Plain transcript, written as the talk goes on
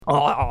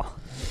Oh.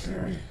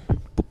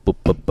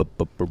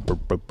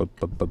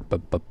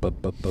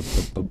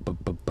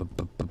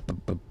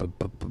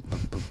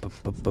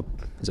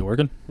 Is it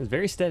working? It's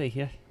very steady,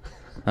 yeah.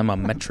 I'm a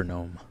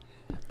metronome.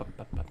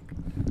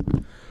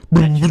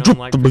 Metronome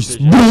like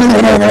precision. I'm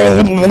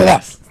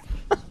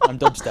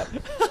dubstep.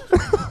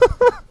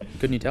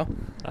 Couldn't you tell?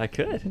 I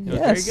could. It was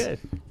Yes. very good.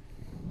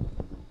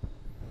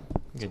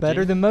 It's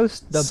better than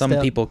most dubstep. Some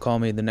people call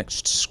me the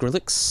next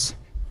Skrillex.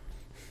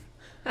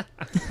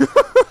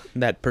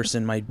 That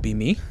person might be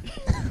me.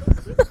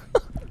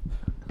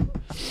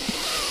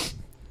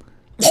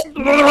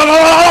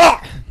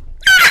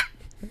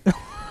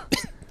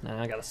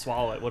 Nah, I gotta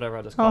swallow it. Whatever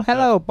I just Oh, coughed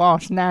hello, up.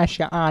 boss. Nice,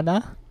 your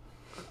honor.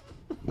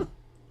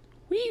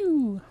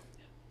 Whew.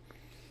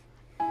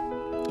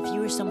 If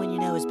you or someone you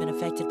know has been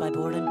affected by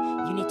boredom,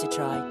 you need to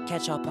try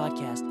Catch All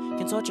Podcast.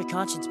 Consult your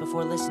conscience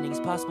before listening, as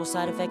possible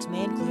side effects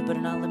may include, but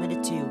are not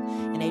limited to,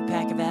 an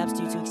 8-pack of abs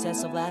due to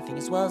excessive laughing,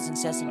 as well as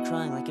incessant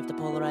crying, like if the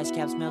polar ice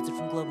caps melted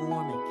from global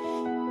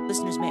warming.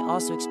 Listeners may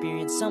also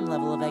experience some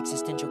level of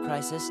existential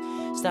crisis.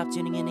 Stop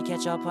tuning in to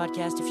Catch All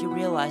Podcast if you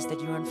realize that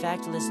you are in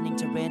fact listening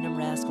to random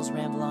rascals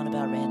ramble on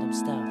about random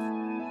stuff.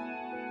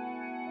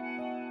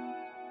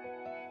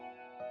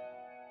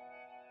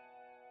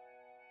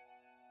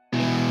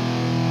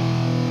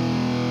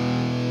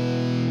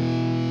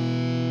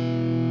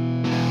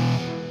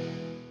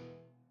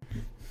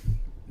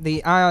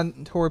 The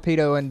ion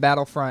torpedo in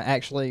Battlefront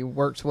actually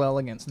works well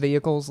against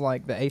vehicles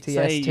like the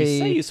ATST.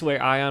 Say you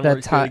swear Ion the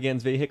works good ti-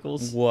 against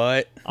vehicles.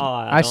 What? Oh,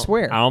 I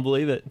swear. I don't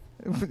believe it.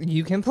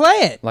 You can play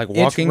it. Like It's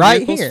walking right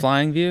vehicles? here.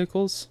 Flying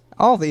vehicles?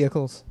 All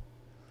vehicles.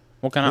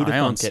 What kind Who'd of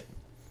have ions? thunk it?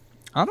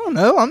 I don't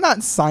know. I'm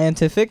not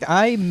scientific.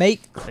 I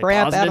make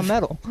crap out of positive?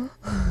 metal.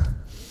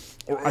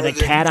 Are they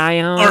cat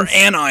ions? Or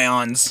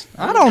anions?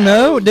 I don't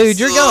know, dude.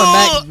 You're going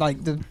back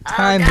like the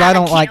times I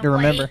don't like to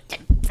remember.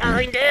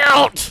 Find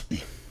out.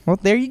 Well,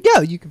 there you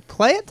go. You can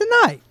play it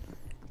tonight.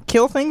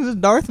 Kill things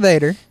with Darth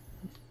Vader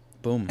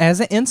Boom. as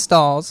it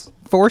installs.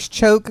 Force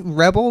choke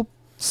rebel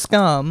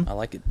scum. I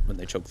like it when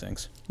they choke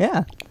things.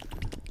 Yeah.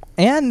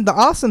 And the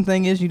awesome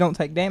thing is you don't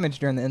take damage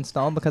during the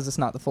install because it's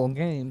not the full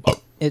game.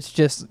 It's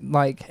just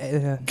like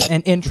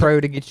an intro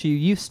to get you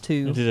used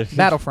to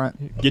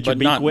Battlefront. Get your But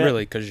beak not wet.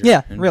 really, because you're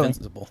Yeah, really.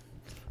 invincible.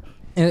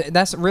 And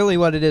that's really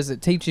what it is.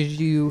 It teaches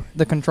you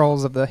the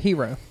controls of the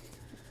hero.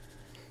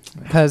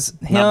 Because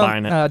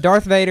buying it.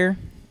 Darth Vader,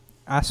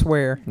 I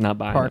swear, Not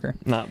buying Parker.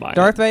 it. Not buying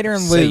Darth it. Vader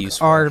and Say you Luke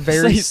swear. are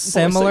very Say you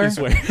similar.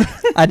 swear.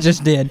 I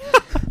just did.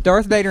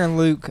 Darth Vader and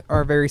Luke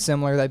are very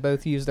similar. They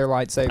both use their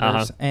lightsabers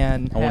Uh-huh.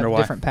 and I wonder have why.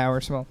 different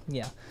powers. Well,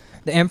 yeah.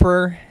 The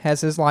Emperor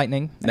has his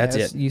lightning. That's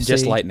as it. You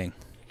Just see. lightning.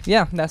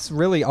 Yeah, that's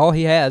really all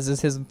he has is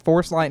his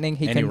force lightning.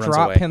 He And he can runs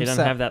drop away. He himself.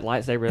 doesn't have that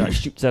lightsaber that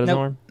shoots out his Nope.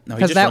 arm. No, he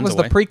Because just that runs was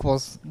away. the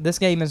prequels. This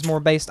game is more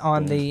based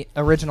on Boom. the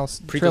original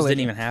Prequels trilogy.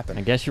 didn't even happen.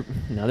 I guess you're.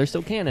 No, they're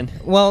still canon.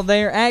 Well,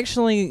 they're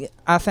actually.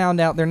 I found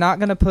out they're not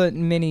going to put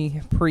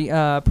many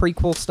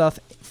prequel stuff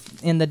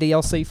in the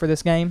DLC for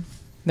this game.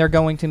 They're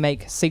going to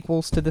make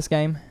sequels to this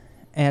game,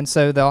 and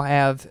so they'll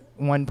have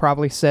one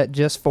probably set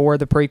just for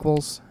the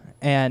prequels.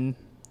 And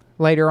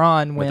later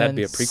on, Would when that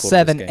be a prequel to this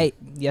 7, game? 8,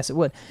 yes, it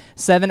would.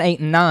 7, 8,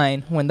 and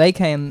 9, when they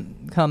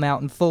can come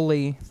out and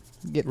fully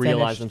get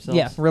Realize finished,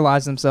 themselves? Yeah,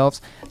 realize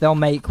themselves. They'll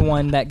make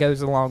one that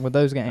goes along with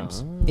those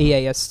games. Oh.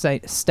 EA has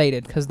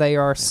stated because they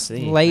are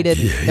see. slated.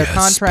 They're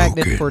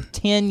contracted for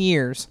 10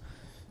 years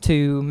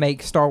to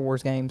make Star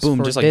Wars games Boom,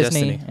 for just like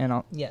Disney Destiny. and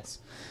all. Yes,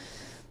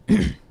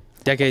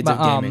 Decades But,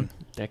 of gaming.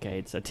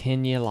 Decades, a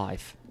 10-year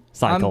life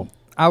cycle.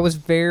 I was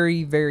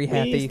very, very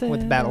happy Please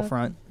with step.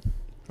 Battlefront.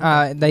 They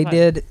Right.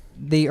 did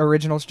the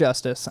originals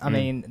justice. I Mm.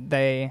 mean,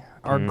 they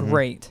are Mhm.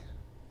 great.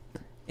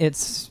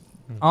 It's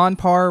on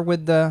par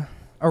with the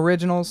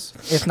originals,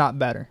 if not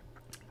better.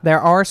 There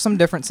are some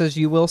differences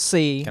you will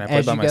see Can I play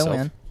as by you go myself?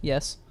 in.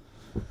 Yes.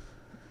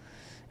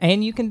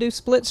 And you can do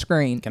split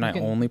screen. Can You I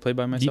only play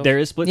by myself? There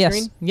is split yes,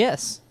 screen?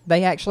 yes.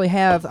 They actually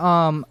have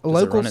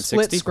local run at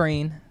split 60?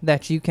 screen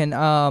that you can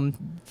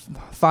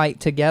fight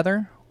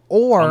together,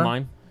 or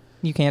Online?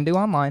 you can do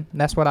online.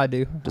 That's what I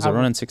do. Does it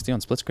run in 60 on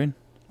split screen?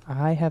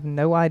 I have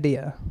no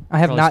idea. I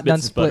have Probably not spits done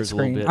and split sputters a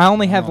little screen. bit. I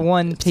only have Oh.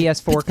 one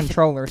PS4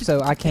 controller,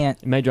 so I can't.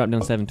 It may drop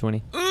down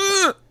 720.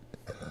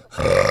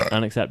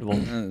 Unacceptable.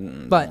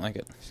 But- Don't like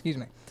it. Excuse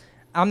me.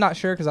 I'm not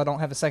sure because I don't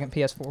have a second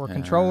PS4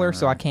 controller,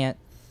 so I can't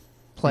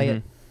play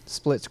it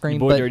split Your screen.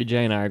 boy But Dirty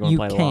J and I are going you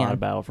to play a lot can. of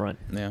Battlefront.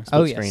 Yeah. Split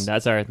Oh, screen.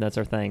 yes. That's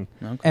our thing.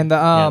 Okay. and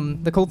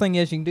the cool thing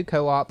is you can do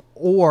co-op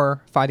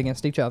or fight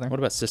against each other. What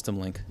about System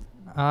Link?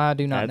 I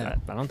do not know.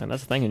 I don't think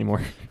that's a thing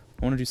anymore.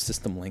 I want to do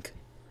System Link.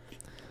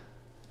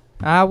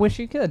 I wish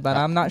you could, but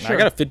I'm not sure. I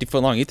got a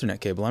 50-foot long Ethernet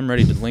cable. I'm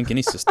ready to link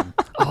any system.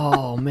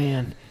 Oh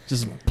man,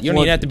 just You don't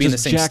even have to be in the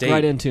just same jack state.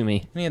 right into me.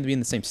 You don't have to be in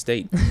the same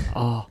state.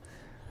 Oh,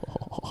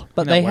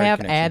 But Not they wired have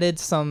connection. added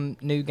some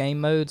new game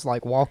modes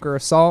like Walker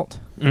Assault,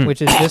 Mm.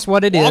 which is just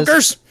what it is.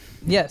 Walkers!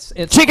 Yes,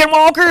 it's chicken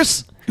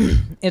walkers.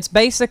 It's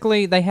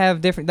basically they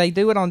have different. They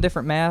do it on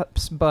different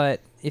maps, but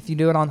if you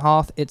do it on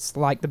Hoth, it's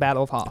like the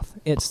Battle of Hoth.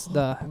 It's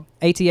the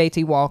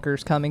AT-AT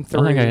walkers coming I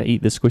through, think I gotta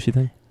eat this squishy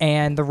thing.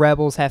 and the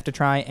rebels have to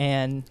try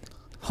and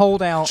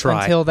hold out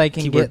Try. until they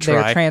can Keyword get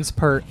their try.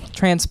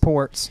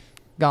 transports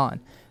gone.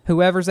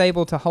 Whoever's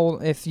able to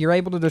hold, if you're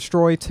able to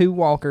destroy 2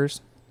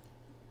 walkers,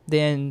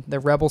 then the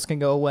rebels can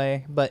go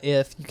away. But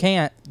if you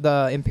can't,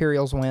 the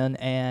Imperials win,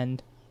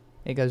 and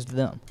it goes to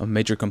them. A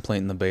major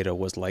complaint in the beta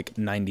was like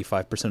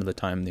 95% of the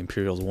time the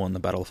Imperials won the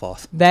Battle of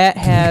Hoth. That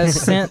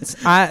has since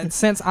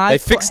I They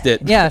fixed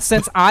it. Yeah,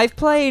 since I've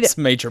played, It's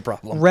a major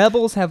problem.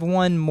 Rebels have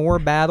won more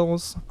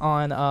battles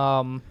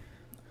on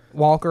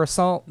Walker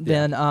Assault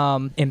than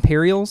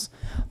Imperials,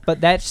 but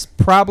that's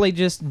probably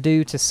just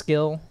due to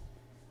skill.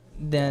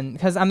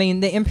 Because I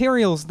mean, the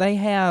Imperials, they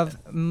have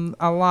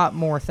a lot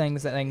more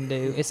things that they can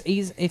do. It's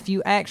easy if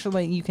you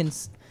can.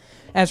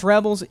 As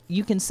rebels,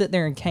 you can sit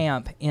there and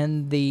camp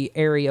in the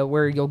area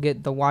where you'll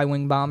get the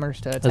Y-wing bombers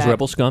to attack. As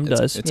Rebel Scum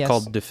does. It's Yes.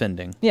 called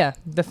defending. Yeah,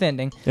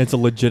 defending. It's a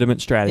legitimate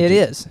strategy. It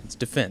is, It's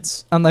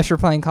defense. unless you're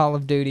playing Call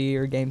of Duty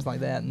or games like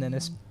that, and then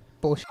it's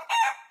bullshit.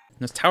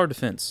 And it's tower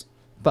defense.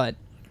 But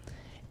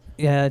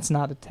yeah, it's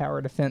not a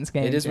tower defense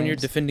game. It is when you're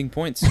James. defending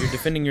points. You're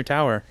defending your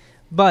tower.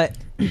 But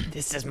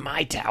This is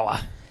my tower.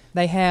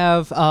 they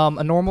have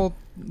a normal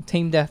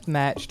team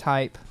deathmatch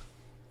type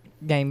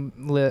game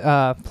He plays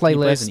an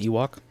playlist.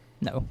 Ewok.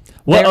 No,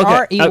 Well, there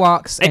okay, are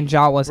Ewoks and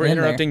Jawas We're in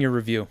there. interrupting your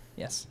review.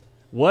 Yes,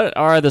 What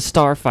are the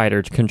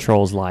Starfighter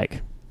controls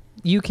like?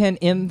 you can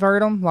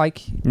invert them.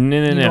 Like No.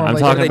 You I'm normally- What are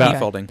talking they about.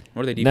 defaulting?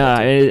 What are they Nah,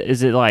 defaulting?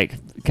 is it like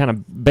kind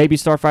of baby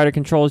Starfighter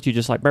controls? Do you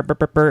just like burr, burr,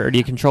 burr, burr, or do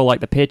you control like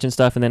the pitch and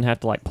stuff, and then have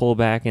to like pull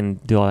back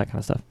and do all that kind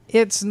of stuff?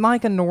 it's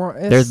like a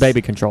normal. There's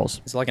baby controls.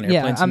 It's like an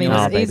airplane Yeah, I mean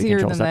simulator. it's baby easier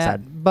controls, than that's that.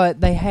 sad.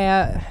 But they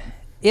have.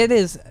 It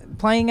is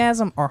playing as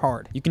them are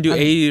hard. You can do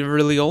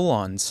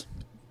Aeriolons.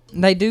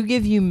 They do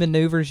give you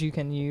maneuvers you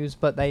can use,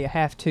 but they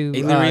have to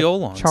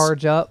Aeriolons.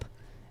 charge up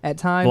at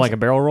times. Like a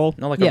barrel roll.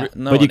 No, like Yeah.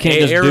 no, But you can't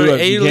just do a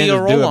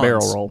Aeriolons.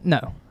 barrel roll.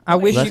 No, I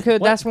wish you That's-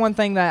 could. what? That's one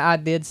thing that I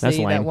did That's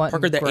see that lame. wasn't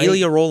Parker, they're great,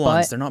 Aeriolons.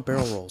 but They're not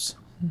barrel rolls.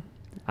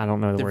 I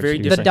don't know the They're words. very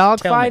you the say. different. dog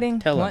Tell me, fighting.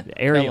 tell what? him.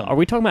 Aerial. Are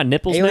we talking about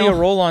nipples now?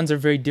 Aeriolons are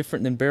very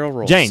different than barrel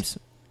rolls. James,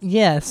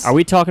 Yes. are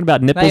we talking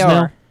about nipples They now?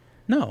 are.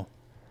 No,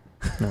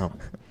 No.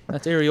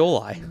 that's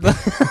areoli.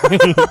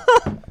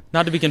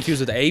 Not to be confused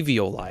with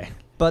avioli.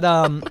 But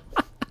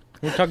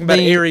We're talking about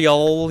The-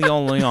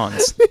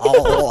 aeriolons.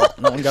 Oh,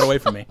 no one got away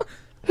from me.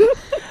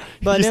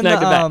 but You in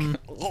snagged the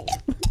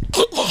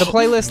the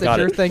playlist that Got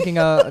you're it. thinking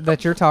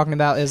that you're talking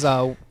about is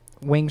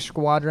Wing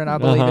Squadron, I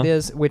believe Uh-huh. it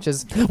is, which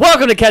is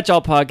Welcome to Catch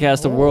All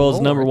Podcast, the Oh, world's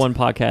Lord. number one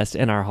podcast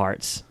in our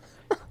hearts.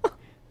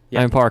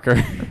 Yeah. I'm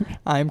Parker.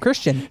 I'm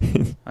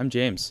Christian. I'm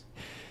James.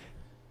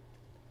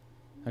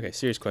 Okay,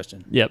 serious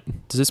question. Yep.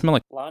 Does it smell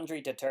like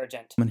Laundry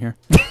detergent. in here?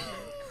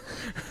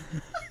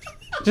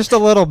 Just a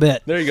little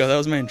bit. There you go. That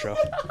was my intro.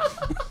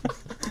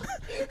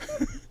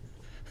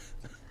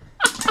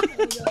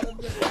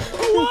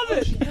 I love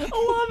it. I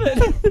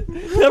love it.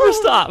 Never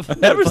stop.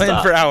 Never Playing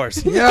stop. for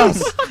hours.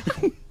 Yes.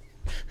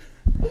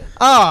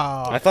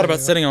 Oh. I thought about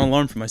setting an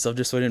alarm for myself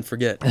just so I didn't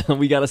forget.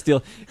 We gotta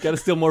steal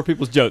more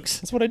people's jokes.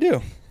 That's what I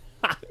do.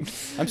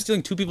 I'm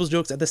stealing 2 people's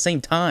jokes at the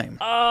same time.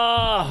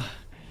 Ah.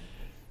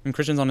 And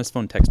Christian's on his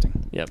phone texting.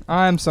 Yep.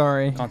 I'm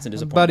sorry. Constant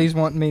disappointment. Buddies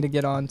want me to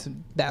get on to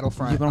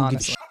Battlefront, You don't give a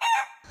honestly.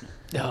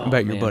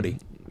 About your buddy.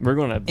 We're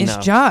gonna. It's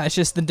no. Josh.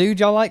 It's the dude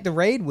y'all like to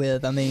raid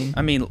with. I mean,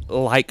 I mean,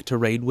 like to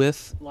raid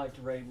with. Like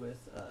to raid with.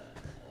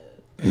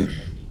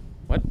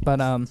 but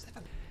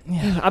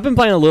I've been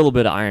playing a little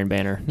bit of Iron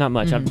Banner. Not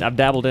much. I've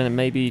dabbled in it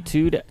maybe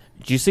 2. Did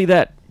you see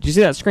that? Did you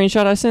see that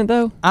screenshot I sent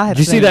though? I have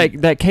Did you see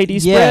seen that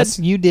KD spread? yes,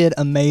 you did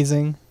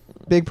amazing.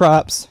 Big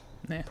props.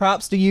 Nah.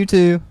 Props to you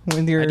too with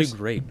I do yours.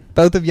 great.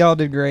 Both of y'all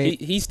did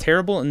great. He's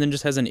terrible and then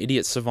just has an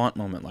idiot savant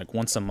moment like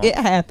once a month. It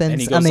happens.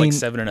 And he I goes mean, like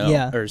 7-0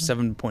 yeah. or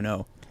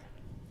 7.0.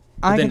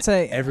 I Then can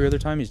say, every other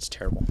time he's just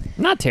terrible.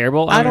 Not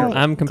terrible. I I'm, don't-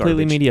 I'm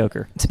completely Garbage.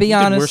 mediocre. to be He did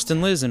honest, worse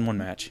than Liz in one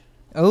match.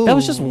 oh, That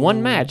was just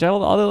one match. All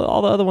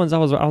the other ones I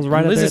was right up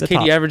there Liz's at the KD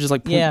top. average is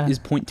like Yeah, is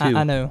 0.2.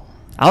 I know.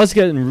 I was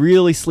getting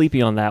really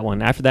sleepy on that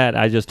one. After that,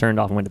 I just turned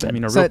off and went to bed. I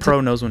mean, a So real to-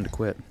 pro knows when to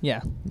quit. Yeah,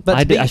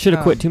 but I should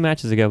have quit 2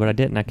 matches ago, but I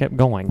didn't. I kept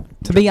going.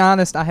 To be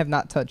honest, I have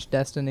not touched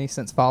Destiny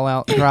since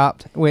Fallout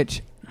dropped,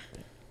 which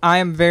I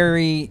am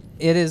very.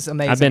 It is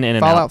amazing. I've been in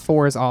and Fallout out.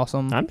 4 is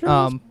awesome. I'm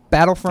sure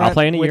Battlefront, I'll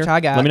play in a which year. I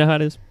got, Let me know how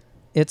it is.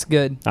 it's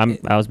good.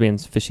 I was being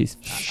fishy.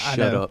 I Shut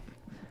know. up.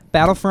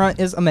 Battlefront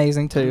is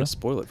amazing I'm too. gonna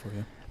spoil it for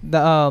you.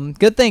 The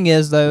good thing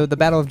is though, the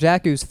Battle of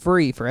Jakku's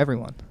free for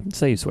everyone.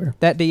 Say you swear.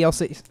 That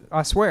DLC,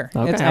 I swear,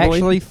 Okay, it's I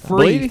believe actually you. free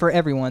Believe you. for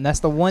everyone. That's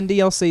the one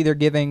DLC they're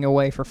giving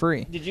away for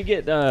free. Did you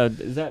get?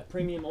 Is that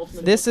premium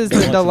ultimate? This is the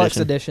Deluxe deluxe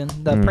edition.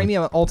 edition. The Mm.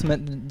 premium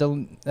ultimate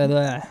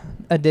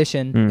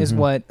edition is Mhm.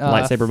 what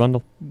lightsaber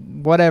bundle.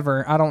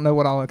 whatever. I don't know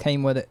what all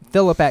came with it.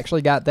 Philip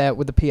actually got that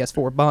with the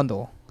PS4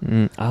 bundle,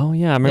 Oh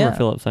yeah, I remember Yeah.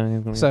 Philip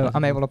saying. so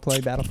I'm able to play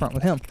Battlefront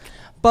with him.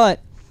 But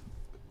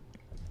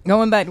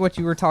going back to what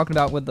you were talking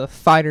about with the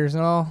fighters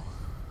and all,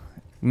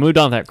 Moved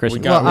on with that,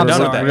 Christian. We got- Well, we're I'm done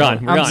with sorry. that. We're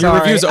gone. We're I'm gone. Your sorry.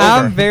 review's over.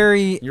 I'm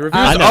very. Your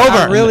review's I, over.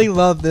 I really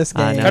love this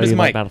I game. know. Cut his you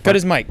like mic. Battlefront. Cut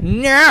his mic.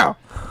 No.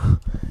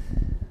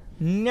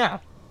 No.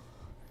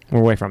 We're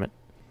away from it.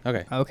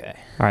 Okay. Okay.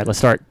 All right, let's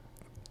start.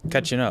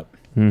 Catching up.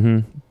 Mm-hmm.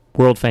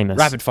 World famous.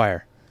 Rapid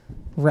fire.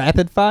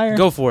 Rapid fire.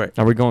 Go for it.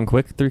 Are we going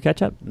quick through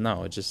catch up?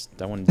 No, it just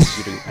I wanted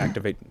you to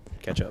activate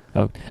catch up.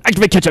 Oh,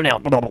 activate catch up now.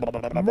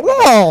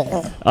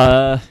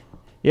 Whoa.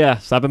 Yeah.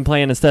 So I've been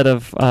playing instead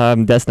of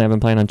Destiny. I've been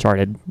playing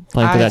Uncharted.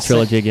 Playing through I that see.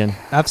 trilogy again.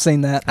 I've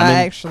seen that. I'm in-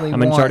 actually I'm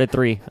want. Uncharted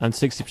 3. I'm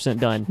 60%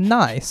 done.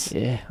 Nice.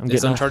 Yeah, I'm Is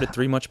getting. Uncharted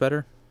 3 much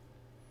better?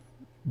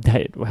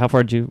 Hey, how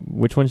far did you?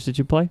 Which ones did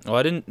you play? Oh,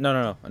 I didn't.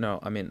 No.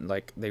 I mean,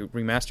 like they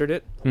remastered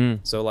it,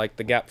 so like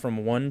the gap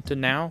from 1 to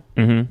now,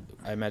 Mm-hmm.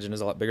 I imagine is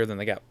a lot bigger than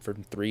the gap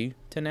from 3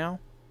 to now.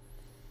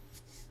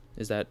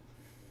 Is that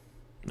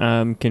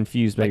I'm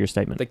confused by your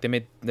statement. like they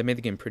made the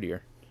game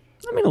prettier?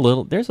 I mean, a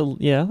little. There's a I was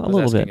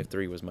little asking bit. if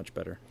 3 was much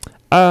better.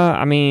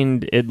 I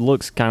mean, it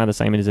looks kind of the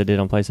same as it did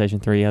on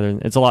PlayStation 3. Other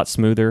than it's a lot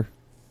smoother.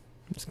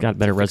 It's got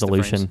better Fix the frames.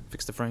 resolution.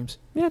 Fix the frames.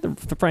 Yeah, the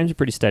frames are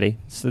pretty steady.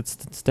 It's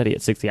steady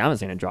at 60. I haven't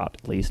seen it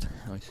dropped at least.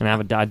 Nice. And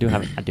I do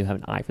have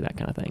an eye for that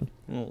kind of thing.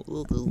 A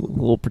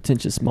little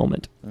pretentious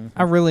moment.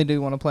 I really do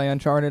want to play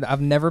Uncharted.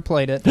 I've never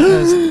played it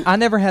because I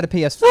never had a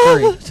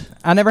PS3.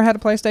 I never had a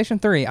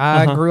PlayStation 3.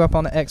 I Uh-huh. grew up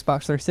on the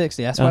Xbox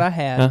 360. That's what I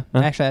had. uh.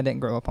 Actually, I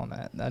didn't grow up on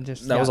that. I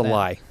just That got was a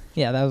lie.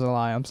 Yeah, that was a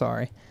lie. I'm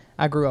sorry.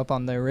 I grew up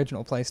on the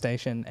original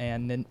PlayStation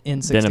and in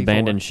N64. Then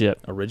abandoned ship.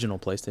 Original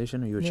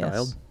PlayStation? Are you a Yes.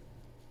 child?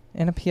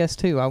 And a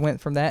PS2. I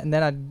went from that and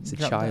then I It's a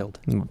dropped that. child.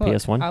 Look,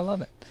 PS1. I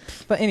love it.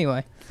 But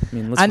anyway, I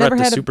mean, let's I rep never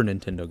the had a- Super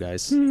Nintendo,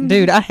 guys.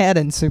 dude, I had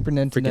a Super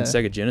Nintendo. Freaking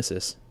Sega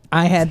Genesis.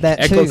 I had that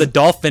Echo too. the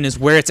Dolphin is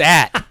where it's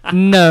at.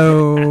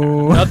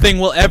 No. Nothing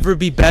will ever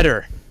be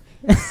better.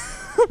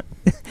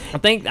 I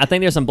think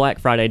there's some Black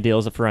Friday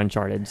deals for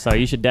Uncharted, so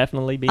you should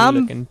definitely be I'm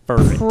looking for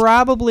it.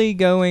 Probably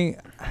going.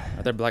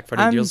 Are there Black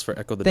Friday I'm deals for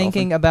Echo the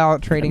thinking Dolphin?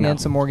 about trading No. in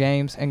some more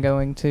games and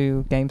going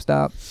to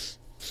GameStop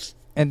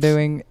and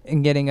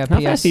getting a How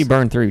PS. fast do you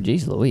burn through?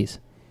 Jeez Louise.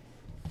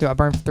 Do I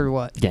burn through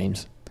what?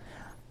 Games.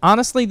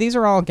 Honestly, these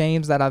are all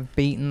games that I've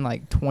beaten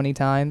like 20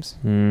 times.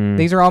 Mm.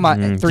 These are all my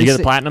Do you get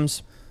the 360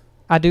 platinums?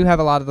 I do have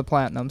a lot of the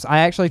platinums. I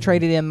actually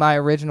traded in my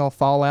original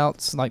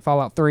Fallouts, like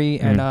Fallout 3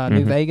 and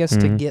New mhm, Vegas, to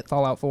mhm. get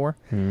Fallout 4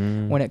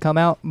 Mm. when it come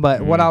out.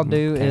 But what I'll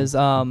do okay. is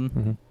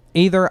Mhm.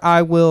 either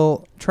I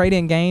will trade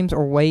in games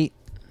or wait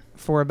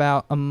for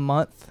about a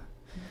month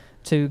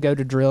to go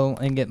to drill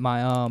and get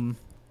my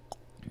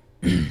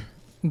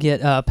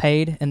get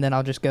paid, and then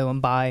I'll just go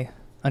and buy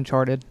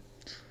Uncharted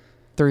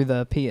through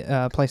the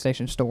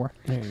PlayStation Store.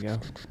 There you go.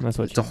 That's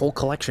what It's a whole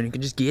collection. You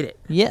can just get it.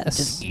 Yes,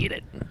 Just eat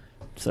it.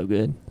 So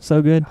good.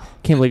 So good.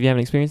 Can't believe you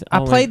haven't experienced it. I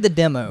Oh, played the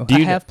demo. Do I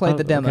you- have played oh,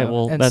 the demo, okay,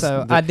 well, and that's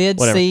so the- I did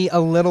whatever. see a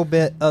little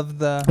bit of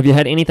the. Have you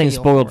had anything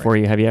feel spoiled for for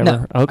you? Have you ever?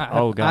 No, Oh, I,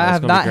 oh God. I that's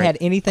have gonna be not great. had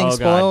anything Oh, God,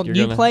 spoiled. you're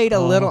You gonna- played a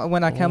oh, little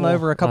when I come oh,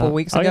 over a couple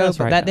weeks yeah, ago, that's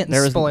but right. that didn't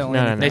There was- spoil no, no,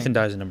 no. anything. Nathan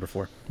dies in number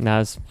 4.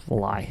 No, it's a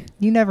lie.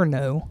 You never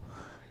know.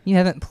 You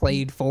haven't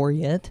played 4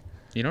 yet.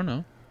 You don't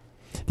know.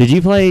 Did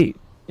you play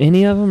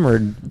any of them or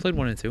I played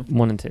 1 and 2.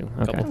 1 and 2?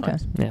 Okay. Couple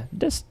times. Yeah,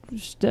 just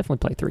definitely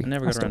play 3. I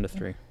never got around to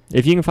 3.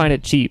 If you can find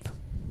it cheap.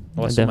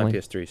 Well, I sold my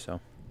definitely. PS3, so.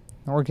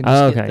 Or we can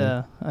just Oh, get okay.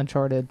 the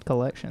Uncharted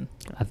collection.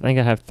 I think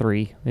I have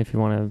 3. If you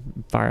want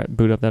to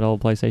boot up that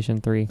old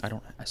PlayStation 3.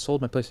 I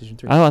sold my PlayStation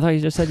 3. Oh, I thought you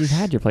just said you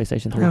had your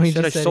PlayStation 3. No, I he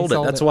said I just said he sold it.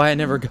 sold That's it. why I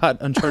never got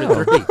Uncharted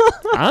 3.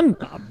 I'm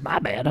my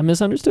bad. I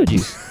misunderstood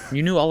you.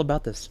 You knew all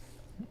about this.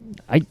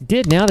 I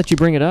did. Now that you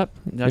bring it up,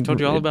 I told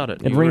you all about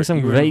it. It You rings were- some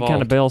you were vague kind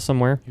of involved. bell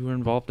somewhere. You were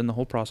involved in the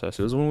whole process.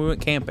 It was when we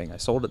went camping. I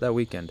sold it that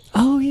weekend.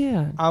 Oh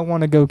yeah. I want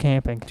to go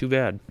camping. Too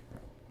bad.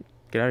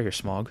 Get out of here,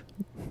 Smog.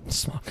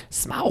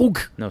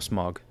 Smaug. No,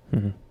 Smog.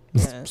 Mm-hmm.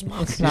 It's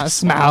not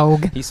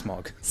Smaug. He's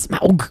Smog.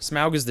 Smaug.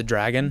 Smaug is the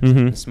dragon.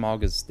 Mhm.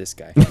 Smog is this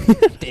guy.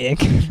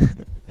 Dick.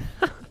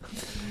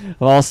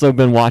 I've also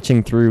been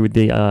watching through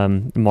the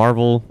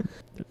Marvel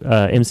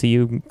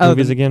MCU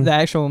movies again. The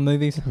actual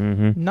movies.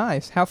 Mm-hmm.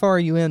 Nice. How far are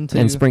you into?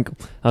 And sprinkle.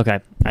 Okay,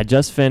 I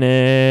just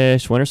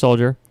finished Winter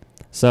Soldier,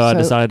 so I So-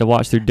 decided to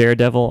watch through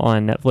Daredevil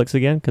on Netflix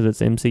again because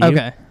it's MCU.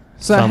 Okay.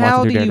 So I'm watching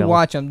how through do you Daredevil.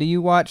 watch them? Do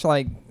you watch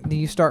do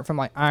you start from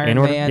like Iron In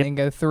order? Man Yep. and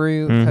go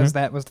through Mhm. because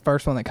that was the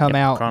first one that come Yep.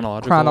 out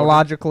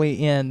Chronological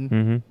in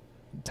Mm-hmm.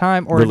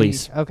 time or do you-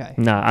 Release. okay.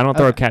 No, I don't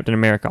throw Okay. Captain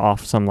America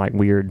off some like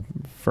weird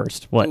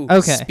first. What Ooh,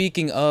 Okay.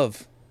 Speaking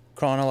of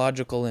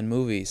chronological in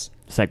movies,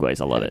 segues?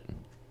 I love it.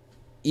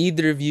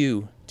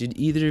 did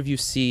either of you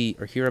see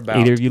or hear about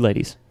Either of you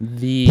ladies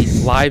the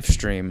live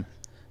stream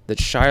that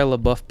Shia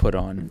LaBeouf put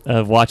on?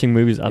 of watching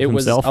movies of It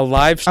was himself. a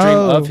live stream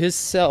Oh. of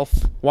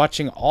himself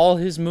watching all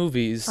his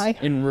movies I-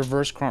 in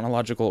reverse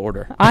chronological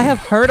order. I have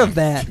heard of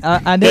that.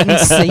 I didn't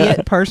see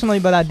it personally,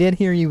 but I did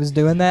hear he was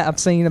doing that. I've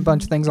seen a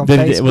bunch of things on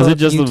Facebook. Was it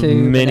just YouTube,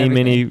 and many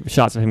everything.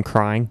 shots of him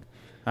crying?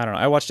 I don't know.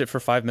 I watched it for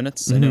 5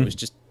 minutes and Mhm. it was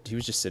just he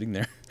was just sitting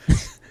there.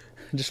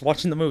 Just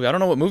watching the movie. I don't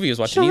know what movie he was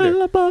watching Shia either.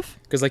 LaBeouf.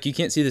 Because like you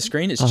can't see the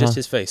screen, it's Uh-huh. just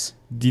his face.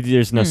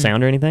 There's no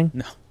sound or anything.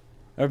 No.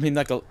 I mean,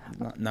 like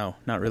no,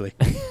 not really.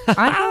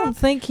 I don't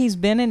think he's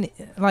been in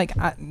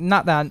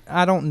not that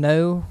I don't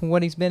know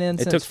what he's been in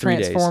It since took 3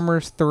 days.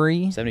 Transformers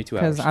 3. 72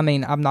 hours. Because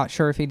I'm not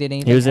sure if he did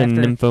anything. He was in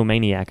after.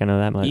 Nymphomaniac. I know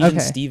that much. Even Okay.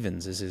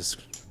 Stevens is his.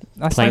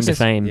 That's Claim like to his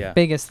fame. Yeah.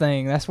 biggest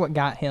thing. That's what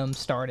got him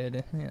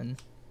started. And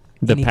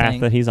The path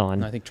anything. that he's No,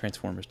 on. I think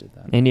Transformers did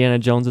that. Indiana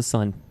Jones'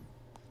 son.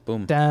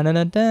 Boom. da da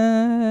da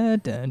da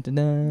da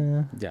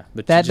da. Yeah,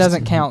 but That just-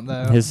 doesn't count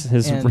though. His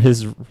in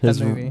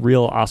movie.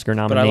 Real Oscar But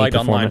I nominated liked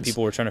online performance.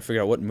 people were trying to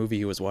figure out what movie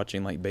he was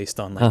watching, like based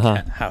on like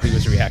Uh-huh. how he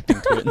was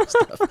reacting to it and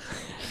stuff.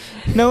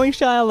 Knowing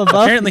Shia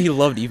LaBeouf. Apparently, he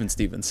loved Even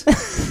Stevens.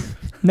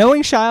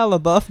 Knowing Shia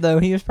LaBeouf though,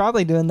 he was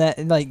probably doing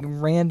that like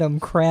random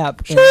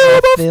crap in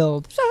the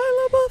field.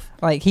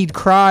 Like he'd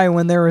cry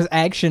when there was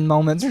action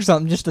moments or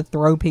something just to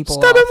throw people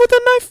off. with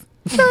a knife.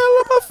 Shia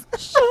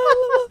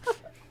LaBeouf.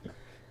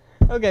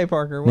 Okay,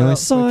 Parker. No, Well, he's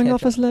sawing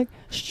off his leg.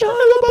 Shia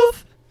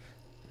LaBeouf.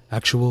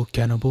 Actual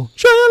cannibal.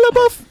 Shia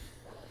LaBeouf.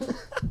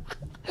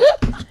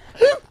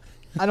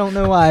 I don't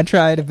know why I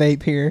tried to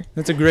vape here.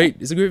 It's a great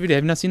video.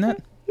 Have you not seen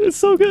that? It's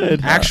so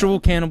good. Actual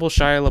cannibal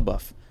Shia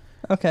LaBeouf.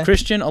 Okay.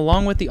 Christian,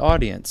 along with the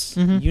audience,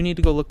 Mhm. you need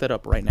to go look that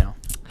up right now.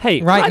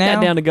 Hey, Right write now-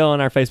 that down to go on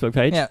our Facebook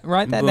page. Yeah,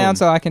 write that Boom. down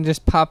so I can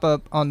just pop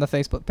up on the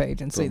Facebook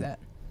page and see Boom. that.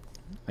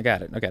 I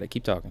got it.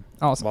 Keep talking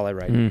Awesome. while I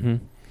write. Mm-hmm.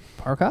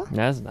 Parker?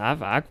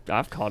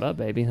 I've caught up,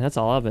 baby. That's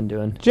all I've been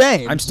doing.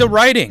 James. I'm still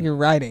writing. You're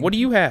writing. What do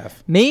you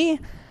have? Me?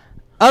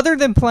 Other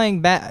than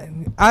playing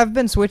I've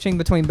been switching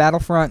between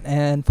Battlefront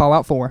and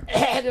Fallout 4.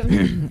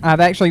 I've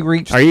actually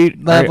reached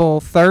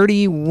level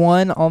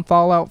 31 on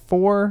Fallout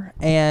 4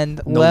 and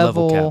No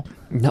level level cap.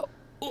 No.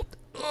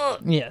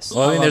 Yes.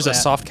 Well, I mean, there's a love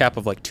that. soft cap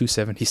of like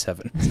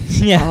 277.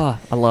 Yeah. Ah,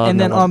 I love. And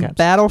no then level on caps.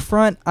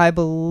 Battlefront, I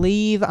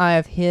believe I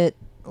have hit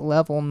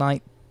level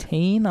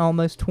 19,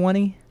 almost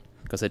 20.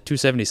 Because at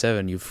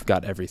 277, you've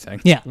got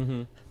everything. Yeah.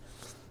 Mhm.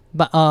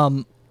 But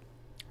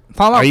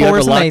Fallout Are you 4 ever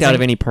is locked amazing. out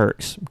of any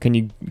perks? Can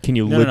you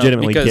No,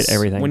 legitimately because get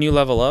everything? when you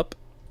level up,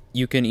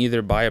 you can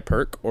either buy a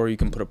perk or you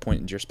can put a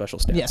point into your special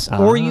stats. Yes,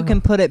 or you Ah.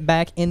 can put it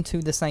back into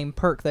the same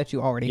perk that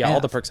you already Yeah, have.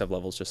 all the perks have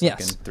levels, just like in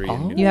Yes. 3. Oh.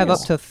 and You have up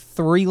Yes. to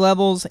 3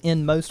 levels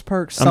in most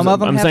perks. I'm Some of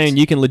them I'm have saying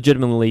you can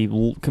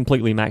legitimately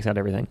completely max out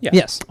everything. Yeah.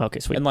 Yes. Okay,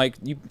 sweet. And like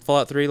you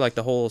Fallout 3, like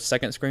the whole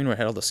second screen where it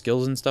had all the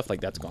skills and stuff,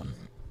 like that's gone.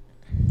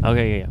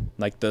 Okay, yeah.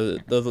 Like the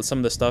some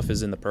of the stuff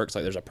is in the perks.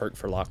 Like there's a perk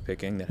for lock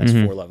picking that has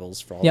Mhm. 4 levels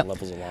for all Yep. the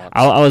levels of locks.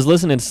 I was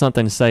listening to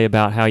something say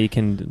about how you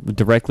can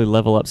directly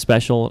level up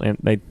special, and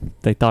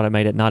they thought it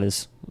made it not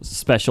as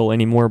special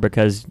anymore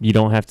because you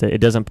don't have to. It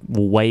doesn't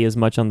weigh as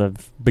much on the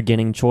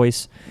beginning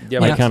choice. Yeah,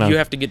 like but kinda- you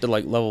have to get to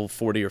like level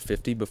 40 or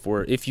 50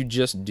 before. If you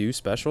just do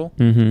special,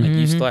 Mm-hmm. like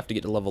you Mhm. still have to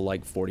get to level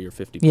like 40 or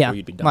 50 before Yeah,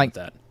 you'd be done like- with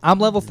that. I'm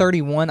level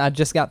 31. I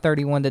just got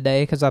 31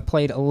 today because I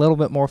played a little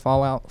bit more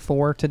Fallout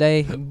 4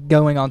 today,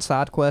 going on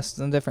side quests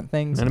and different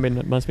things. And I mean,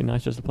 it must be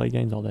nice just to play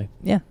games all day.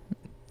 Yeah.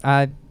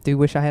 I do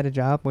wish I had a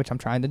job, which I'm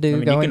trying to do. I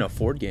mean, going. you can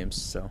afford games,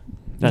 so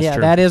That's yeah,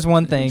 true. that is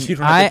one thing. You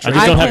don't have to I trade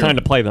just don't have can- time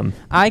to play them.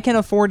 I can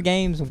afford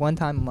games one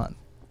time a month,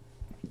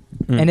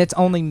 Mm. and it's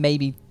only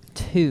maybe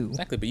 2.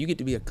 exactly. But you get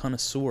to be a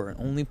connoisseur and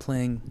only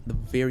playing the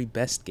very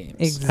best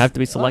games. Have to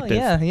be selective. Oh,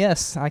 yeah,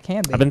 yes, I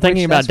can be. I've been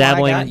thinking Which about that's why I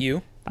dabbling- got Not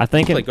you. I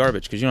think You play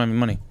garbage because you don't have any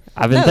money.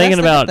 I've been No,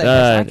 thinking that's the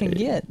about good thing, I can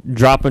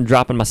get.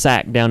 dropping my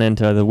sack down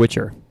into The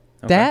Witcher.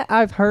 Okay. That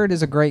I've heard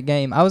is a great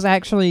game. I was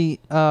actually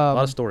a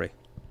lot of story.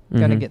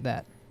 gonna Mhm. get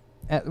that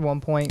at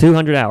one point.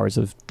 200 hours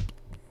of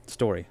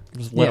Story.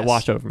 just let it Yes.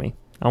 wash over me.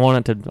 I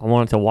want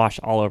it to wash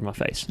all over my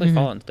face. Play Mhm.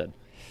 Fallout instead.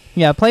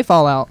 Yeah, play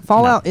Fallout.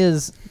 Fallout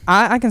is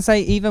I can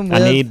say even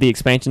with I need the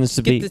expansions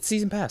to Get be. the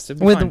season pass. It'll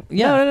be with fine.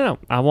 yeah. No.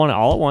 I want it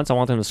all at once. I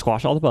want them to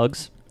squash all the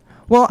bugs,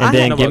 Well, and I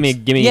then no give me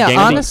bugs. Yeah, game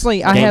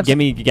honestly, of I the, have- give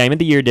me Game of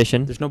the Year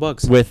edition There's no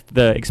bugs. with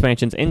the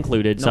expansions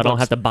included, No so I don't bugs.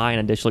 have to buy an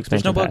additional There's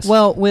expansion no bugs. pass.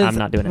 well with I'm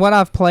not doing it. what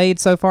I've played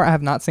so far, I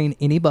have not seen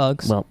any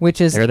bugs, Well, which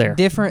is they're there.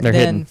 different They're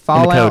hidden in than the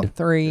Fallout code.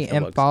 3 There's no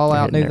and bugs.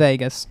 Fallout They're New hidden there.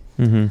 Vegas.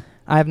 Mm-hmm.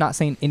 I have not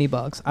seen any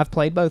bugs. I've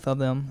played both of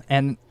them,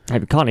 and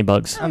Have you caught any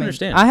bugs? I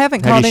understand. I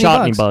haven't Have caught you any shot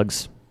bugs. any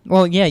bugs?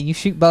 Well, yeah, you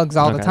shoot bugs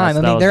all the Okay, time. that's-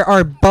 I that mean, was- there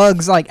are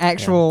bugs like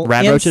actual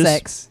Rat roaches?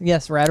 insects.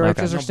 Yes, rat Okay.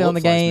 roaches are No still in the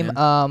bloatflies, game.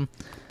 man.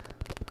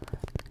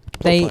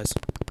 They Blowflies.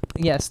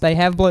 yes, they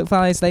have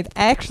bloatflies. They've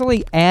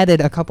actually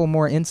added a couple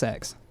more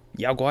insects.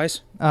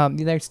 Yaoguais.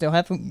 They still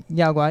have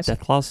yaoguais. Death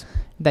claws?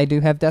 They do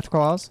have death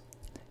claws.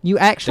 You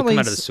They actually come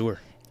out of the sewer.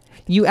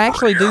 you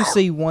actually do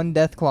see one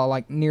death claw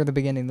like near the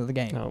beginning of the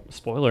game. No,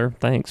 spoiler.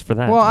 Thanks for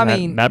that. Well, I That-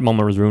 mean- that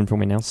moment was ruined for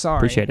me now. Sorry.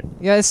 Appreciate it.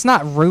 Yeah, it's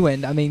not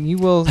ruined. I mean, you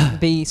will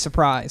be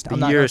surprised. The I'm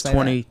not year gonna is say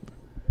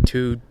that.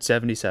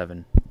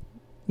 2277.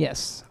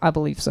 Yes, I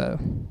believe so.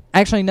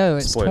 Actually, no,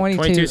 it's Spoiler.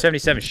 2280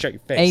 2277. Shut your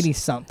face.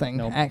 something.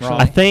 Nope, actually,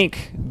 wrong. I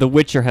think The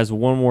Witcher has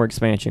one more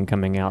expansion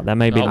coming out. That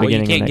may be Oh, the well, you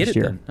beginning can't of get next it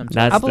year. then. I'm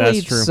sorry. I That's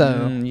believe true.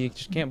 so. You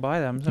just can't buy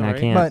them. I'm I sorry.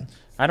 can't. But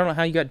I don't know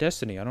how you got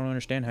Destiny. I don't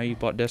understand how you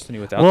bought Destiny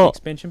without Well, the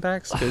expansion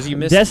packs because you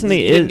missed.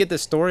 Destiny you didn't is- get the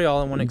story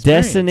all in one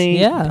experience. Destiny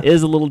Yeah.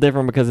 is a little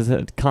different because it's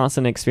a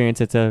constant experience.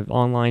 It's an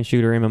online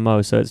shooter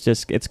MMO, so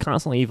it's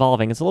constantly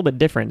evolving. It's a little bit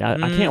different. I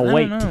can't I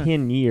wait don't know.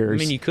 10 I years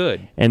mean, you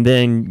could. and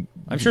then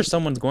I'm sure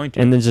someone's going to.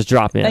 and then just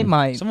drop in. They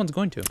might. Someone's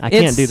going to. I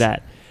can't It's- do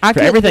that. I For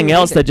can't everything do it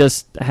else either. that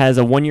just has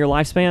a 1 year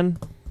lifespan,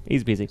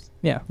 easy peasy.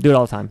 Yeah. Do it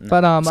all the time.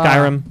 But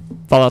Skyrim,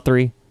 Fallout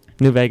 3,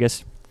 New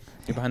Vegas.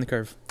 You're behind the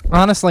curve.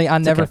 honestly, I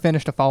never okay.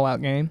 finished a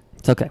Fallout game.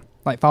 It's okay.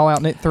 Like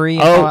Fallout 3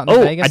 and Fallout New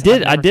Vegas.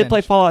 I did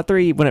play Fallout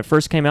 3 when it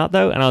first came out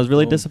though, and I was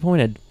really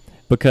disappointed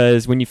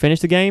because when you finish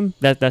the game,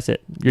 that's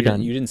it. You're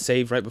done. You didn't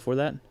save right before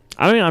that?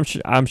 I mean,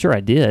 I'm sure I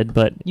did,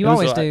 but You it was,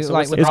 always so- do. so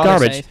Like what's with it was auto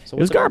garbage. save. So It was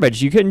what's the-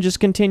 garbage. You couldn't just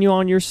continue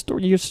on your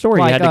story. You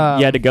Like,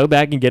 had to go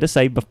back and get a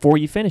save before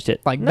you finished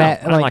it. Like no,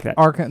 that, I don't like that.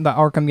 the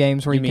Arkham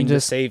games where You you, mean can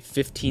just just save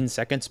 15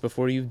 seconds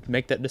before you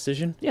make that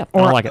decision? Yeah, I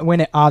or don't like it. when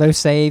it auto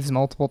saves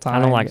multiple times. I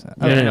don't like it. Okay.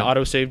 No, Yeah, no, and no. it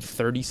auto saved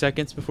 30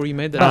 seconds before you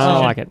made that I decision.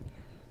 don't like it.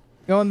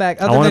 Going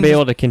back, I other want to than be just-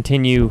 able to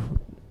continue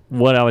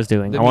what I was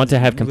doing. That I want to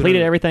means have completed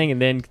literally- everything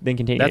and then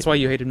continue. That's it. why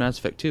you hated Mass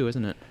Effect 2,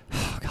 isn't it?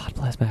 Oh God,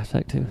 bless Mass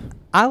Effect 2.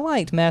 I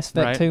liked Mass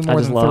Effect Right. 2 I more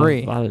just than love.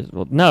 3.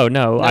 No.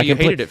 No, I you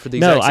complete- hated it for the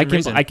No, exact same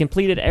reason. I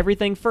completed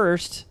everything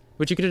first.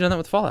 But you could have done that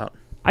with Fallout.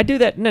 I do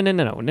that. No.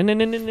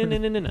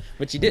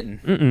 But you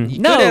didn't. Mm-mm. You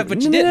No, could have,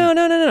 but you didn't.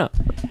 no.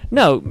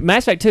 No,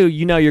 Mass Effect 2,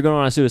 you're going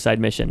on a suicide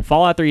mission.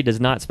 Fallout 3 does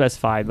not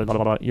specify, blah, blah,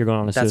 blah, you're going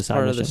on a That's suicide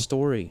part mission. of the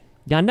story.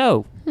 Yeah, I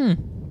know.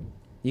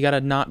 You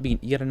gotta not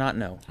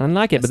know. I don't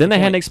like it. That's But then the they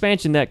had an point.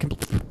 expansion that...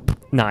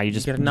 Nah, you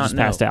just gotta not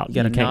know. passed out. You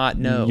gotta can't- not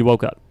know. You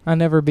woke up. I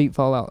never beat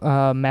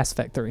Fallout Mass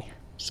Effect 3.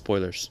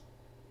 Spoilers.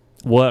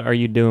 What are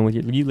you doing with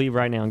you leave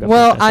right now and go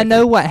Well, finish Mass I Effect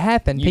know 3. what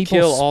happened. You People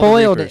kill all the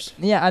spoiled it. Reapers.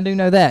 Yeah, I do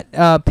know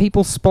that.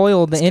 People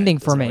spoiled the This guy ending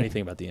for doesn't know me.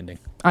 anything about the ending.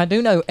 I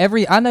do know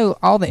I know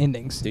all the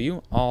endings. Do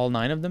you? All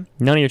 9 of them?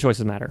 None of your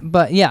choices matter.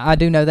 But yeah, I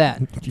do know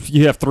that.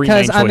 You have 3 main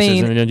Because choices. I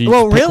mean, and then you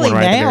well, pick really one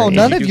right at the now very end.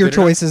 none Did of you your do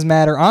good enough? choices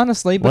matter,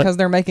 honestly, What? because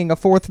they're making a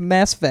 4th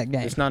Mass Effect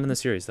game. It's not in the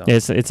series, though.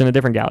 It's in a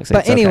different galaxy.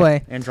 But It's okay.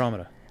 anyway,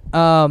 Andromeda.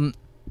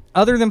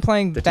 other than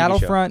playing The TV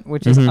Battlefront,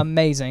 which is Mhm.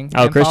 amazing.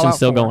 Oh, and Christian's Fallout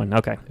still 4. going.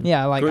 Okay.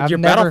 Yeah, like Your I've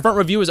never. Battlefront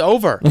review is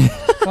over.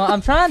 Well,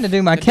 I'm trying to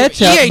do my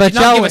catch EA up, did but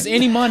not y'all give us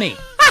any money.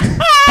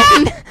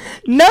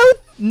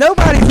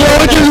 nobody's.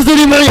 us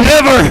any money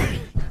ever.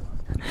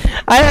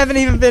 I haven't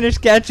even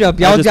finished catch up. I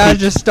Y'all just guys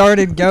keep- just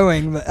started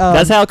going. But,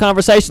 That's how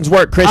conversations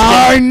work,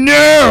 Christian.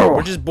 know.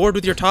 We're just bored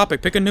with your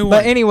topic. Pick a new one.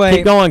 But anyway,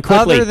 Keep going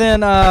quickly. Other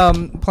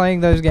than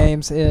playing those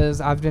games, is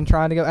I've been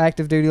trying to go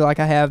active duty like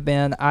I have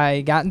been.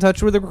 I got in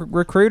touch with a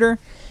recruiter,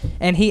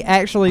 and he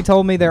actually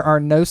told me there are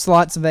no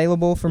slots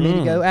available for me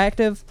to go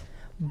active.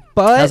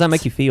 But How does that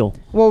make you feel?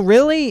 Well,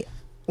 really,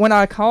 when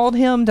I called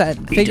him to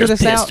figure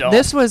just this out, pissed off.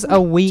 this was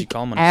a week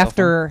call him on his cell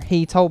after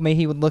he told me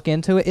he would look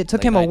into it. It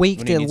took Late him a night week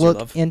when he to needs your look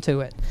love.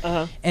 into it.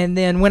 Uh-huh. And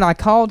then when I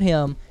called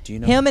him, Do you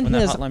know him and when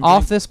that his hotline rang?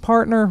 office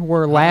partner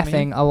were Hotline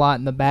laughing a lot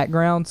in the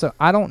background. So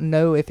I don't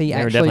know if he They were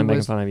actually definitely making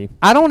was. fun of you.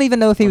 I don't even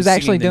know if he I'm was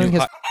actually singing the doing new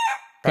his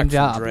track from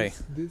job. Dre.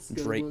 This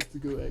guy Drake. wants to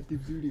go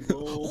active duty.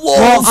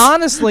 Well,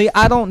 honestly,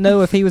 I don't know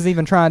if he was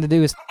even trying to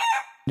do his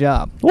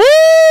job.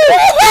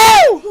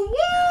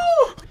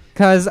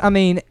 Because, I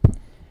mean,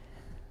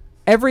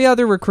 every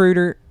other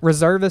recruiter,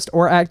 reservist,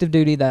 or active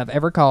duty that I've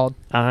ever called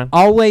Uh-huh.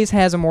 always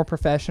has a more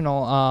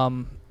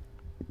professional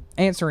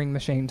answering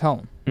machine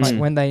tone. Like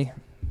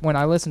when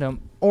I listen to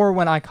them, or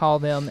when I call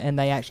them and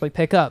they actually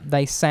pick up,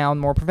 they sound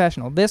more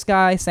professional. This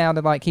guy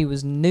sounded like he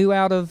was new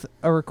out of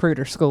a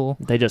recruiter school.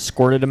 They just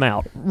squirted him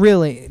out.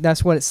 Really,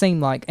 that's what it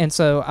seemed like. And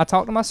so I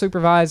talked to my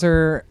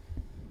supervisor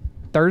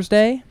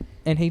Thursday,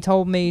 and he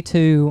told me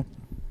to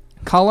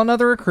call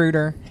another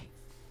recruiter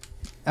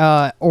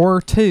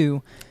or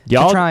two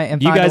Y'all, to try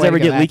and you find a guys way ever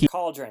to go get leaky?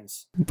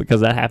 Cauldrons.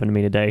 Because that happened to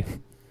me today.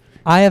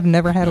 I have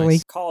never had a Nice.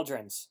 leak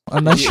Cauldrons.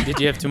 unless. Did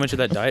you have too much of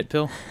that diet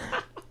pill?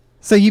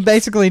 So you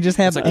basically just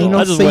have It's like anal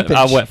I just wet, seepage.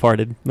 I wet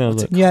farted. That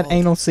was it. You had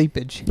anal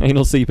seepage.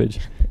 Anal seepage.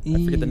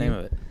 I forget the name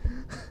of it.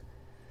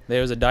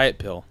 There was a diet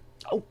pill.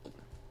 Oh.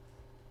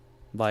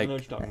 Like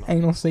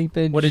Anal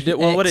seepage. what it did.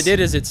 Well, what it X. did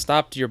is it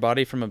stopped your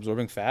body from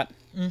absorbing fat.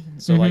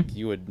 So like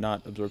you would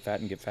not absorb fat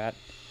and get fat.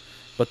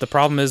 But the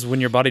problem is when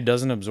your body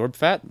doesn't absorb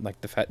fat,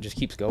 like the fat just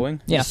keeps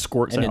going. Yeah. Just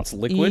squirts And out. it's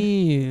liquid.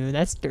 Ew,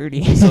 that's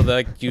dirty. So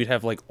like you'd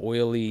have like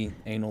oily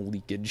anal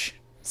leakage.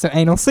 So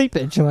anal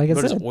seepage, like I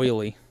But it's said.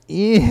 oily.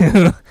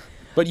 Ew.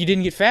 But you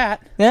didn't get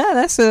fat. Yeah,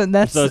 that's a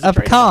So it's a a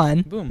trade-off.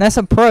 con. Boom. That's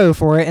a pro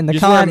for it, and the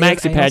Just wear a con is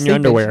maxi pad in your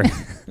anal underwear.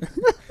 seepage.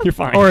 You're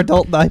fine. or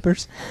adult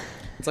diapers.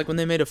 It's like when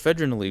they made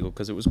ephedrine illegal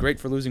because it was great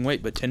for losing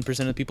weight, but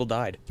 10% of people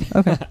died.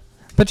 Okay.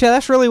 But yeah,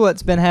 that's really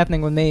what's been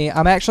happening with me.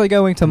 I'm actually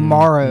going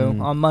tomorrow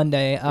on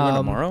Monday. You're going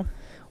tomorrow?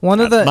 One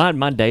of the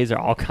my days are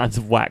all kinds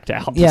of whacked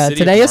out. yeah, city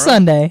today is tomorrow?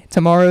 Sunday.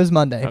 Tomorrow is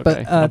Monday. Okay, I But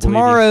believe you.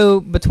 tomorrow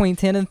between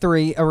 10 and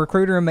 3, a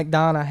recruiter in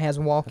McDonough has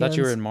I walk-ins. thought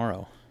you were in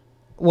Morrow.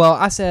 Well,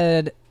 I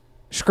said,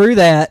 screw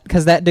that,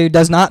 because that dude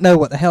does not know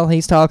what the hell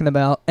he's talking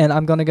about, and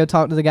I'm going to go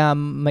talk to the guy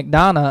in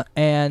McDonough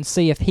and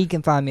see if he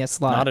can find me a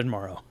slot. Not in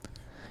Morrow.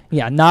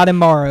 Yeah, not in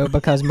Morrow,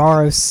 because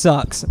Morrow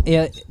sucks.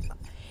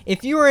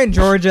 If you are in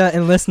Georgia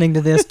and listening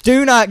to this,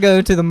 do not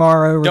go to the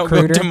Morrow Don't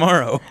recruiter. go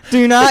tomorrow.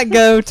 Do not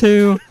go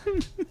to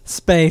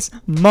space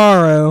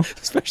Morrow.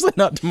 Especially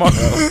not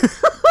tomorrow.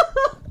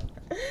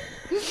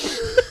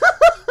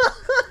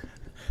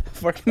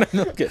 far can I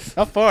milk it?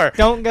 How far?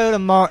 Don't go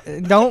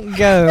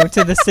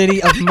to the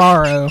city of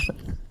Morrow.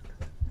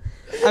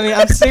 I mean,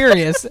 I'm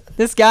serious.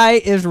 This guy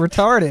is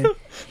retarded.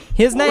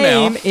 His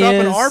name is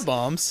dropping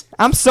R-bombs.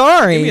 I'm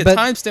sorry, Give me a but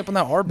timestamp on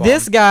that R-bomb.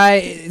 this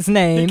guy's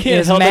name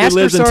can't is help that he Master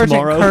lives in Sergeant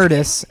tomorrow.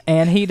 Curtis,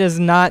 and he does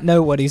not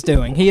know what he's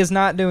doing. He is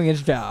not doing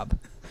his job.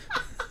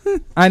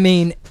 I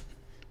mean,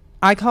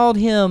 I called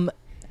him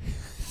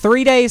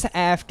 3 days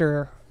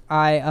after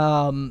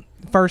I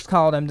first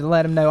called him to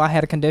let him know I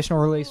had a conditional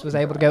release, was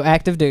able to go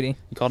active duty.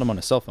 You called him on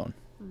his cell phone.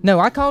 No,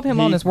 I called him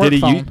on his work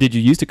did phone. Did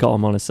you used to call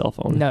him on his cell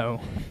phone?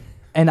 No.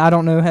 And I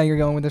don't know how you're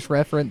going with this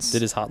reference.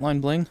 Did his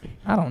hotline bling?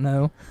 I don't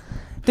know.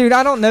 Dude,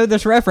 I don't know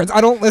this reference.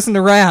 I don't listen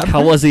to rap.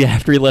 How was he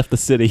after he left the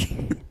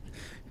city?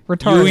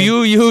 Retarded.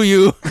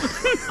 You.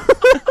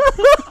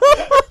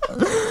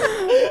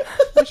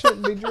 I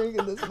shouldn't be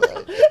drinking this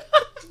much.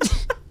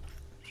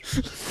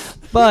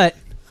 But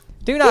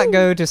do not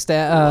go to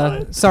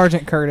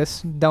Sergeant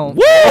Curtis. Don't.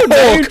 Woo!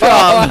 Name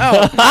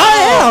drop.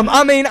 I am.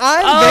 I mean,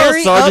 I'm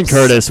very Sergeant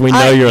Curtis, we know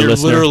I- you're a You're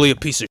listener. literally a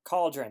piece of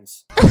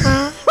Cauldrons.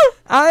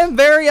 I'm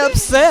very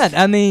upset.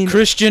 I mean,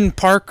 Christian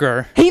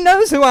Parker. he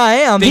knows who I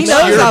am. He Thinks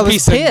knows you're I a was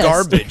piece of pissed.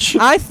 garbage.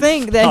 I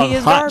think that he Of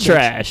is hot garbage.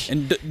 trash.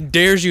 And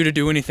dares you to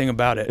do anything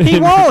about it.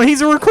 He won't.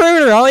 He's a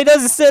recruiter. All he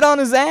does is sit on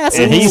his ass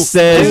And he do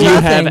says you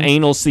have nothing.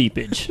 anal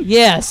seepage.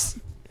 Yes.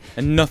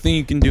 And nothing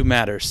you can do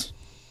matters.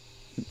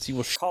 He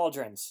will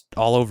Cauldrons.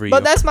 all over you.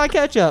 But that's my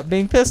catch-up,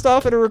 being pissed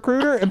off at a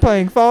recruiter and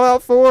playing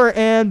Fallout 4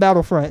 and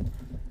Battlefront.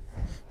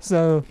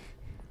 So,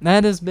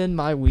 that has been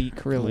my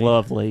week, really.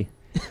 Lovely.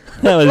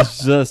 That was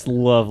just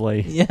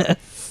lovely.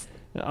 Yes.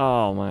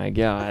 Oh my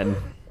god.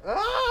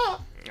 All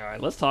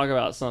right, let's talk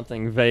about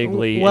something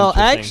vaguely. Well,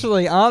 interesting.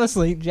 actually,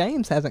 honestly,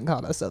 James hasn't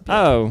caught us up yet.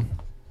 Oh.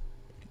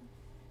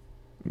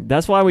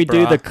 That's why we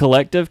do Bruh. the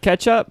collective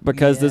catch up,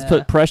 because this Yeah.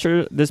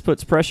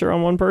 puts pressure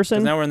on one 'Cause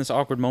person. now we're in this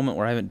awkward moment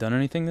where I haven't done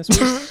anything this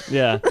week.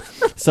 Yeah.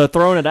 So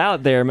throwing it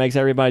out there makes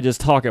everybody just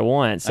talk at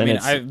once. I and mean,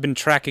 it's, I've been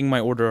tracking my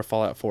order of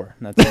Fallout 4.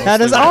 That's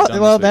That is mostly what I've all.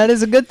 done Well, this that week.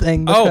 is a good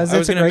thing Oh, because I it's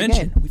was a going to great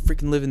mention, game. we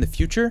freaking live in the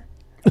future,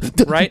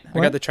 right? I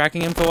What? got the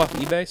tracking info off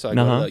eBay, so I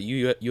go Uh-huh. to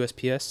the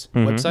USPS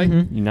Mhm. website,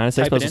 Mhm. United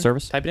States type it Postal in,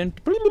 Service. type it in,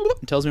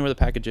 it tells me where the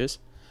package is.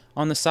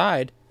 On the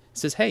side, it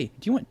says, hey,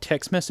 do you want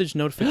text message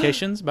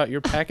notifications about your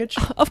package?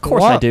 Of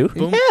course I What? do.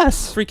 Boom.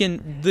 Yes.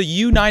 Freaking the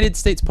United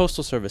States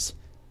Postal Service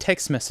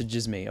text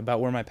messages me about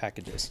where my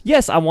package is.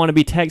 Yes, I want to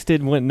be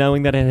texted when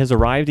knowing that it has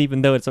arrived,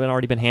 even though it's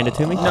already been handed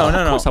to me. No.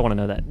 Of course, I want to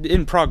know that.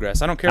 In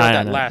progress. I don't care about I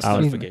that know. last I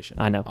was- notification.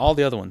 I know. All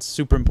the other ones,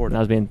 super important. I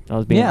was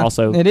being Yeah,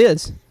 also. it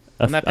is.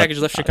 When that package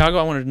left Chicago,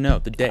 I wanted to know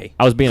the day.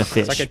 I was being a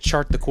fish. So I could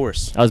chart the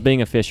course I was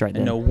being a fish right and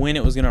then. know when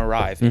it was going to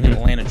arrive in Mhm.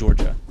 Atlanta,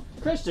 Georgia.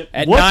 Christian,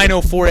 At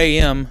 9:04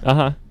 a.m. Uh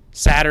huh.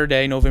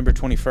 Saturday, November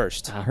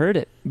 21st. I heard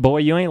it. Boy,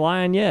 you ain't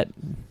lying yet.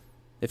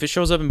 If it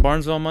shows up in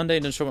Barnesville on Monday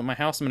and doesn't show up at my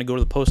house, I'm going to go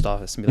to the post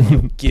office and be like,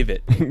 yo, give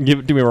it. Give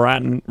it to me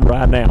right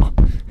now.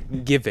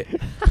 Give it.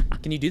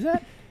 Can you do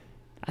that?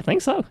 I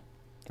think so.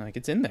 Like,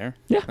 it's in there.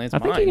 Yeah, Like, it's I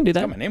think you mine. can do It's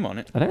that. got my name on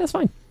it. I think that's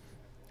fine.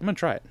 I'm going to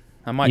try it.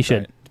 I might You try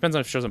should. it. Depends on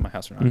if it shows up at my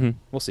house or not. Mhm.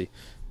 We'll see.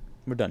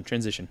 We're done.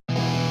 Transition.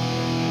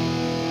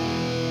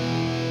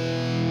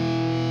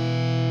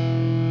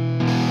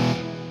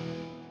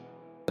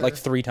 Like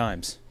 3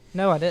 times.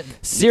 No, I didn't.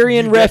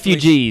 Syrian you definitely-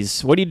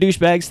 refugees. What do you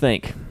douchebags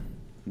think?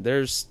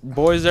 There's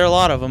boys there, a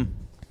lot of them.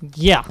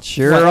 Yeah.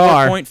 Sure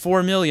are.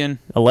 4.4 million.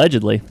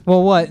 Allegedly.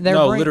 Well, what?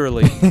 No,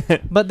 literally.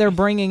 But they're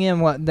bringing in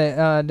what? Did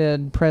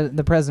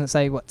the president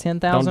say? What?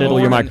 10,000? Don't diddle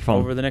your Over-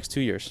 microphone. Over the next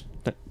 2 years.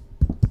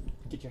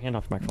 Get your hand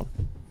off the microphone.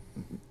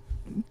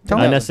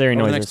 Don't- Unnecessary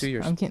Over the noises. next 2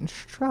 years. I'm getting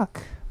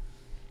struck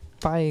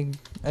by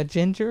a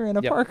Ginger and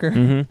a Yep. Parker.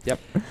 Mm-hmm.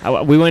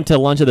 Yep. We went to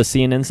lunch at the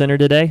CNN Center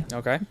today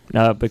Okay.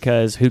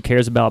 because who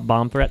cares about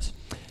bomb threats?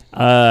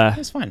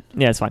 It's fine.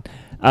 Yeah, it's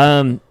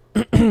fine.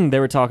 They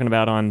were talking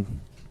about on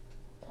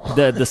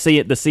the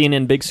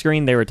CNN big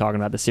screen. They were talking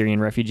about the Syrian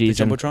The refugees.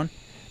 and Jumbotron?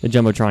 The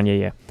Jumbotron,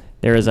 yeah.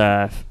 There is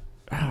a...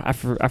 I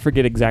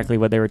forget exactly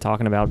what they were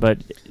talking about, but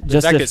The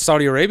just fact if- that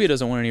Saudi Arabia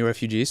doesn't want any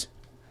refugees.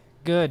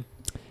 Good.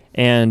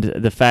 and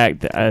the fact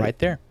that Right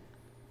there.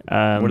 What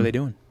are they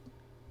doing?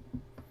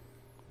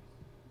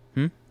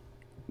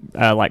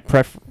 like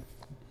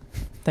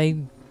They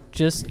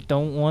just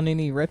don't want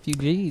any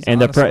refugees.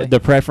 and honestly. the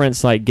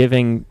preference, like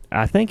giving,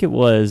 I think it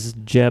was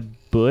Jeb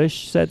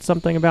Bush said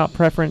something about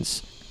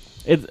preference.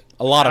 A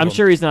lot of I'm them.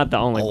 sure he's not the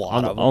only A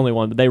lot of them. only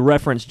one, but they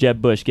referenced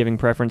Jeb Bush giving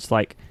preference,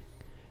 like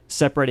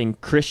separating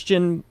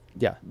Christian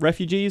Yeah.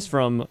 refugees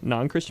from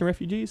non-Christian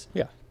refugees.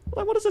 Yeah.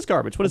 Like, what is this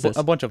garbage? What is this?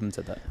 A bunch of them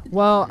said that.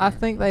 Well, I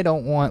think they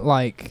don't want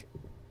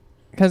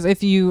because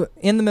if you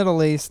in the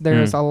Middle East,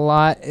 there's a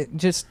lot.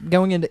 Just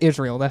going into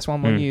Israel, that's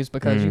one we'll use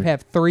because you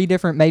have 3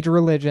 different major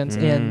religions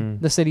in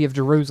the city of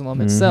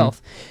Jerusalem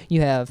itself.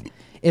 You have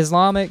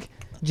Islamic,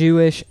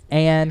 Jewish,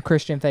 and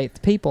Christian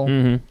faith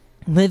people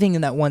living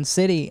in that one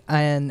city,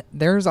 and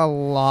there's a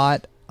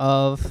lot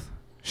of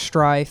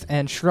strife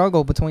and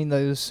struggle between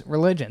those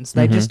religions.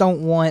 They just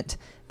don't want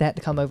that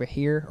to come over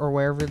here or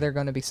wherever they're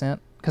going to be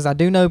sent. Because I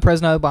do know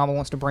President Obama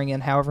wants to bring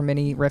in however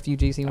many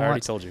refugees he I already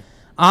wants. told you.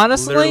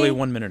 Honestly, literally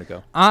 1 minute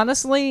ago.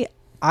 Honestly,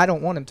 I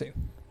don't want him to.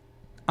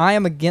 I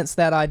am against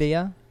that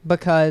idea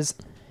because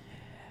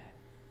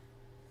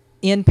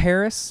in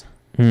Paris,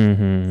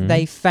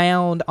 they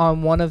found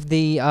on one of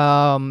the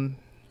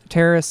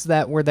terrorists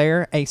that were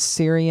there a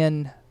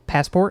Syrian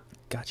passport.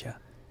 Gotcha.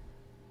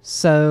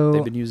 So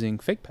They've been using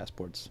fake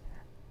passports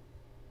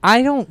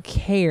I don't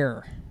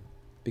care.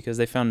 because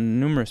they found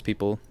numerous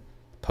people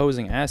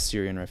posing as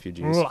Syrian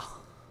refugees.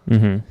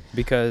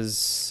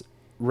 Because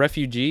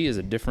refugee is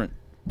a different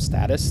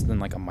status than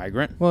like a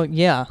migrant. Well,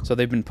 yeah. So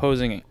they've been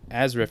posing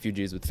as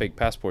refugees with fake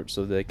passports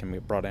so they can be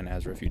brought in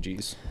as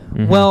refugees.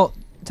 Well,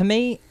 to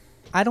me,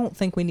 I don't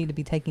think we need to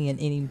be taking in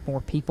any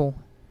more people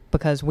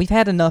because we've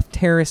had enough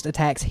terrorist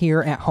attacks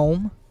here at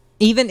home,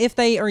 even if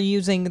they are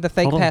using the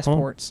fake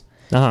passports.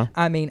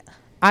 I mean,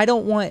 I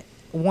don't want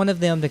one of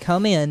them to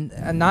come in.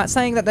 I'm not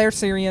saying that they're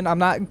Syrian. I'm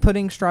not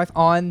putting strife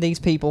on these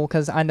people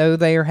because I know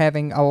they are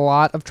having a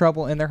lot of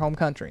trouble in their home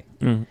country.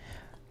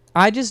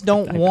 I just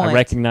don't want. I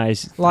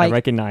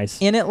recognize.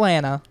 In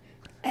Atlanta,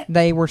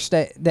 they were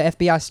the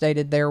FBI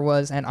stated there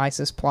was an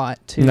ISIS plot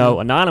to. No,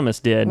 Anonymous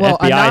did. Well,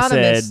 FBI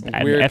Anonymous,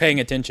 said we were paying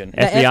attention.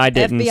 FBI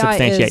didn't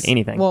substantiate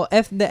anything. Well,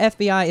 the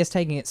FBI is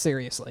taking it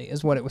seriously,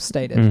 is what it was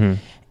stated. And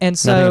Nothing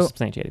so, was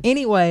substantiated.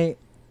 Anyway,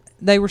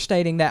 they were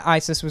stating that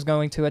ISIS was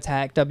going to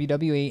attack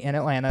WWE in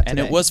Atlanta today. And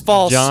it was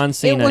false. John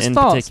Cena in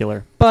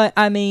particular. But,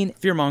 I mean...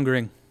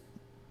 Fear-mongering.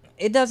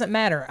 It doesn't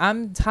matter.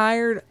 I'm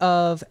tired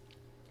of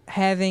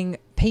having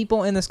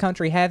people in this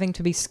country having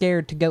to be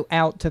scared to go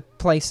out to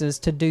places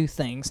to do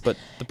things. But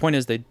the point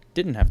is they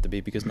didn't have to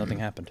be because nothing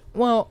happened.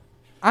 Well,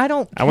 I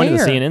don't care. I went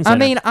to the CNN Center. I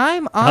mean,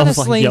 I'm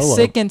honestly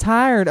sick and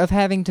tired of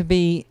having to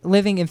be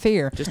living in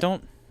fear.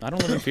 I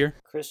don't live in fear.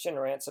 Christian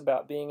rants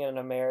about being an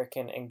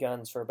American and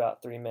guns for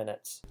about 3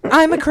 minutes.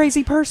 I'm a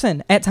crazy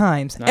person at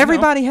times.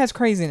 Everybody has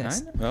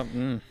craziness. Well,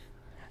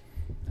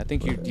 I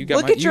think you got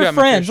Look at your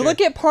friends.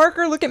 Look at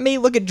Parker. Look at me.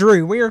 Look at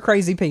Drew. We are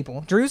crazy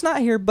people. Drew's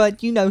not here,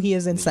 but you know he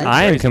is insane.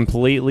 I am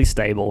completely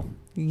stable.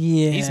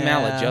 Yeah. He's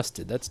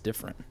maladjusted. That's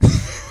different.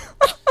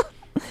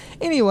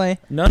 Anyway.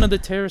 None of the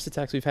terrorist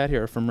attacks we've had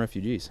here are from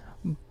refugees.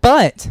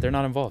 But. They're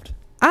not involved.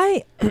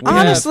 We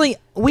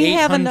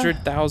have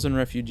 800,000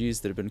 refugees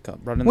that have been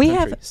brought in the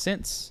country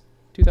since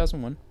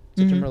 2001,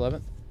 September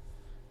 11th.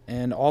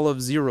 And all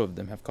of 0 of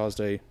them have caused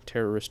a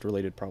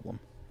terrorist-related problem.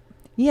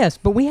 Yes,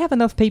 but we have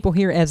enough people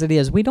here as it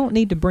is. We don't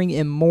need to bring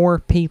in more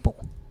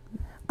people.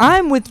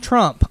 I'm with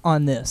Trump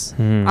on this.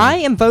 I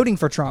am voting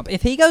for Trump.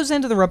 If he goes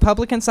into the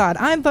Republican side,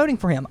 I'm voting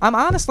for him. I'm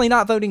honestly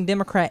not voting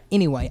Democrat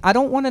anyway. I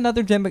don't want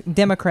another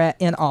Democrat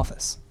in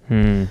office.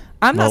 I'm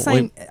not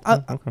saying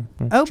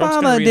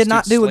Obama did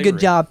not do a good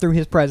job through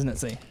his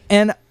presidency.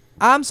 And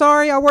I'm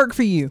sorry I work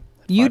for you.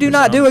 You do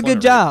not do a good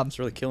job. It's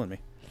really killing me.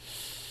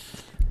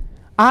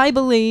 I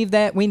believe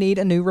that we need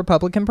a new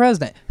Republican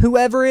president.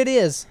 Whoever it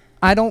is,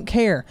 I don't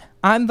care.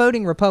 I'm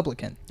voting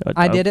Republican.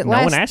 I did it last.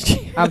 No one asked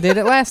you. I did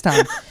it last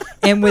time.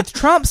 And with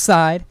Trump's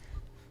side,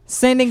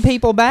 sending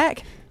people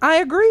back, I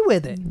agree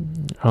with it.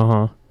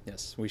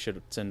 Yes, we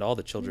should send all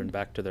the children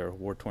back to their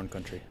war-torn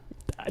country.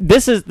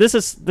 This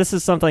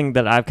is something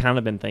that I've kind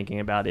of been thinking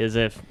about. Is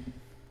if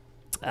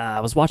I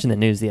was watching the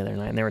news the other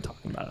night and they were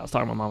talking about it. I was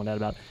talking to my mom and dad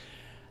about it.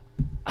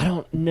 I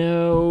don't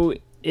know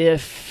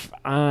if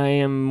I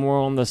am more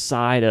on the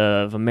side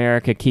of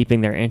America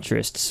keeping their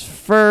interests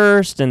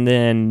first and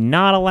then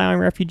not allowing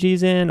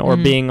refugees in, or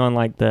being on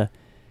like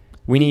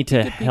we need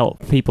to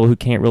help people who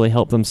can't really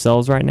help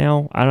themselves right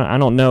now. I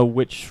don't know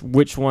which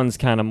one's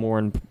kind of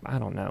more. I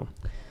don't know.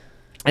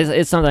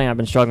 It's something I've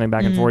been struggling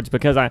back and forth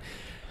because I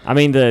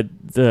mean the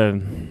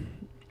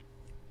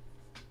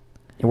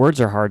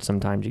words are hard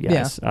sometimes, you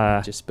guys.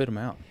 Just spit them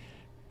out.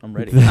 I'm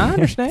ready. I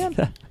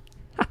understand.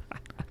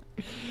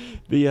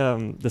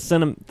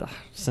 The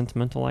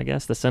sentimental, I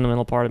guess, the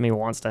sentimental part of me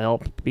wants to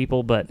help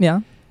people, but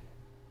I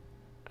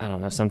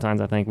don't know. Sometimes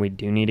I think we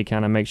do need to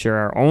kind of make sure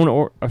our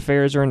own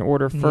affairs are in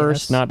order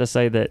first. Not to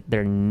say that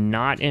they're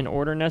not in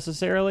order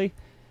necessarily.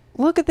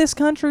 Look at this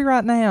country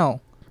right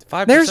now.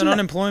 5%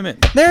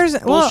 unemployment. There's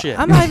bullshit.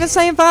 I'm not even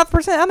saying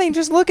 5%. I mean,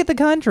 just look at the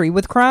country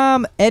with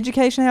crime,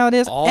 education, how it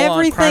is.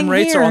 Everything crime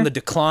rates here, are on the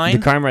decline.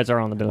 The crime rates are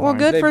on the decline. Well,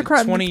 good for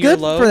crime. Good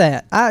for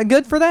that.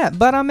 Good for that.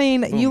 But I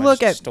mean, Boom, you I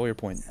look just at. Stole your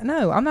point.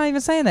 No, I'm not even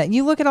saying that.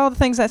 You look at all the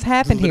things that's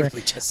happened here.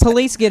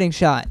 Police getting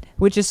shot,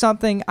 which is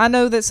something I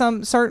know that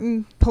some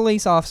certain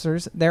police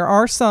officers. There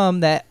are some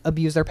that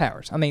abuse their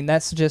powers. I mean,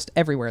 that's just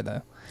everywhere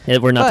though. Yeah,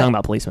 we're not talking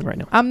about policemen right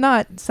now. I'm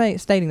not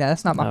stating that.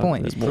 That's not my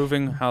point. It's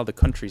proving how the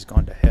country's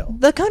gone to hell.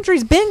 The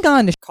country's been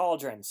gone to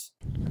Cauldrons.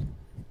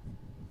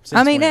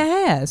 I mean, it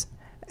has.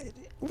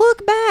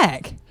 Look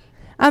back.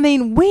 I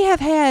mean, we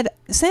have had,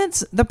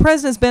 since the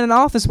president's been in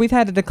office, we've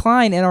had a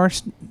decline in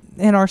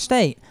our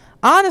state.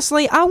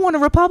 Honestly, I want a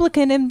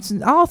Republican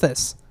in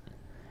office.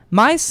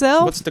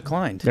 Myself. What's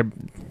declined?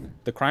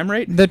 The crime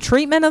rate? The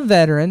treatment of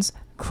veterans.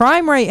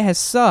 Crime rate has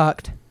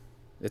sucked.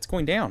 It's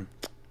going down.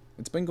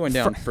 It's been going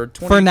down for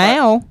 25. For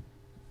now.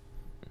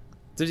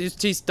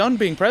 He's done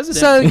being president.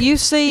 So you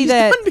see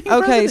that. Okay,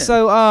 president.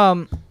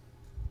 so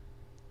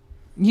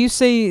you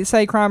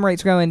say crime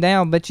rates going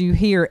down, but you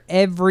hear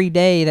every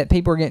day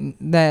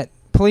that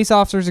police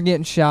officers are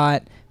getting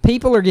shot,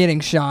 people are getting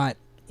shot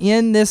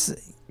in this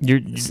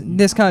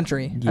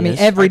country. I mean,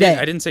 Yes. every day.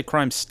 I didn't say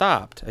crime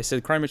stopped. I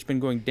said crime has been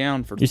going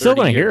down for 30 You're still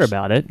going to hear years.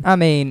 about it. I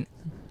mean,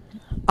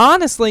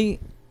 honestly,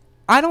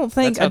 I don't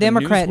think That's how a the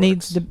Democrat news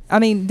needs works. to. I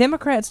mean,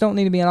 Democrats don't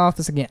need to be in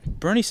office again.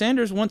 Bernie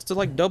Sanders wants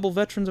to double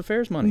Veterans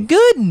Affairs money.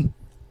 Good.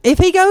 If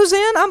he goes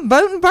in, I'm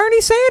voting Bernie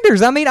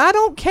Sanders. I mean, I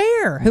don't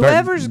care.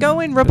 Whoever's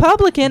going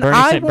Republican,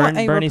 I want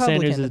a Bernie Republican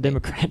Sanders to is be.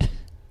 Democrat.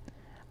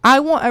 I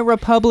want a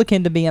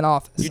Republican to be in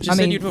office. You just I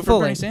said mean, you'd vote for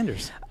fully. Bernie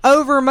Sanders.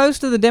 Over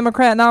most of the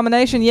Democrat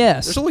nomination,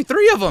 yes. There's only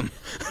 3 of them.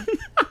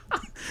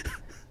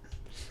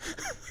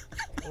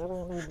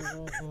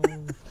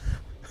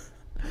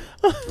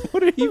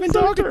 What are you even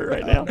talking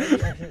right about? now.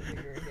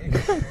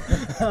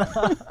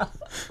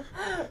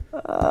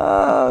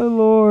 Oh,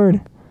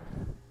 Lord.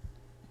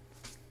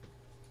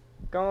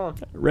 Go on.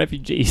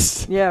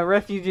 Refugees. Yeah,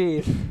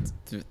 refugees.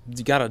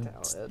 You gotta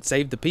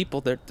save the people.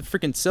 They're the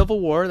freaking civil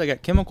war. They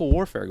got chemical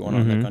warfare going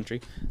on in that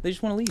country. They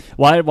just want to leave.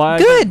 Why?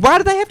 Good. Why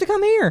do they have to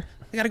come here?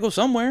 They gotta go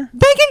somewhere.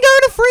 They can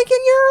go to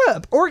freaking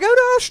Europe or go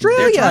to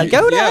Australia.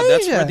 Go to Asia.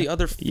 That's where the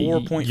other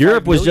 4.5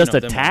 Europe was million just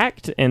of them are.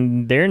 attacked,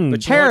 and they're in.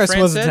 But you know what Paris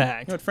France was said?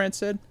 attacked. You know what France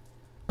said?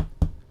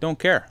 Don't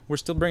care. We're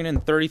still bringing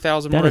in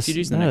 30,000 more That is,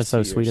 refugees in the that next is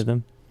so 2 sweet years. of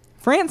them.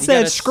 France You said,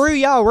 gotta- screw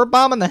y'all, we're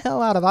bombing the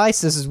hell out of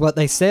ISIS, is what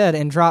they said,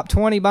 and dropped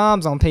 20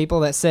 bombs on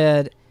people that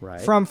said,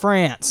 Right. from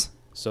France.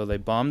 So they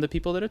bombed the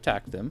people that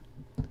attacked them,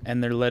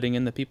 and they're letting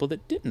in the people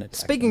that didn't attack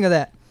Speaking them. of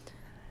that,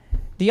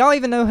 do y'all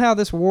even know how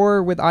this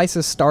war with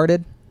ISIS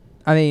started?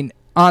 I mean,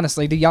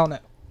 honestly, do y'all know?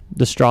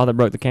 The straw that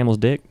broke the camel's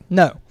dick.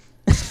 No.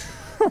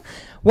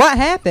 What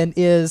happened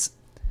is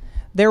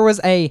there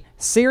was a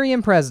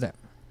Syrian president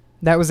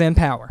that was in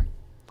power.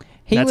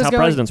 That's how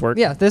presidents work.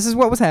 Yeah, this is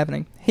what was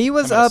happening. He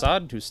was Talking about up.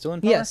 Assad, who's still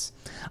in power? Yes.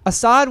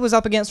 Assad was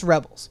up against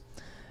rebels.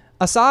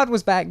 Assad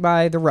was backed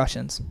by the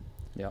Russians.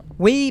 Yeah,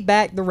 We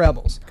backed the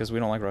rebels. because we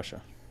don't like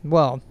Russia.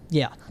 Well,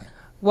 yeah.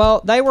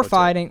 Well, they were What's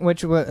fighting,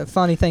 which a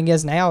funny thing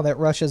is now that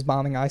Russia's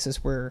bombing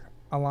ISIS, we're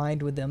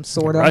aligned with them,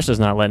 sort of. Russia's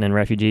not letting in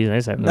refugees. They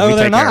say No, we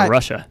they're take care not. of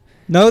Russia.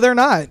 No, they're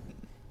not.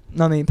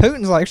 I mean,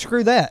 Putin's like,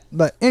 screw that.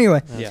 But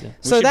anyway, Yeah. it. We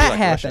So should be that like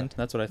Russia. happened.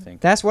 That's what I think.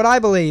 that's what I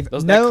believe.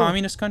 That No,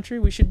 communist country,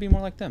 we should be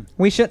more like them.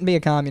 we shouldn't be a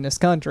communist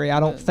country. I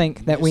don't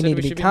think that You we said need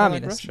to be should more like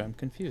communist. Russia. I'm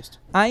confused.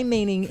 I'm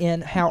meaning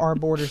in how our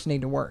borders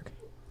need to work.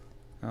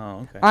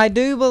 Oh, okay. I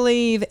do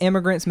believe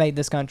immigrants made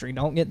this country.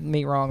 Don't get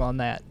me wrong on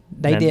that.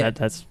 They And did.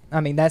 that's I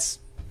mean, that's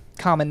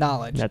common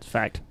knowledge.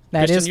 fact.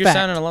 That Christian, is you're fact.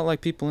 sounding a lot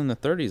like people in the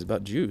 30s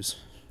about Jews.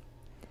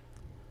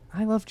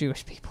 I love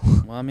Jewish people.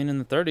 Well, I mean, in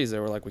the 30s, they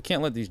were like, we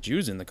can't let these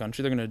Jews in the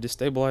country. They're going to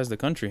destabilize the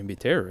country and be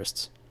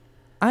terrorists.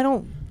 I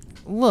don't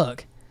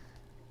look.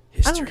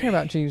 History. I don't care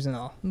about Jews and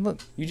all. Look,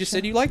 You just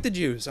said you like the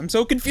Jews. I'm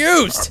so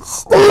confused.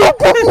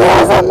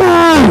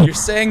 You're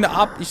saying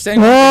the You're saying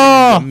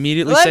Oh.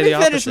 immediately let say me the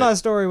finish my opposite.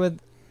 story with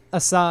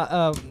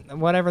Assad,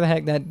 whatever the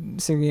heck that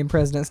Syrian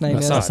president's name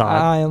is. Assad.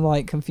 I am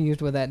like confused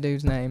with that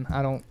dude's name.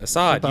 I don't.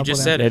 Assad, keep you up just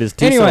with said It it. is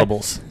two Anyway.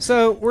 syllables.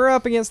 So we're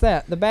up against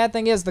that. The bad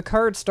thing is the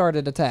Kurds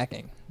started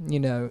attacking. You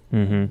know,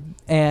 Mm-hmm.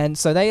 and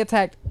so they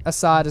attacked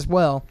Assad as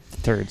well.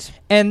 Turds.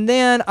 And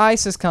then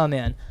ISIS come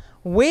in.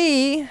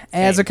 We,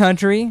 as a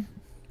country,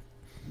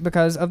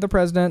 because of the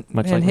president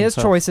Much and like his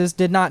himself. choices,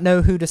 did not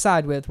know who to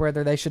side with,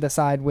 whether they should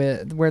side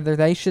with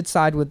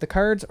the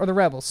Kurds or the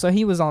rebels. So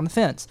he was on the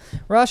fence.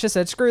 Russia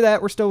said, "Screw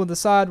that. We're still with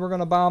Assad. We're going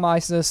to bomb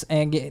ISIS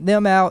and get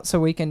them out so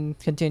we can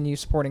continue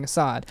supporting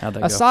Assad." How'd that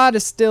go? Assad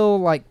is still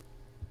like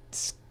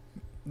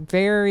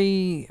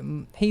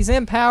he's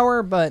in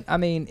power, but I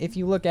mean, if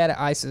you look at it,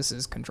 ISIS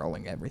is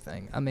controlling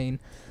everything. I mean,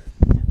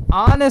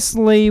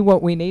 honestly,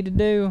 what we need to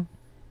do,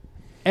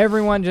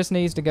 everyone just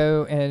needs to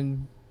go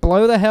and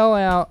blow the hell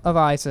out of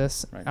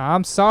ISIS. Right.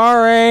 I'm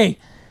sorry.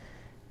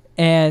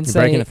 And You're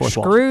breaking say, the fourth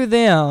wall. screw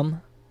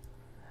them.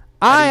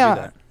 How do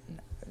you do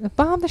that?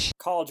 Bomb the shit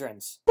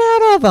Cauldrons.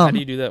 out of them. How do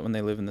you do that when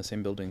they live in the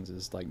same buildings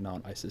as like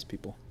non-ISIS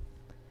people?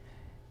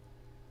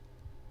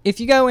 If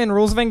you go in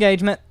rules of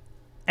engagement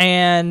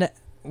and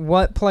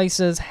what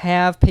places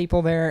have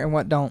people there and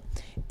what don't.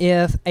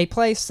 If a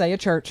place, say a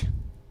church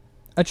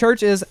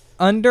is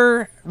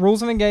under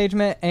rules of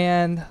engagement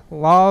and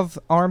law of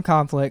armed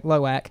conflict,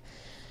 LOAC,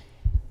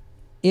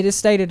 it is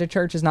stated a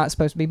church is not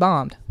supposed to be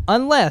bombed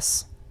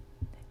unless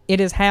it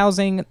is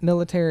housing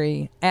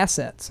military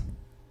assets.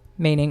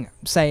 Meaning,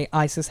 say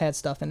ISIS had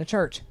stuff in a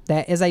church.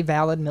 That is a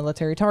valid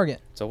military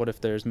target. So what if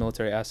there's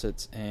military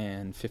assets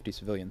and 50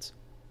 civilians?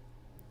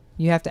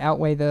 You have to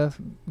outweigh the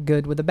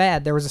good with the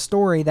bad. There was a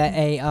story that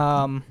a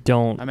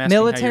Don't. I'm asking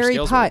military how your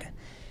scales pilot. work.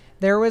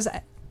 There was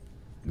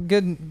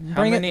good.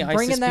 How many ISIS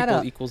Bringing that people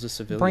up. equals a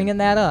civilian? Bringing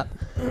that up.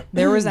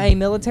 There was a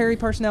military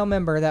personnel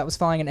member that was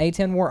flying an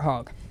A-10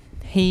 Warthog.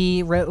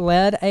 He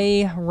led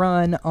a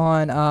run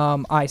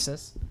on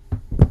ISIS.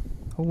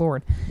 Oh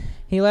Lord,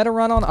 he led a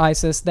run on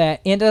ISIS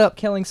that ended up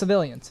killing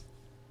civilians.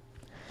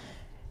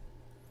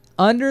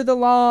 Under the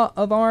law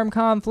of armed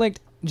conflict,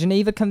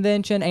 Geneva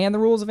Convention, and the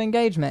rules of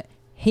engagement,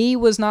 he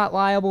was not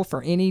liable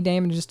for any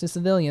damages to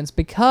civilians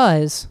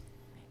because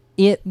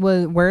it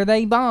was where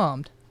they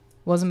bombed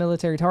was a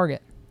military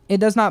target. It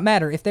does not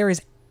matter if there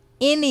is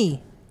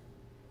any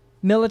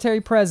military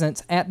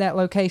presence at that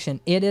location.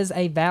 It is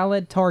a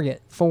valid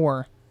target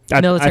for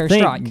military I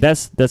think strike.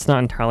 that's not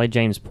entirely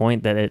James'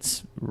 point that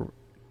it's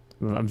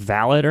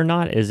valid or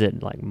not. Is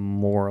it like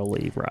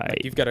morally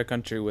right? You've got a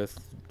country with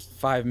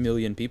 5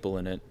 million people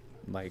in it.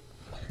 Like,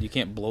 you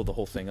can't blow the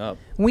whole thing up.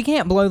 We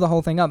can't blow the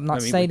whole thing up. I'm not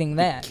I mean, stating we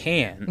that.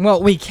 can.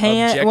 Well, we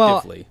can't. Well,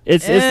 Objectively.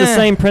 It's the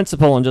same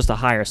principle on just a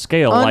higher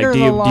scale. Like, Under do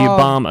the you law-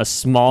 bomb a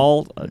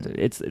small?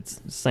 It's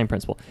the same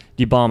principle.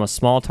 Do you bomb a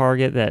small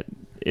target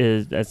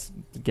that's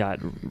got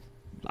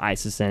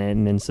ISIS in it,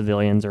 and then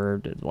civilians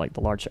or like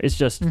the large? It's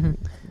just.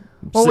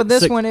 well, with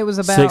this one, it was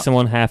about 6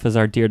 1/2, as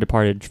our dear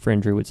departed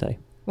friend Drew would say.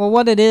 Well,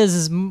 what it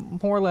is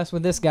more or less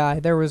with this guy.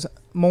 There was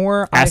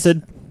more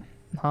Acid.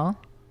 Huh?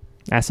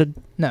 Acid.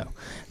 No.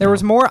 There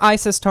was more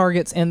ISIS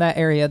targets in that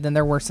area than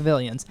there were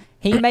civilians.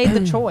 He made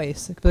the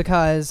choice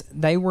because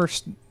they were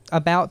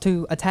about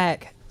to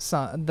attack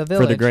the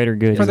village. For the greater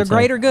good. For you the would say.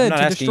 greater I'm good not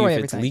to asking you destroy if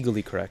everything. it's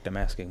legally correct. I'm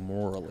asking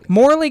morally.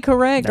 Morally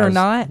correct That or was-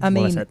 not, I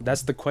well, mean,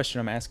 That's the question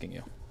I'm asking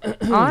you.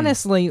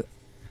 honestly,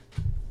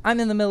 I'm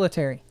in the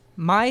military.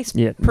 My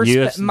Yeah,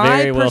 you have my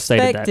very well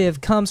stated that. perspective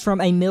comes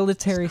from a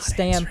military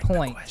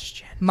standpoint.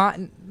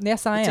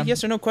 Yes, I It's am. a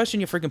yes or no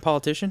question, you freaking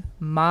politician.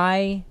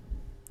 My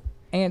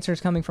answer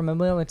is coming from a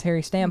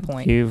military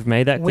standpoint. You've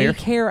made that We clear.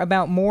 care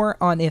about more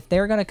on if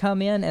they're going to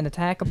come in and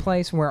attack a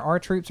place where our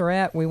troops are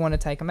at, we want to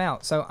take them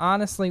out. So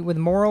honestly, with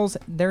morals,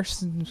 they're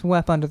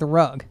swept under the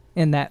rug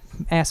in that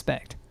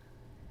aspect.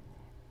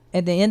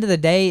 At the end of the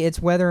day, it's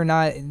whether or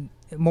not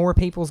more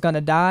people's going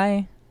to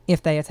die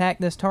if they attack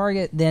this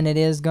target than it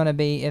is going to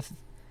be if,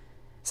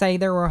 say,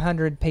 there were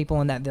 100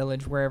 people in that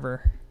village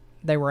wherever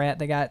they were at.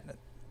 They got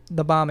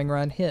the bombing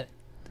run hit.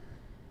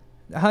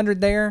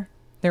 100 there.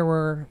 There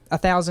were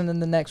 1,000 in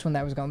the next one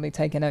that was going to be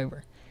taken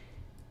over.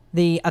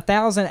 The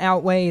 1,000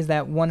 outweighs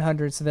that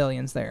 100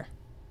 civilians there.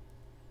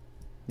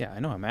 Yeah, I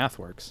know how math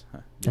works.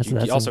 That's- You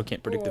that's also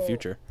can't predict the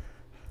future.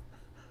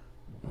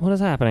 What is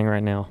happening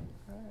right now?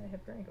 I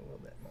have drank a little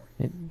bit more.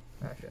 It-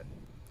 I should.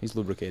 He's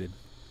lubricated.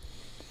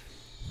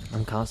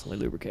 I'm constantly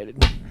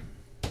lubricated.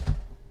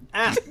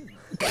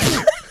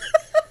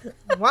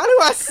 Why do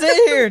I sit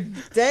here?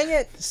 Dang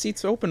it. The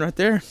seat's open right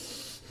there.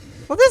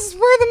 Well, this is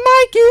where the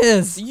mic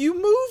is. You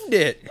moved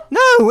it.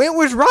 No, it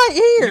was right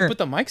You here. put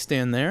the mic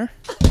stand there.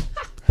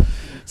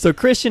 So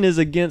Christian is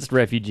against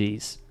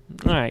refugees.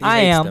 All right.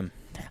 I Hates am. them.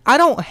 I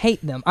don't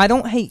hate them. I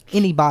don't hate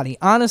anybody.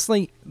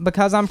 Honestly,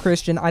 because I'm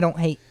Christian, I don't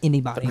hate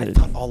anybody. I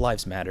thought all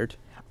lives mattered.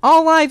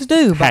 All lives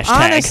do, but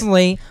Hashtag.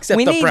 honestly, Except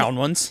we the need, brown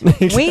ones.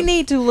 we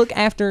need to look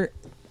after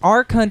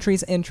our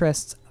country's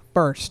interests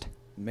first.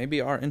 Maybe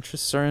our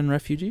interests are in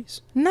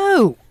refugees.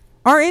 No,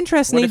 our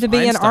interests What need if to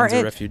be in our.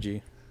 Einstein's a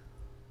refugee?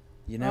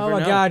 You never Oh my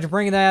know. God, you're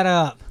bringing that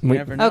up. You We-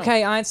 never know.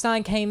 Okay,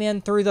 Einstein came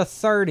in through the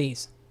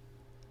 30s.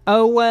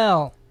 Oh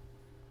well.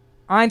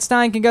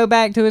 Einstein can go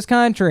back to his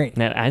country.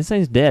 Now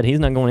Einstein's dead. He's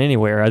not going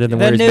anywhere other than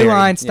The where he's new buried. Yeah,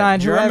 Einstein,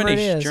 whoever it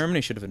is.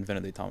 Germany should have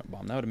invented the atomic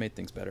bomb. That would have made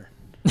things better.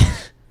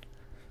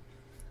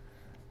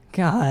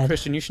 God.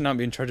 Christian, you should not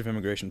be in charge of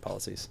immigration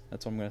policies.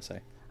 That's what I'm going to say.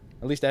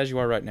 At least as you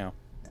are right now.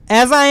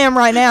 As I am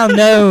right now,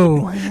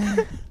 no.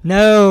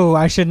 No,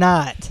 I should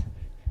not.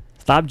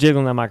 Stop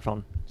jiggling that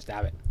microphone.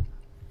 Stop it.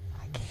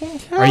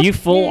 Are you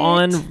full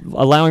on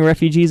allowing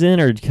refugees in,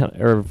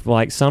 or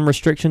like some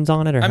restrictions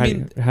on it, or I how,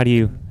 mean- how do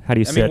you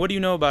I sit? mean, what do you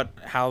know about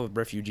how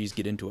refugees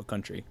get into a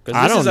country? 'Cause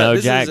I this don't is a- know,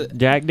 this Jack. is a-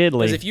 Jack Diddley.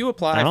 Because if you I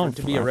apply don't-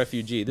 to be a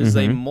refugee, this is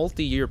a Mhm.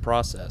 multi-year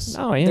process.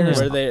 Oh yeah. There's-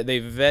 Where they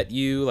vet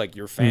you, like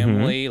your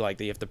family, like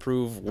they have to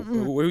prove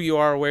who you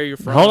are, where you're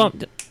from. Hold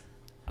on.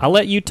 I'll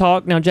let you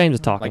talk. Now James is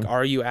talking. Like,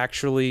 are you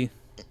actually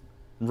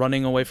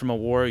running away from a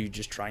war? Are you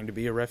just trying to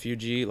be a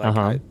refugee? Like,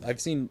 Uh-huh.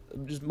 I've seen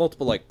just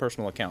multiple like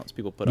personal accounts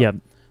people put Yeah. up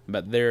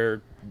about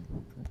their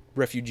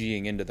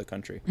refugeeing into the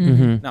country.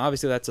 Mm-hmm. Now,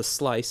 obviously, that's a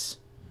slice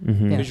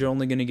Mm-hmm. because you're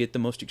only going to get the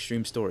most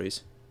extreme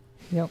stories.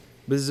 Yep.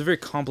 But this is a very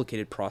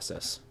complicated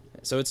process.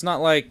 So it's not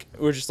like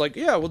we're just like,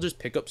 yeah, we'll just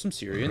pick up some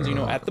Syrians,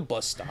 at the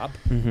bus stop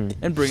Mm-hmm.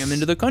 and bring them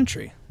into the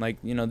country. Like,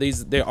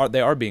 they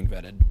are being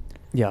vetted.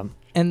 Yeah.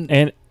 And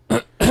And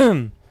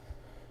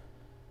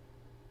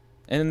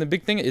And then the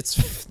big thing, there's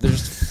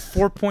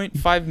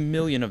 4.5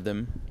 million of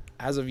them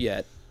as of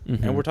yet,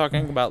 Mhm. and we're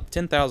talking about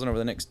 10,000 over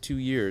the next 2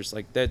 years.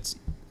 Like,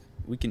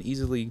 we can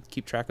easily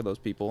keep track of those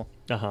people.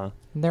 uh-huh.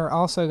 they're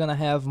also going to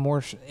have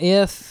more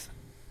if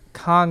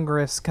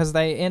Congress, because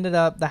they ended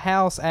up, the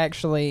House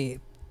actually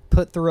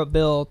put through a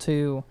bill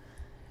to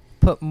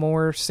put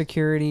more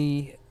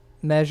security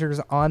measures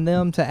on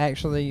them to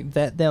actually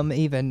vet them,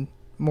 even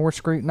more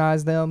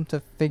scrutinize them to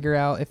figure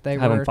out if they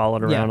Have were Mm-hmm. them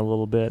followed around yeah. a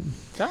little bit.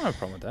 I don't have a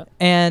problem with that.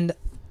 And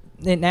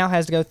it now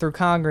has to go through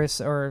Congress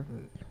or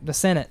the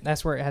Senate.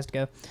 That's where it has to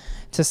go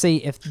to see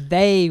if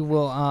they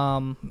will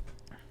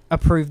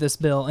approve this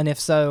bill, and if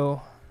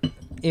so,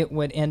 it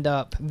would end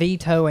up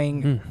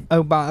vetoing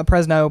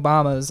President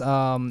Obama's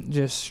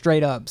just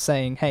straight up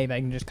saying, hey, they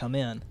can just come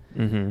in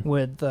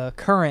with the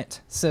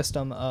current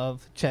system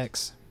of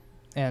checks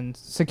and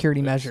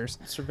security measures.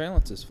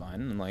 Surveillance is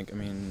fine, and like, I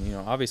mean, you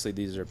know, obviously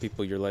these are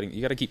people you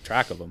got to keep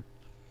track of them.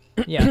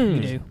 Yeah, you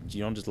do.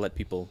 You don't just let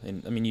people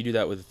in. I mean, you do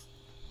that with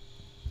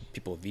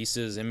people with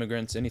visas,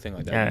 immigrants, anything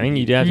like that. Yeah, I mean,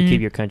 you do have to keep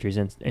your country's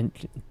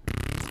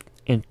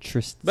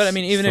interests. But I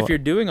mean, even if you're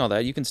doing all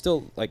that, you can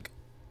still like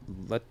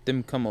let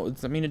them come.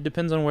 I mean, it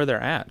depends on where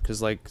they're at,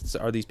 because like,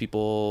 are these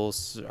people,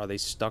 are they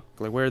stuck?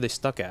 Like, where are they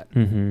stuck at?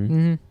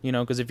 You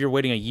know, because if you're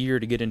waiting a year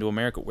to get into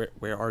America,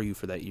 where are you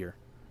for that year?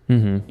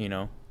 You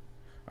know,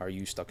 are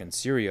you stuck in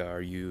Syria?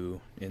 Are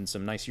you in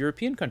some nice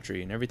European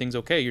country and everything's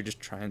okay? You're just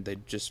trying. They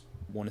just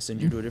want to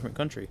send you to a different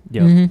country.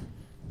 Yep.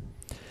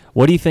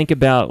 What do you think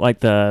about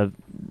like the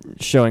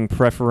showing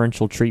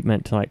preferential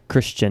treatment to like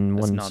Christian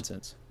That's ones?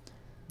 nonsense.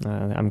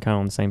 I'm kind of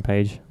on the same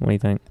page. What do you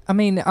think? I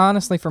mean,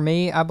 honestly, for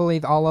me, I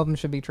believe all of them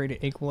should be treated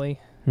equally.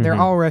 They're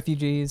all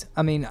refugees.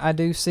 I mean, I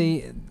do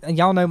see,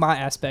 y'all know my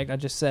aspect, I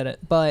just said it,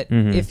 but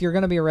if you're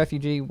going to be a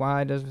refugee,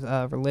 why does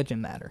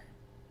religion matter?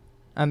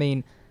 I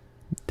mean,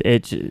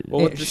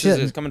 well, what this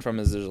is coming from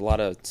is there's a lot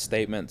of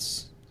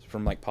statements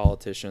from like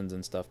politicians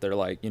and stuff. They're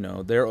like, you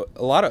know,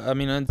 I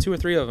mean, 2 or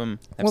 3 of them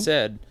have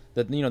said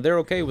that, you know, they're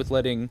okay with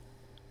letting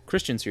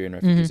Christian Syrian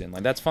refugees in.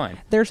 Like, that's fine.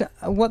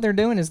 What they're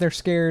doing is they're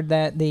scared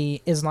that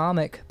the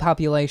Islamic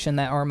population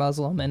that are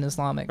Muslim and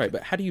Islamic. Right,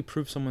 but how do you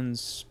prove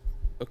someone's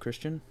a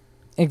Christian?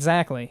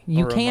 Exactly.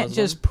 You Or a can't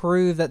Muslim? just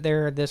prove that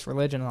they're this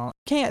religion. You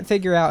can't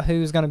figure out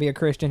who's going to be a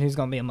Christian, who's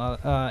going to be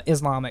a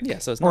Islamic, Yeah,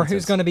 so it's or nonsense.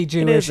 who's going to be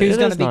Jewish, who's it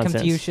going is to be nonsense.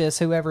 Confucius,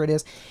 whoever it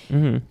is.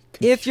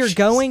 If you're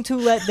going to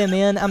let them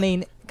in, I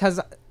mean, because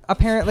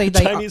apparently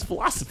they Chinese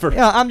philosopher.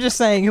 Yeah, I'm just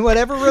saying,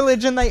 whatever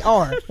religion they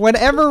are,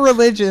 whatever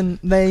religion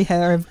they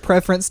have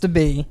preference to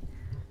be.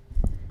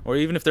 Or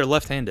even if they're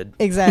left-handed.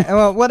 Exactly.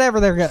 Well, whatever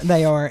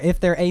they are, if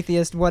they're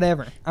atheist,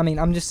 whatever. I mean,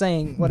 I'm just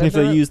saying, whatever. If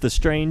they use the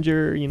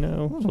stranger, you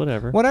know,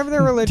 whatever. Whatever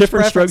their religious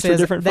Different preference strokes for is,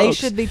 different they folks.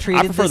 should be I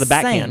treated prefer the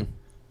same. backhand.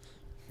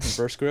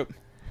 Reverse grip.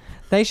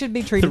 They should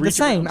be treated the reach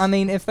same. arounds. I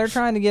mean, if they're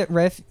trying to get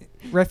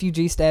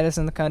refugee status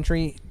in the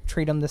country,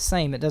 treat them the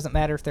same. It doesn't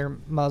matter if they're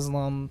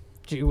Muslim,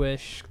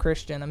 Jewish,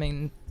 Christian. I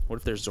mean, What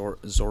if they're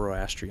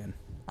Zoroastrian?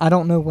 I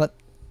don't know what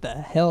the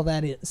hell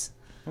that is.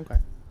 Okay.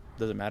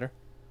 Does it matter?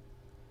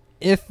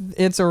 If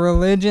it's a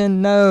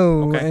religion,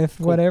 no. Okay, If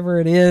cool. whatever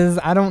it is,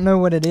 I don't know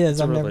what it is. It's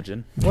a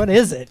religion. What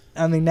is it?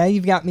 I mean, now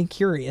you've got me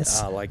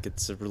curious. Like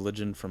it's a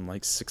religion from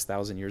like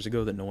 6,000 years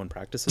ago that no one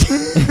practices.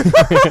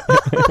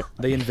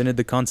 They invented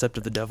the concept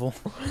of the devil.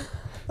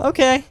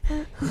 Okay.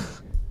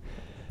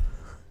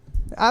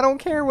 I don't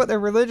care what their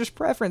religious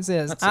preference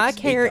is. That's I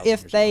care 8,000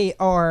 if years they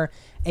are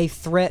a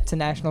threat to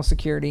national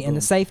security and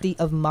the safety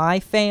of my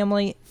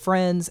family,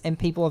 friends, and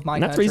people of my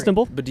And that's country.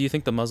 reasonable. But do you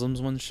think the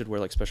Muslims ones should wear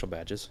like special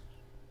badges?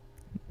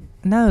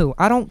 No,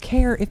 I don't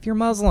care if you're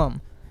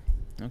Muslim.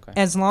 Okay.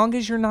 As long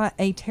as you're not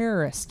a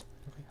terrorist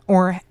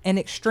or an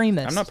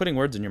extremist. I'm not putting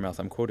words in your mouth.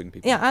 I'm quoting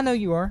people. Yeah, I know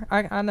you are.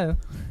 I know.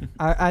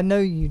 I know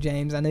you,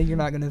 James. I know you're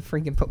not going to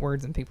freaking put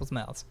words in people's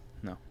mouths.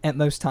 No. At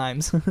most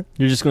times.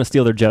 You're just going to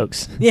steal their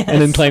jokes Yes. and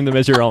then claim them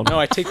as your own. No,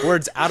 I take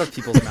words out of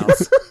people's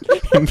mouths,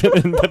 and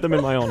put them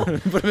in my own.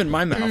 put them in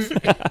my mouth,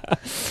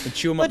 and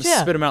chew them up But and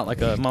yeah. spit them out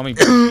like a mommy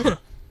bird.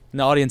 And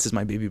the audience is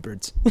my baby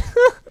birds.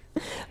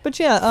 But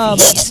yeah,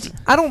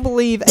 I don't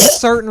believe a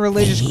certain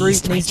religious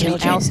group needs to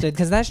be ousted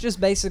because that's just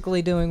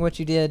basically doing what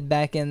you did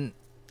back in.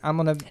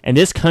 And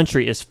this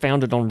country is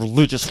founded on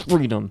religious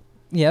freedom.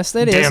 Yes,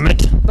 that is. Damn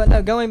it. But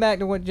no, going back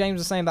to what James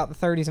was saying about the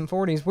 30s and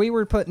 40s, we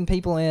were putting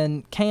people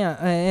in camp,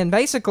 and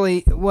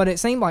basically what it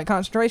seemed like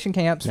concentration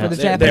camps for the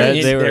They're-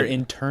 Japanese. They're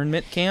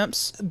internment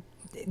camps.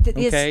 It's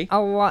okay. a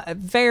lot,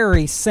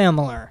 very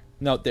similar.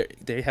 No, they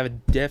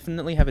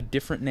definitely have a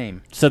different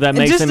name. So that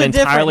makes Just them a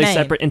different entirely name.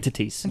 separate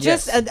entities.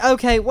 Just Yes.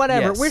 okay,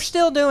 whatever. Yes. We're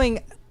still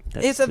doing.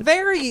 That's It's a it.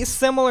 very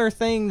similar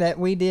thing that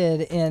we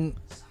did in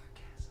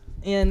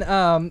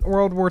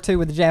World War II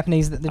with the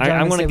Japanese. That the I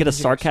Germans want to did get a with the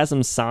Jews.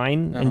 sarcasm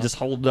sign and just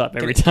hold it up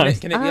every Can time. it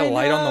be a I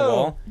light on the know.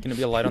 wall? Can it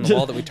be a light on the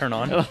wall that we turn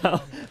on?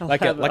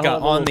 like a I'll have a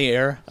on little- the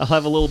air? I'll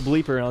have a little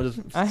bleeper and I'll just.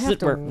 I have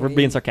to we're being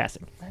wait.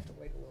 sarcastic. I have to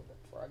wait a little bit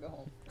before I go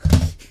home.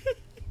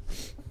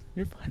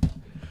 You're fine.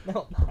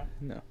 No.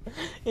 No.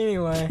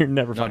 Anyway. You're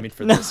never No, I fine. mean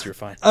for this, you're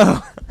fine.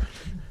 Oh,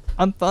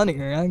 I'm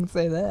funnier. I can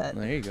say that.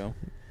 There you go.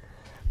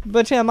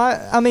 But yeah,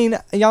 I mean,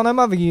 y'all know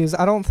my views.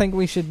 I don't think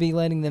we should be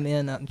letting them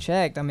in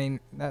unchecked. I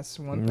mean, that's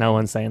one. No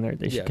one's saying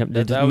they should Yeah, come.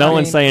 that no would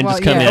one's be- saying well,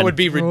 just come yeah. in. That would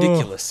be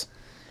ridiculous.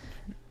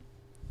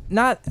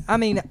 I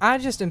mean, I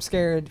just am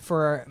scared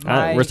for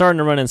my. We're starting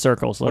to run in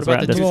circles. What Let's about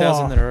wrap the this.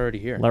 2,000 that are already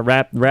here?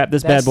 Wrap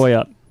this That's- bad boy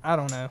up. I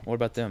don't know. What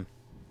about them?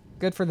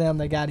 Good for them.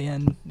 They got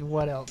in.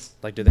 What else?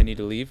 Like, do they need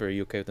to leave, or are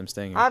you okay with them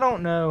staying here? I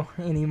don't know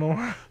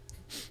anymore.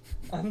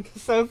 I'm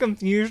so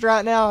confused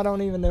right now. I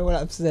don't even know what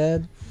I've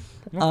said.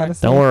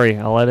 Honestly. Don't worry,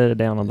 I'll edit it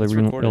down. It's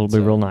recorded, It'll be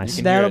so real you nice.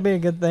 can hear That'll it. be a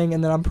good thing,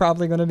 and then I'm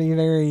probably going to be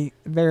very,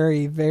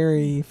 very,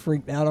 very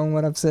freaked out on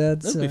what I've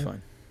said. That'll so. be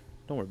fine.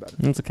 Don't worry about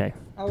it. It's okay.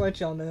 I'll let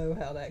y'all know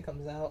how that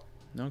comes out.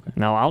 Okay.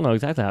 No, I'll know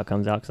exactly how it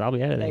comes out because I'll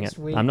be editing Next it.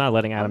 week. I'm not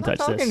letting Adam I'm not touch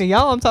talking this. to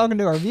y'all. I'm talking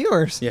to our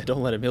viewers. Yeah,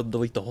 don't let him. He'll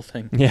delete the whole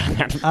thing.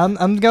 Yeah.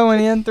 I'm going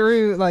in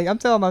through, like, I'm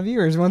telling my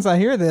viewers, once I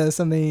hear this,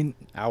 I mean,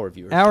 Our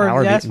viewers.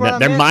 that's what I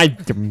they're meant.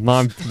 they're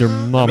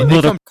my they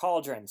mother come-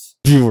 Cauldrons.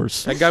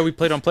 viewers. That guy we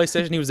played on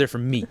PlayStation, he was there for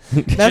me.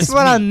 That's Just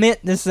what I me.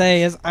 meant to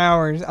say is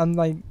ours. I'm,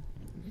 like,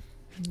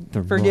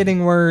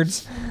 forgetting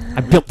words. I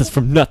built this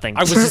from nothing.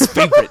 I was his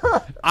favorite.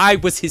 I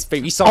was his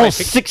favorite. He saw All my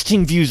face.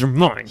 16 views are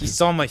mine. He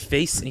saw my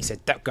face and he said,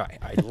 "That guy.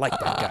 I like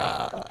that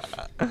guy.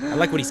 I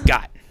like what he's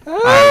got." All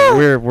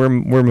right, we're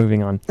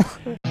moving on.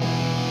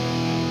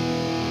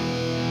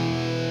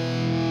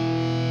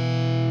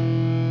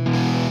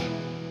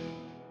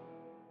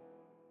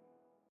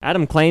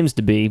 Adam claims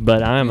to be,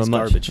 but I am He's a much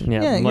garbage.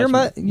 Yeah,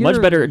 much you're-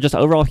 better just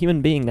overall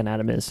human being than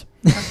Adam is.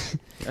 I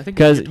think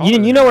Because you're taller you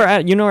than know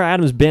him. where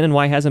Adam's been and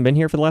why he hasn't been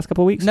here for the last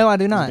couple of weeks. No, I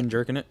do He's not. been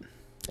jerking it.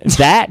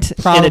 That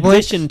in Probably.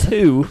 addition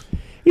to,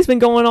 he's been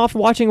going off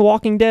watching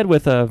Walking Dead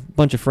with a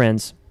bunch of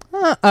friends.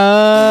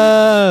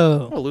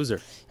 Oh. What a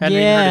loser. Hadn't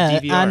Yeah, even heard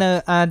of DVR. I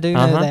know. I do know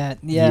Uh-huh. that.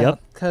 Yeah, Yep.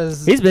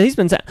 because He's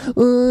been saying, I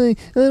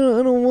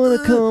don't want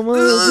to come.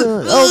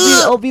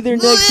 I'll be there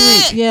next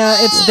week. yeah,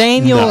 it's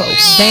Daniel. No.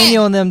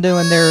 Daniel and them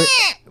doing their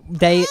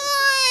date.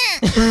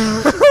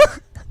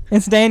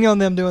 It's Daniel and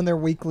them doing their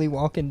weekly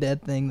Walking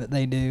Dead thing that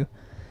they do.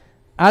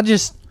 I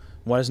just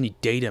Why doesn't he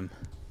date him?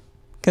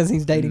 because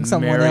he's dating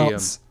someone Marry him.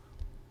 else.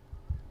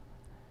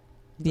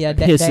 Yeah,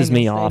 Pisses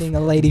me Daniel's off. dating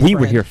a lady We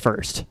were friend. here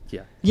first.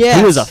 Yeah. Yes.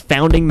 He was a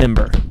founding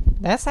member.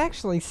 That's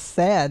actually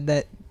sad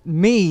that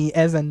me,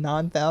 as a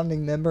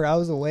non-founding member, I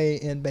was away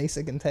in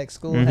basic and tech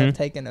school, Mhm. have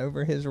taken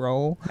over his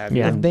role Have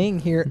Yeah. you? of being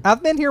here.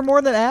 I've been here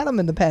more than Adam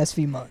in the past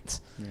few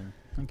months. Yeah.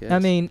 I guess. I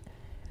mean,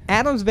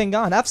 Adam's been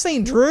gone. I've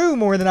seen Drew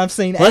more than I've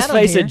seen Let's Adam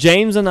face here. it,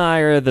 James and I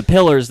are the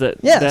pillars that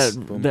Yes.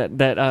 that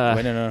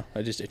Wait, no.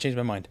 I changed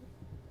my mind.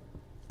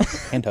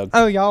 Hand hug.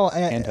 Oh, y'all,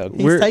 Hand hug.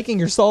 he's We're- taking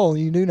your soul.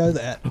 You do know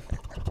that.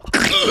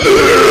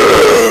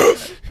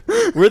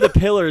 we're the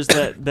pillars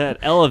that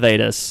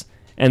elevate us,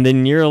 and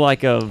then you're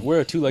like a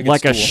We're a two-legged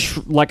like stool.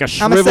 a I'm a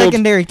shriveled.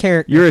 secondary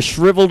character. You're a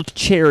shriveled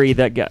cherry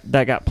that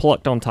got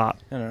plucked on top.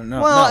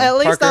 No. well, at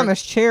least Parker, I'm a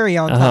cherry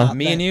on Uh-huh. top.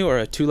 Me and you are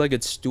a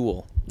two-legged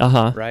stool, Uh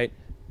huh. right?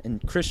 And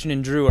Christian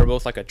and Drew are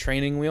both like a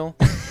training wheel.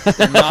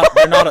 They're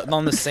not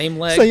on the same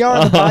leg. So y'all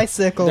are the Uh-huh.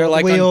 bicycle They're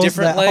like wheels on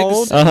different that legs.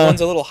 hold. Uh-huh.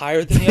 One's a little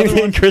higher than the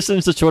other one.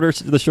 Kristen's the shorter,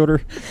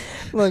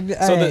 Look, So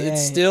hey, that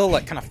it's hey. still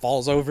like kind of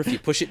falls over if you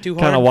push it too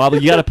hard. kind of wobbly.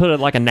 You got to put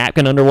like a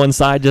napkin under one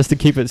side just to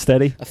keep it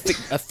steady. A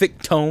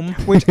thick tome.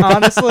 Which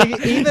honestly, You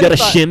even got to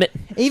if I, shim it.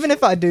 even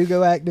if I do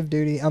go active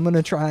duty, I'm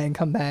gonna try and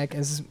come back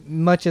as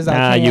much as I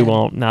Nah, can. you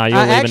won't. Nah, you'll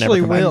I leave and never actually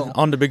come back. will.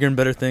 On to bigger and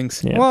better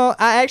things. Yeah. Well,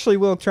 I actually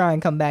will try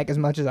and come back as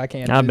much as I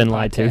can. I've do been the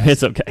lied to. podcast.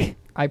 It's okay.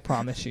 I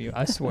promise you.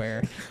 I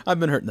swear. I've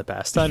been hurt in the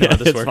past. I know how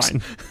this It's works.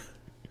 fine.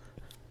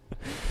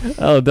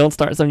 Oh, don't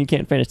start something you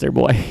can't finish there,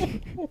 boy.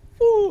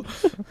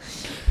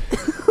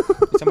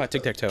 Talking about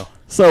tic-tac-toe.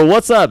 So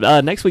what's up?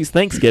 Next week's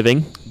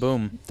Thanksgiving.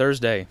 Boom.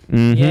 Thursday.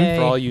 Mm-hmm. Yay.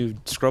 For all you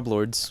scrub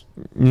lords.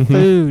 Mm-hmm.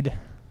 Food.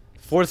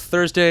 Fourth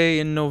Thursday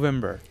in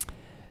November.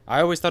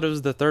 I always thought it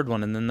was the third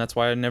one, and then that's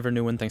why I never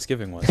knew when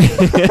Thanksgiving was.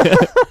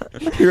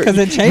 Because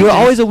it changes. You're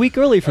always a week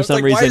early I for was some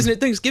like, reason. why isn't it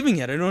Thanksgiving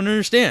yet? I don't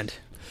understand.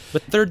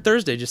 But third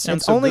Thursday just sounds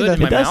It's so only good the- in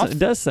my It mouth.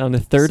 does sound a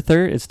third.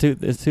 It's to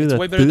It's the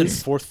way better than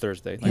thooth. fourth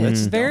Thursday. Like, Yeah, that's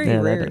it's dumb. very Yeah,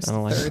 rare. that- It's I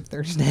don't like third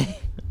Thursday.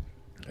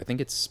 I think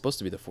it's supposed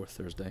to be the fourth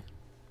Thursday.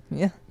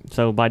 Yeah.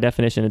 So by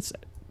definition, it's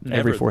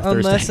every Never. fourth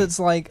Unless Thursday. it's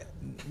like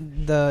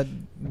the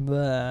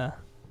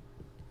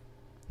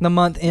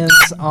month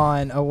ends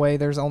on a way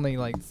there's only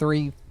like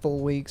 3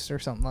 full weeks or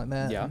something like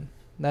that. Yeah.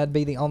 That'd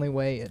be the only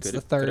way it's Could the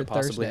it, third could it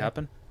possibly Thursday.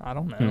 happen? I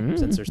don't know. Mhm.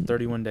 Since there's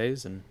 31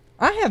 days and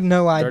I have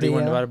no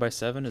 31 idea. divided by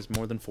 7 is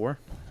more than 4.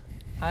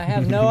 I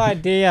have no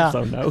idea.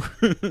 So no.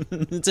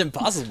 It's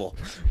impossible.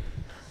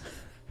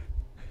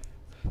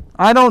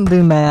 I don't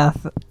do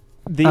math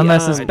The,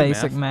 unless I it's do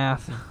basic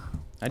math. math.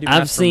 I do math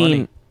I've for seen.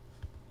 money.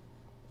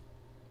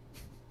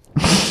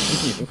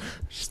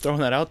 Just throwing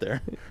that out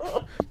there.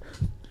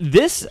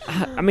 This,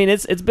 I mean,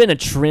 it's been a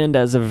trend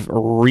as of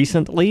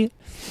recently.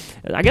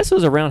 I guess it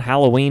was around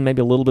Halloween,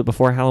 maybe a little bit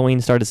before Halloween,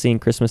 started seeing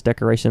Christmas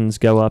decorations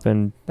go up,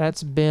 and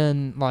That's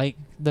been like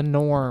the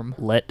norm.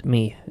 let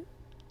me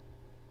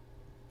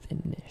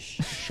finish.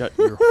 Shut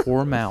your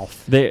whore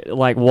mouth. They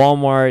like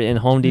Walmart and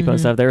Home Depot and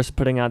Mhm. stuff. They're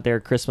putting out their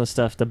Christmas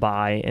stuff to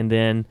buy, and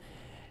then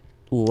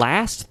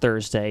last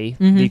Thursday,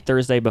 Mhm. the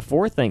Thursday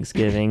before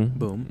Thanksgiving,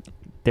 Boom.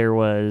 there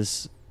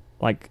was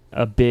like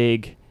a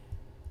big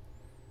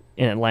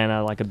in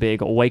Atlanta, like a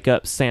big wake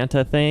up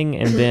Santa thing,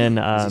 and then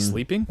Is he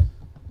sleeping?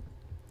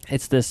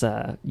 it's this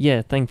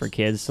thing for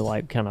kids to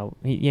like kind of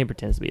he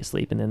pretends to be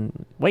asleep and then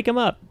wake him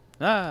up,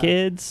 Ah,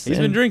 kids. He's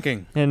been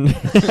drinking. and You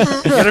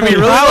gotta be really He's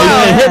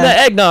loud. been hitting the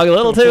eggnog a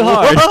little too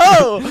hard.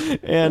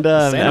 And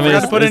Santa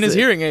forgot to put in his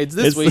it's- hearing aids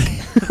this it's-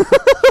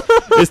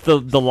 week. it's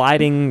the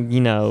lighting.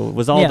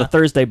 Was all Yeah. the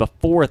Thursday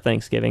before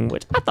Thanksgiving,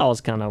 which I thought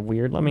was kind of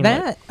weird. I mean,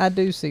 that I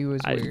do see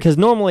was weird. because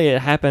normally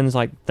it happens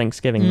like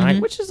Thanksgiving night,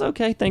 Mhm. which is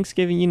okay.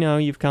 Thanksgiving,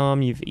 you've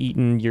come, you've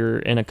eaten, you're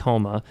in a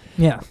coma.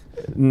 Yeah.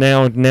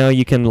 Now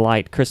you can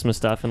light Christmas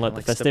stuff and let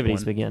Like the step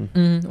festivities one.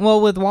 begin.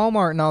 Well, with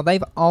Walmart and all,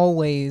 they've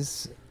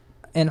always,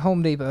 and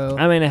Home Depot.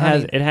 I mean, it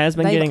has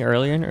been they've- getting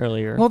earlier and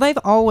earlier. Well, they've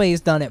always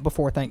done it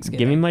before Thanksgiving.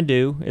 Give me my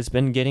due. It's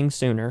been getting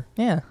sooner.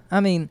 Yeah. I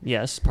mean,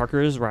 Yes,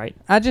 Parker is right.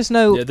 I just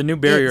know Yeah, the new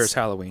barrier it's- is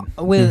Halloween.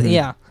 with Mhm.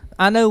 yeah.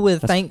 I know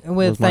with Was my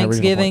original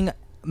Thanksgiving,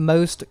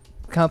 most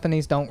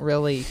companies don't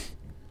really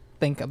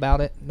think about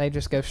it. They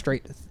just go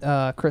straight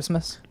to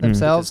Christmas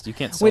themselves. Because you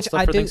can't sell which stuff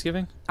I for do-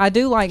 Thanksgiving. I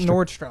do like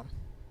Nordstrom.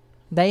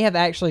 They have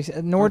actually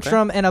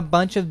Nordstrom and a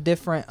bunch of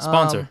different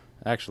Sponsor,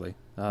 actually.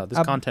 This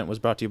I- content was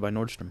brought to you by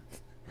Nordstrom.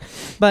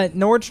 but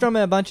Nordstrom and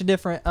a bunch of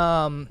different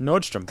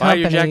Nordstrom, buy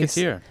your jackets companies-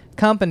 here.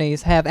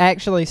 companies have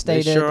actually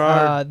stated sure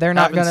are they're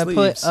not having going to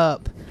put sleeves.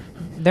 up.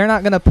 They're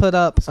not going to put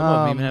up. Some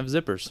of them even have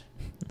zippers.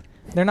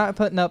 They're not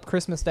putting up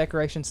Christmas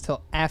decorations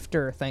till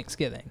after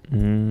Thanksgiving,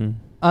 Mm.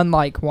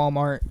 unlike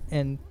Walmart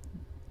and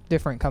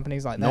different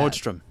companies like that.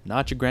 Nordstrom,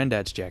 not your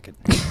granddad's jacket.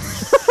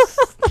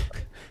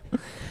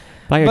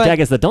 Buy your But-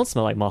 jackets that don't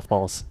smell like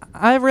mothballs.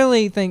 I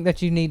really think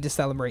that you need to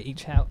celebrate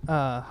each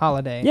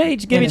holiday. Yeah,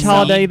 give in each its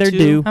holiday need their to.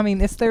 due. I mean,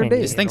 it's their I mean, due.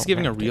 Is Yeah,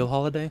 Thanksgiving a don't have real to.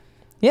 holiday?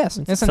 Yes,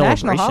 It's it's a a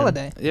national celebration.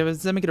 holiday. Yeah, but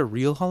does that make it a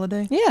real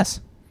holiday? Yes.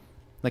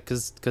 Like,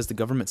 because the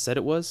government said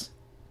it was?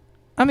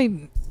 I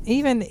mean,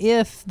 even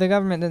if the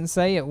government didn't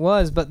say it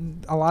was, but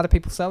a lot of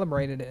people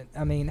celebrated it.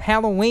 I mean,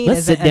 Halloween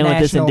Let's isn't sit down a with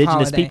this national indigenous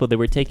holiday. people that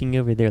were taking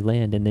over their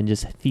land and then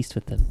just feast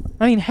with them.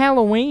 I mean,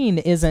 Halloween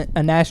isn't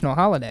a national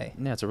holiday.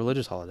 Yeah, it's a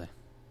religious holiday.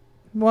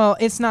 Well,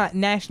 it's not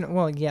national.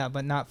 Well, yeah,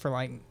 but not for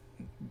like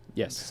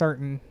Yes.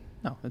 certain.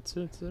 No, it's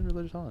a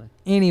religious holiday.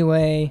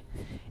 Anyway,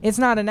 it's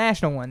not a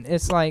national one.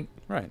 It's like,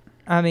 Right.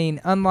 I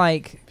mean,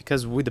 unlike.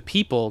 Because we, the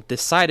people,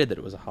 decided that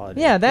it was a holiday.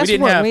 Yeah, that's we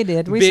didn't what have we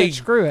did. We big,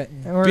 said screw it.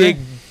 big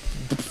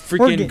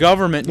freaking get-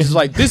 government just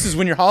like, this is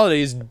when your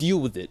holiday is, deal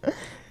with it.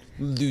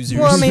 Losers.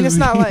 Well, I mean, it's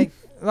not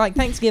like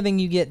Thanksgiving.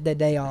 You get the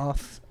day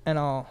off and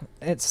all.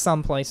 It's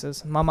some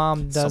places. My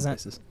mom Some doesn't,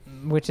 places.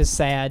 which is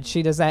sad.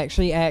 She does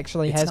actually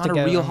It's has not to a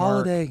go real and work.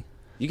 holiday.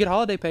 You get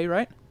holiday pay,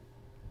 right?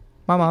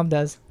 My mom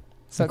does.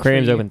 Sucks for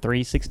Aquarium's you. open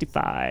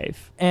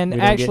 365. And we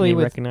don't actually, get any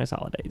with recognized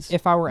holidays.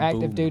 if I were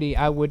active Boom. duty,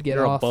 I would get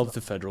You're off. above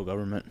the federal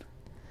government.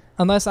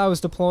 Unless I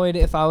was deployed,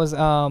 if I was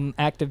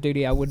active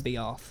duty, I would be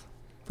off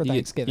for You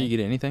Thanksgiving.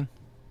 get anything?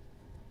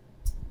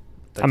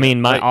 I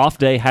mean, my Like- off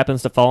day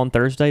happens to fall on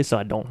Thursday, so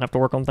I don't have to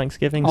work on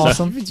Thanksgiving. so-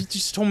 Awesome. You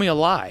just told me a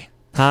lie.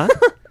 Huh?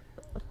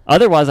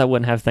 Otherwise, I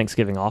wouldn't have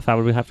Thanksgiving off. I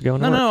would have to go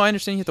into No, work. no, I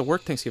understand you have to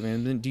work Thanksgiving.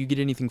 And then do you get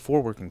anything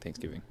for working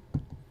Thanksgiving?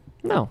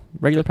 No,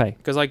 regular pay.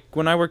 Because like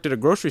when I worked at a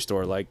grocery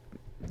store, like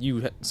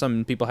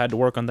some people had to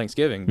work on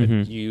Thanksgiving, but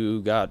Mhm.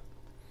 you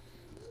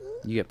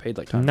get paid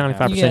like time.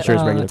 95% you get sure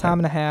it's regular time pay.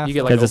 and a half. You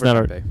get like 'Cause it's not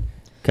overtime pay.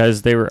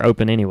 Because they were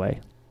open anyway.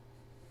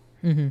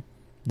 Mm-hmm.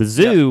 The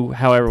zoo,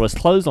 however, was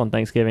closed on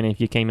Thanksgiving. If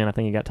you came in, I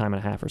think you got time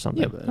and a half or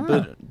something. Yeah,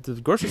 but the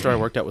grocery store I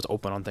worked at was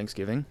open on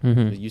Thanksgiving.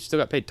 Mhm. But you still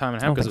got paid time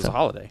and a I half don't because it think was a so.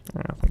 holiday.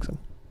 I don't think so.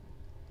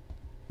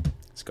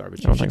 It's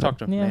garbage. I don't You should think talk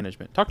so. to Yeah.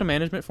 management. Talk to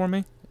management for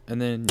me,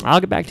 and then I'll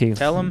get back to you.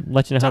 Tell 'em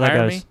Let you know to how that hire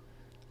goes. me.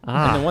 And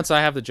Ah, then once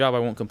I have the job, I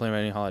won't complain about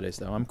any holidays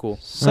though. I'm cool.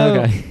 So,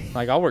 okay.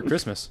 Like I'll work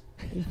Christmas.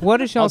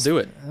 what is I'll y'all's do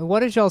it.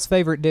 What is y'all's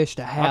favorite dish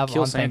to have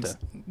kill on Santa.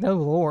 Thanksgiving? No,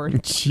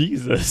 Lord.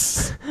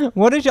 Jesus.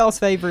 What is y'all's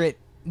favorite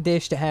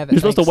dish to have? At You're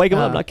supposed to wake him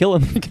up, not kill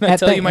him. Can I At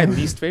tell you my Thank-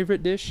 least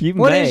favorite dish? You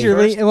What may. is your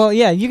first. well?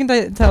 Yeah, you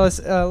can tell us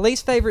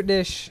least favorite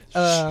dish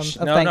of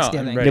No, I'm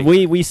Thanksgiving. ready.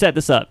 Yeah, we set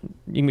this up.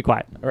 You can be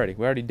quiet. Already,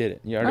 we already did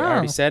it. I Oh.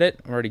 already said it.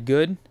 I'm already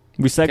good.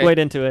 We segued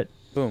Okay. into it.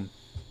 Boom.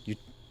 You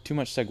too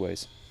much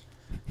segues.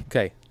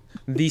 Okay.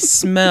 The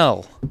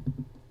smell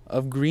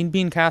of green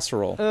bean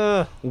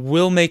casserole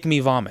will make me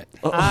vomit.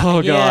 Oh,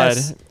 God.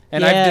 yes.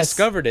 And I've Yes.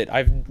 discovered it.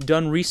 I've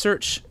done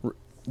research,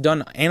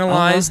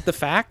 analyzed the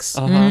facts.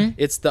 Uh-huh. Mhm.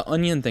 It's the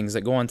onion things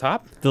that go on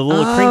top. The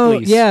little Oh,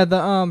 crinklies. yeah,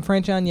 the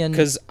French onion.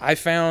 Because I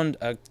found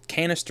a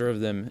canister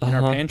of them in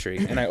our Uh-huh. pantry,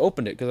 and I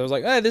opened it because I was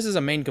like, "Hey, this is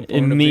a main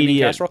component of green bean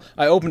Immediate. casserole."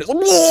 I opened it.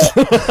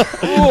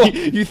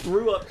 You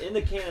threw up in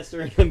the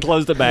canister and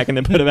closed it back and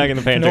then put it back in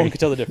the pantry. No one could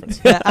tell the difference.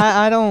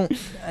 I don't.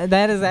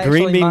 That is actually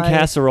Green bean my,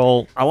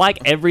 casserole. I like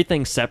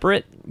everything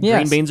separate. Yes.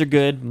 Green beans are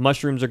good.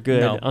 Mushrooms are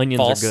good. No, Onions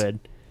false. are good.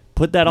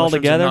 Put that all Mushrooms are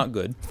together. not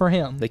good. for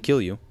him. They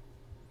kill you.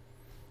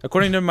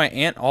 According to my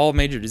aunt, all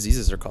major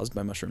diseases are caused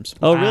by mushrooms.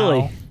 Oh, Wow.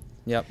 really?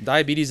 Yep,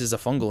 diabetes is a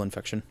fungal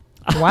infection.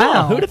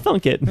 Wow. Who'd have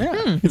thunk it?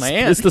 Yeah, It's, my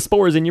aunt. it's the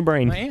spores in your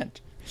brain. My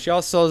aunt. She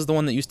also is the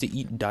one that used to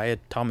eat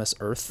diatomaceous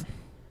earth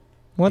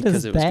What because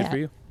is it was good that? for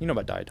you. You know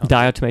about diatoms?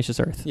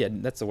 Diatomaceous earth. Yeah,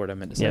 that's the word I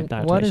meant to say. Yeah,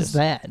 What diatomaceous. is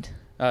that?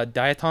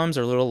 Diatoms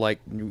are little like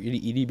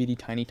itty bitty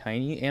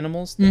tiny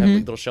animals that have Mhm. like,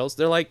 little shells.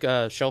 They're like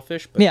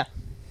shellfish, but Yeah.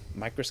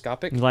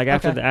 microscopic. Like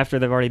after Okay. after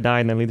they've already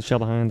died and they leave the shell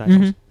behind.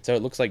 Mhm. So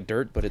it looks like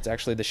dirt, but it's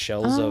actually the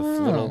shells of Oh.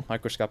 little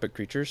microscopic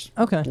creatures.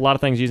 Okay. A lot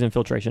of things use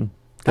infiltration.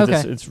 'Cause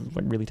Okay. It's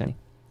like really tiny.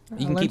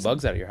 You can keep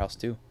bugs out of your house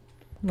too.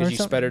 Learn because you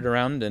spread it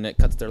around and it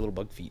cuts their little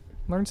bug feet.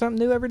 Learn something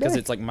new every day. Because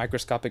it's like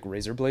microscopic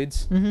razor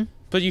blades. Mm-hmm.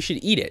 But you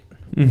should eat it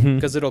Mm-hmm.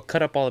 because it'll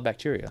cut up all the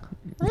bacteria.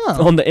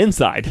 Oh, On the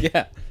inside.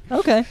 Yeah,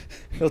 okay.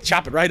 it'll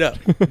chop it right up.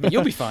 But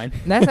you'll be fine.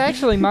 That's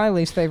actually my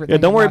least favorite Yeah,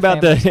 thing. don't in worry my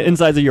about family. the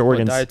insides of your What,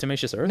 organs.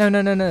 diatomaceous earth?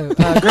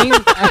 No. Green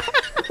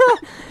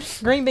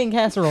green bean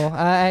casserole.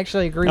 I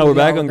actually agree Oh, with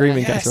we're back y'all on with green that.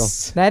 bean casserole.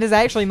 Yes. That is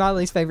actually my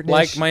least favorite dish.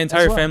 Like my as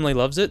entire well. family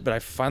loves it, but I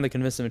finally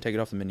convinced them to take it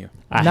off the menu.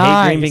 I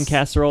hate green bean Nice.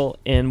 casserole,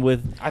 and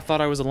with I thought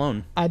I was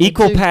alone. I did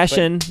equal too.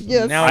 passion,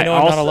 Yes. Now I know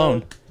I'm not also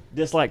alone.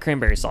 dislike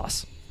cranberry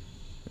sauce.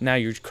 Now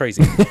you're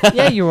crazy.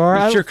 Yeah, you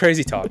are. It's your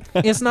crazy talk.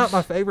 It's not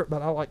my favorite,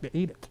 but I like to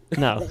eat it.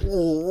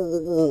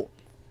 No.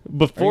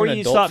 Before Are you an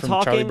you adult stop from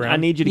Charlie talking, Brown? I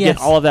need you to Yes.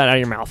 get all of that out of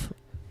your mouth.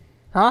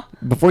 Huh?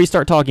 Before you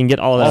start talking, get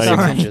all of that All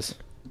out of your 6 mouth. inches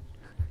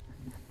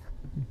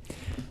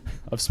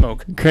of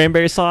smoke.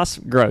 Cranberry sauce,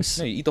 gross.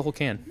 No, you eat the whole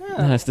can.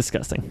 That's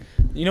disgusting.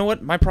 You know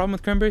what my problem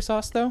with cranberry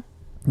sauce though?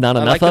 Not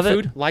I enough like of the it.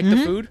 food. Like the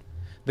food.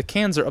 The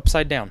cans are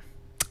upside down.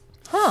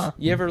 Huh?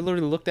 You ever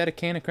literally looked at a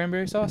can of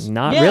cranberry sauce?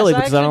 Not Yes, really,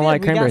 because I actually don't did.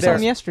 like We cranberry got some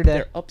sauce. yesterday.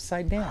 They're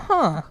upside down.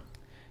 Huh?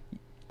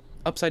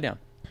 Upside down.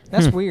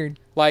 That's weird.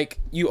 Like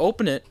you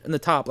open it in the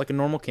top like a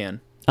normal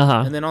can, Uh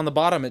huh. and then on the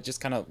bottom it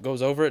just kind of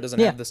goes over. It doesn't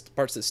Yeah. have the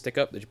parts that stick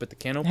up that you put the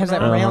can It open has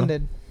that on.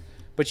 rounded.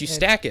 But you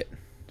stack it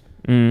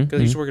Mm-hmm. because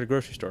you used to work at a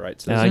grocery store, right?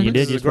 So Oh, this you is- did. this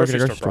You is used to work at a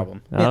grocery store.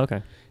 problem. Oh, Yeah.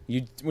 okay.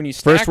 You when you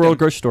stack First world them,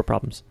 grocery store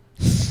problems.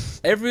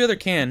 every other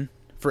can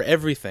for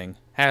everything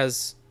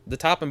has the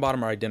top and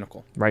bottom are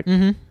identical. Right.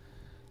 Mm-hmm.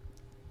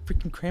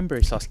 Freaking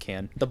cranberry sauce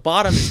can. The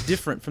bottom is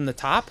different from the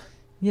top.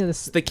 Yeah,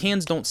 The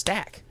cans don't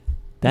stack.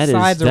 That is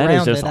sides are that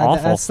is just rounded.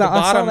 awful. I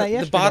saw that The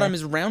yesterday. bottom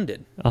is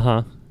rounded. Uh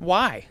huh.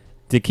 Why?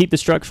 To keep the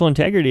structural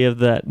integrity of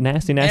that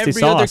nasty Every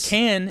sauce. other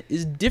can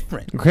is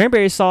different.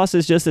 Cranberry sauce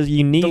is just a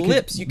unique The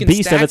lips, you can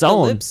beast stack of its the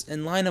own. lips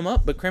and line them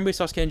up, but cranberry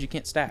sauce cans you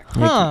can't stack.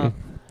 Huh.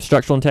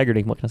 Structural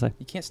integrity. What can I say?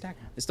 You can't stack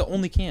them. It's the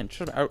only can.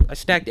 I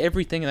stacked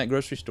everything in that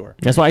grocery store.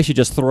 That's why you should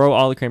just throw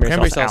all the cranberry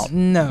sauce out.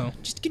 No.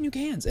 Just get new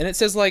cans. And it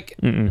says like,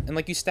 Mm-mm. and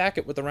like you stack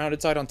it with the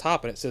rounded side on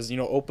top, and it says,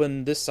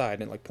 open this side,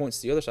 and it like points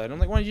to the other side. And I'm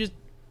like, why don't you just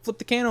flip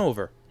the can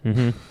over?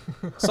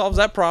 Mm-hmm. Solves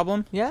that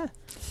problem. Yeah.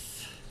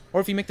 Or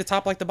if you make the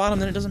top like the bottom,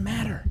 then it doesn't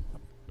matter.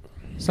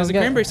 So Because the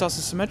I'm, cranberry sauce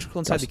is symmetrical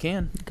inside the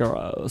can.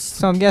 Gross.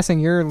 so I'm guessing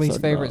your least So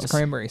favorite is gross.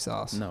 cranberry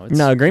sauce. No, it's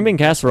No, green bean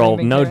casserole, Green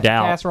bean no ca-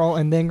 doubt. Casserole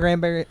and then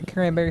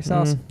cranberry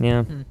sauce.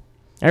 Yeah.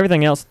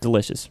 Everything else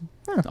delicious.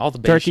 all the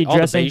beige, turkey all the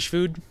dressing. beige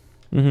food.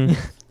 Mm-hmm.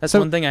 That's So-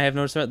 one thing I have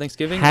noticed about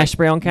Thanksgiving. Hash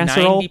brown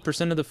casserole.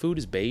 90% of the food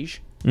is beige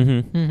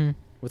Mm-hmm. Mm-hmm.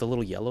 with a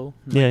little yellow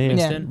Yeah, yeah.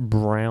 mixed Yeah. in.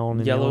 Brown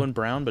and Yellow and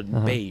brown, but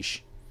Uh-huh. beige.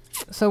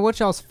 So what's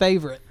y'all's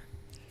favorite?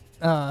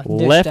 Dish to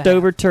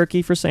leftover have?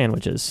 turkey for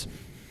sandwiches.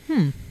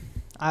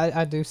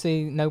 I do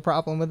see no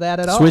problem with that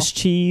at all. Swiss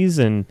cheese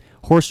and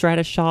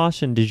horseradish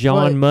sauce and Dijon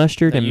What?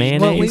 mustard Now, and you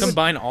mayonnaise.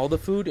 combine all the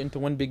food into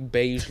one big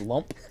beige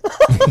lump,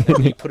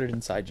 and you put it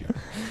inside you.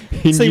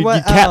 you, See you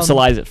what,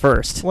 capsulize it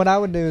first. What I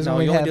would do is No,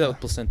 when you we only do that have with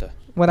placenta.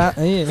 what I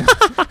ew.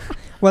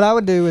 What I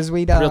would do is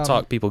we'd Real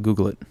talk, people,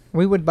 Google it.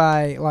 we would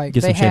buy like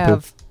Get they some shampoo.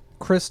 have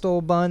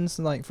crystal buns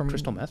like from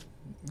Crystal meth,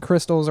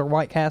 Crystals or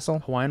White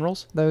Castle. Hawaiian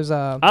rolls, Those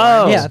Oh.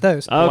 yeah,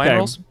 those. Hawaiian Okay.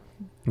 rolls,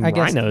 I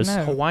guess Rhinos.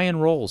 no. Hawaiian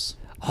rolls.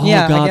 Oh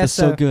Yeah, I god, guess that's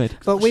so so. good.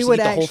 But we Just would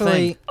eat the whole actually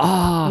thing.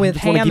 Ah, with I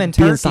just wanna ham and be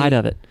turkey. inside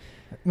of it.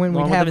 when No, we'd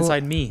I want have them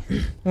inside me.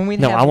 when we'd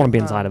No, have I want to be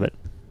uh, inside of it.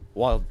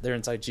 While they're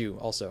inside you,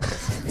 also.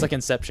 It's like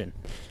Inception.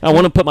 I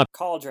want to put my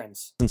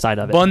Cauldrons. inside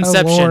of it. Oh,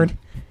 Bunception. Lord.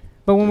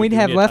 But when Do we we'd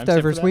have need a time stamp for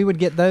leftovers, that? we would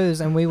get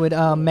those and we would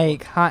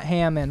make hot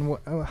ham and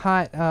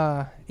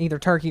hot either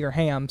turkey or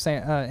ham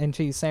and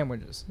cheese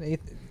sandwiches.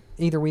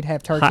 Either we'd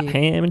have turkey Hot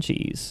ham and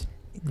cheese.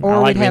 I or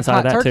like we'd the have inside of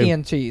hot that turkey too.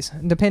 and cheese,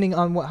 depending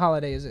on what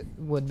holidays it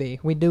would be.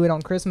 We'd do it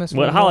on Christmas.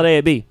 What we'd holiday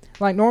it be?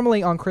 Like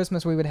normally on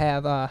Christmas, we would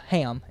have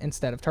ham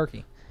instead of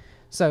turkey.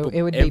 So But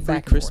it would be every back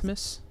and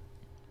Christmas,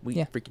 we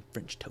Yeah. eat freaking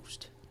French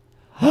toast.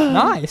 forth.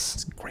 Nice.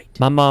 It's great.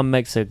 My mom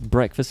makes a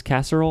breakfast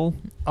casserole.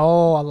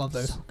 Oh, I love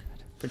those.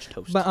 French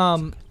toast. But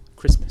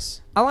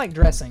Christmas. I like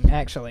dressing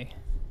actually.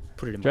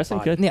 Put it in Dressing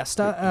my body. good?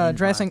 Yeah,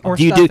 dressing or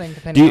Do you stuffing,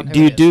 depending on who do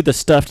you it is. do the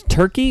stuffed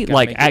turkey, Gotta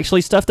like make it-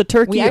 actually stuff the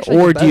turkey, actually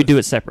or do do you both. do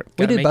it separate?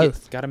 We do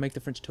both. Gotta make the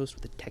French toast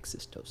with the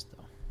Texas toast,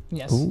 though.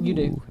 Yes, you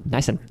do. Ooh,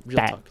 nice and Real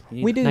fat. talk. You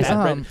need We do, nice and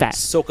um, fat. fat.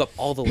 Soak up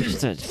all the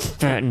liquid.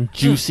 Fat and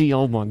juicy.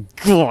 Oh my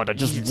god! I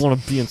just want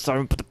to be inside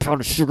and put the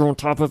powdered sugar on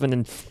top of it,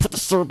 and then put the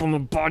syrup on my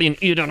body and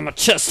eat it out of my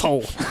chest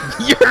hole.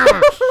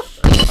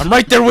 I'm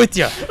right there with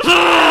you.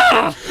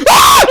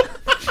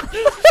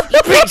 You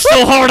beat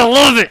so hard, I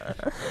love it.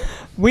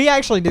 We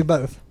actually do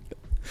both.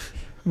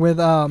 With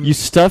You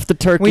stuff the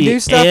turkey do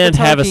stuff the and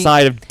have a turkey.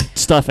 side of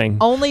stuffing.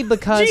 only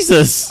because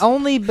Jesus.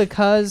 only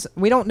because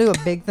we don't do a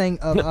big thing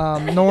of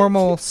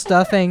normal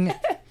stuffing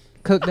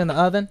cooked in the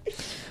oven.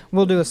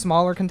 We'll do a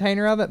smaller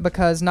container of it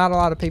because not a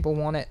lot of people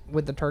want it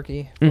with the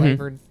turkey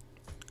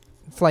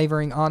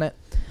flavoring on it,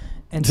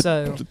 and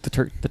so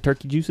The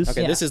turkey juices.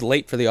 Okay, Yeah. this is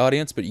late for the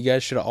audience, but you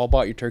guys should have all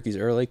bought your turkeys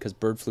early because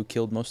bird flu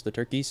killed most of the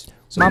turkeys.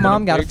 So my they're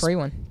mom got a very free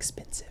one.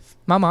 Expensive.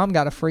 My mom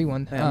got a free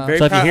one. I'm very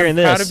So if you're proud, hearing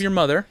I'm proud this- of your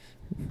mother,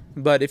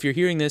 but if you're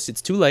hearing this,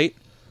 it's too late.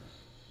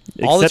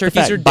 All the Accept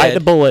turkeys fact, are bite dead.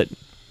 the bullet.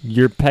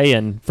 You're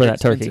paying for that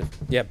turkey,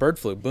 Expensive. Yeah, bird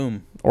flu.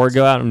 Boom. or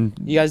go out and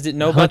You guys didn't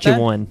know about hunt you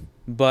that? one.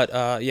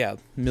 But yeah,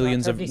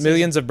 millions turkey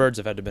of birds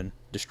have had to been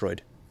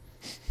destroyed.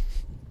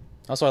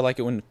 Also, I like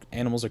it when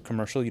animals are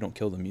commercial. You don't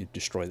kill them; you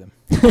destroy them.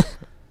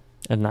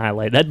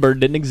 Annihilate. That bird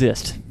didn't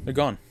exist. They're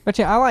gone. But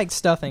yeah, I like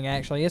stuffing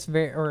actually. It's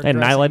very or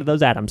Annihilated dressing.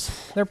 those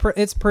atoms.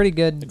 It's pretty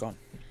They're good gone.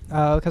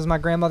 because my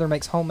grandmother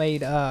makes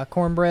homemade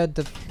cornbread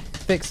to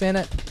fix in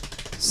it.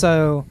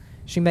 So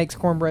she makes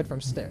cornbread from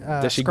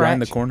Does she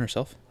grind the corn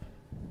herself?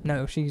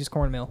 No, she uses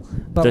cornmeal.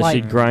 But Does like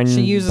she grind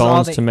she uses all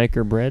bones the, to make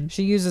her bread?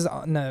 She uses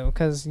no,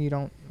 because you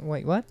don't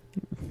wait. What?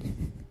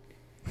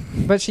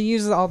 But she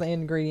uses all the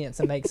ingredients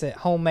and makes it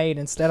homemade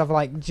instead of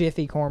like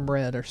Jiffy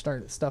cornbread or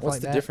stuff What's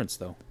like the that. difference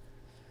though?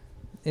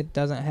 It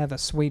doesn't have a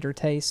sweeter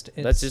taste.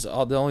 That's just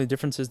all. The only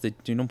difference is that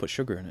you don't put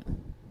sugar in it.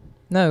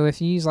 No,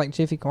 if you use like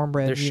Jiffy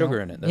cornbread, There's you sugar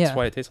don't- in it. That's yeah.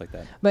 why it tastes like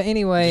that. But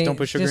anyway, Just don't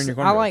put sugar in your I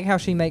cornbread. like how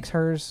she makes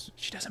hers.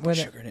 She doesn't put With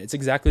it. sugar in it. It's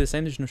exactly the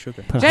same. There's no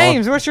sugar. Put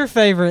James, what's your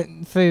favorite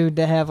food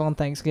to have on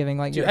Thanksgiving?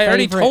 Like Dude, your I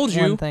already favorite told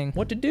one you thing.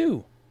 what to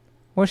do.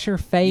 What's your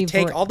You favorite?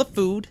 take all the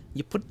food,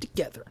 you put it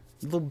together.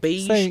 A little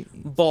beige So-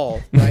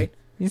 ball, right?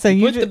 you say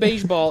You you put the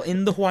beige ball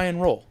in the Hawaiian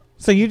roll.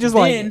 So you just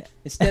Then, like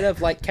instead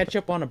of like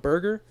ketchup on a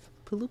burger,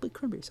 put a little bit of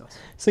cranberry sauce.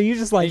 so you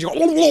just like And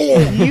you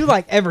go, you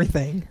like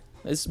everything.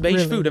 it's beige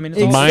Really. food. I mean,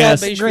 it's all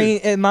Minus- beige green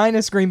food.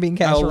 minus green bean I'll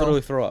casserole.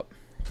 literally throw up.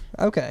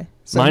 Okay.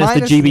 So minus the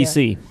yeah.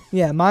 GBC.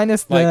 Yeah,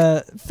 minus Like,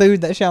 the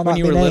food that shall When not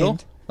you be were named. little,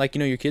 like, you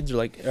know, your kids are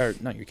like, or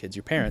not your kids,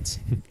 your parents.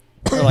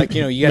 Are like,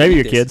 you know, you gotta Maybe eat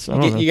your this. kids, I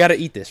don't know. You gotta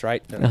eat this,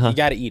 right? Uh-huh. You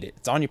gotta eat it.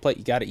 It's on your plate.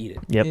 You gotta eat it.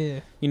 Yep. Yeah.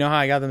 You know how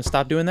I got them to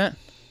stop doing that?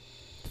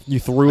 You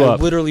threw I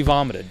up. literally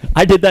vomited.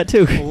 I did that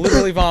too.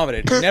 Literally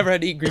vomited. Never had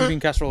to eat green bean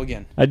casserole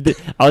again. I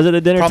was at the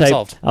dinner Problem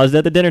table. solved. I was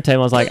at the dinner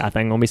table. I was like, I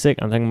think I'm gonna be sick.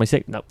 I think I'm gonna be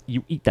sick. No,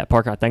 you eat that,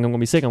 Parker. I think I'm gonna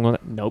be sick. I'm gonna.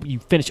 Nope. You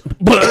finish.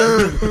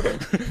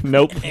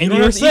 Nope. And don't you were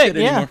have to eat sick,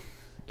 it yeah. anymore.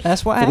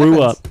 That's what Threw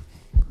happens. up.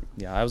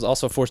 Yeah, I was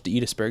also forced to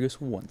eat asparagus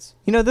once.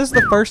 You know, this is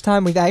the first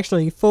time we've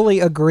actually fully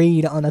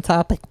agreed on a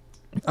topic.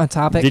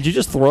 Did you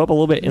just throw up a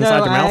little bit inside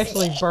no, your I mouth?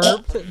 actually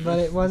burped, but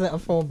it wasn't a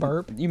full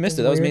burp. You missed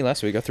It it. That was weird. me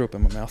last week. I threw up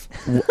in my mouth.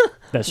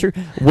 That's true.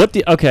 What?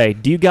 Okay.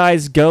 Do you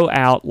guys go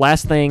out?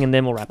 Last thing, and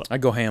then we'll wrap up. I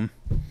go ham.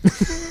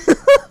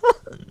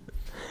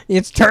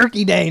 It's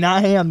Turkey Day,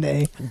 not Ham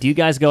Day. Do you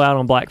guys go out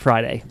on Black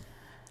Friday?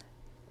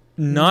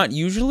 Not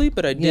usually,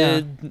 but I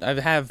Yeah. did. I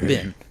have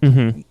been.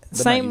 Mm-hmm. But not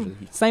Same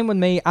usually. with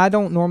me. I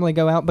don't normally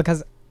go out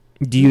because,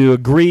 Do you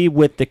agree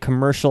with the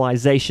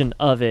commercialization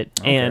of it?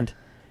 Okay. And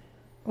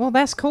well,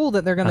 that's cool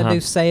that they're going to Uh-huh. do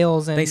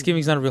sales and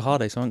Thanksgiving's not a real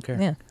holiday, so I don't care.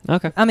 Yeah,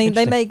 okay. I mean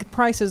they Interesting. make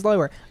prices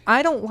lower.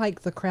 I don't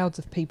like the crowds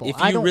of people. If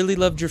I you don't really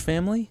loved your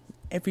family,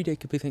 every day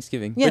could be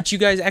Thanksgiving. Yeah. But you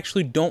guys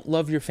actually don't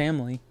love your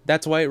family.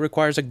 That's why it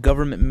requires a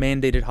government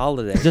mandated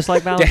holiday Just like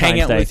to Valentine's hang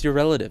out Day. with your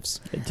relatives.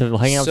 To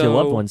hang out with your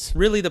loved So, ones.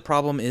 Really, the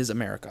problem is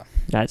America.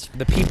 That's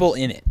The people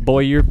in it. boy,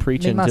 you're me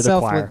preaching to the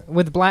myself choir.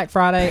 with Black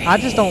Friday. I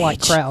just don't like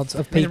crowds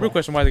of I mean, the people. real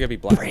question: why they gotta be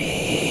black?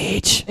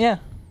 Preach, Yeah,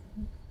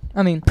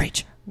 I mean,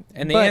 preach.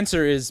 And the But-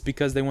 answer is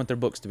because they want their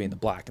books to be in the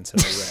black instead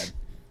of the red.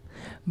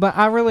 but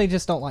I really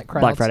just don't like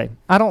crowds. Black Friday.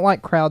 I don't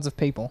like crowds of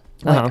people.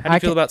 Like, Uh-huh. How do you I,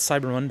 feel can, about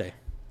Cyber Monday?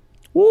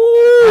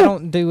 I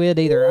don't do it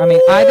either. I mean,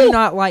 I do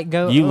not like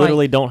go. You like,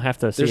 literally don't have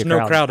to see There's a no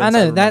crowd. crowd. I on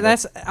know Cyber that.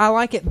 Monday. I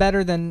like it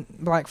better than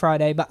Black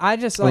Friday, but I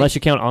just like. Unless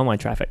you count online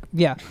traffic.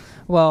 Yeah,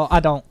 well, I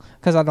don't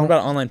because I What don't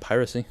about online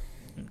piracy?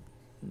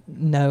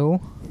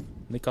 know.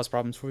 They cause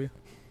problems for you?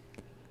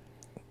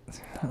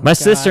 My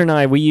sister and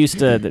I, we used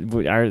to,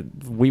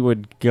 we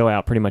would go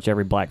out pretty much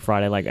every Black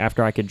Friday. Like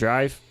after I could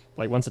drive,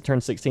 like once I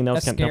turned 16, that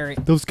was That's kind scary.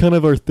 of those kind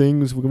of our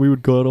things. We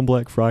would go out on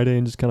Black Friday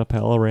and just kind of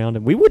pal around,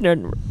 and we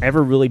wouldn't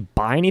ever really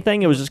buy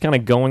anything. It was just kind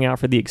of going out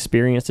for the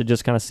experience to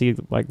just kind of see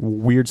like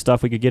weird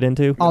stuff we could get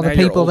into. All the Now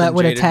you're people old that and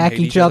would jaded and attack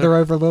hate each other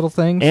over little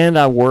things. And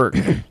I work,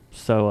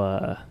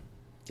 so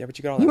Yeah, but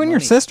you got all that You and your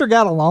money. sister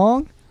got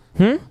along.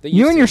 They You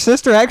used and to. your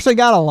sister actually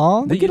got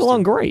along. we They get used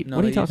along to. great. No,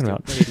 What are you they used talking to.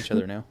 about? They hate each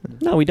other now.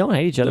 No, we don't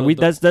hate each other. No, We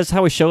the- that's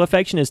how we show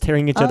affection is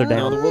tearing each other No,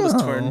 down. the world has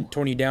Oh.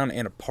 torn you down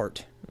and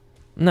apart.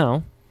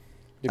 No,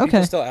 Do Okay.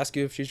 people still ask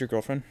you if she's your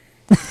girlfriend?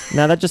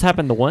 no, that just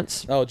happened the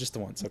once. Oh, just the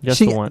once. Okay. Just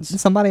She- the once.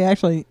 Somebody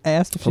actually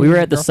asked if she We was were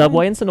your at the girlfriend?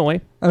 subway in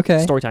Sonoy.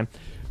 Okay. Story time.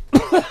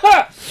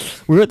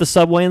 We were at the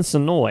subway in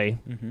Sonoy.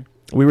 Mm-hmm.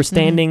 We were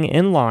standing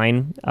in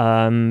line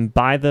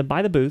by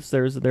the booths.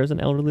 There's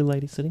an elderly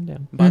lady sitting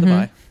down. By the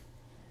Mhm.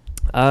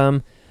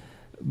 by.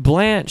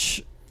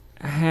 Blanche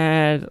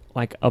had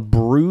like a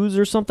bruise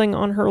or something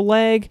on her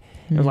leg.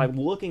 I was Mhm. like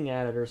looking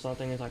at it or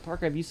something. It's like,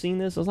 Parker, have you seen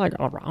this? It was like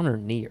on her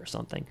knee or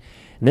something.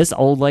 And this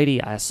old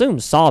lady, I assume,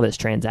 saw this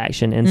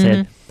transaction and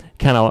said,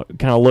 kind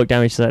of looked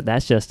down and she said,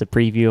 "That's just a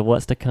preview of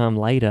what's to come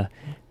later."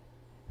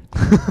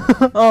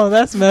 Oh,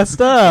 that's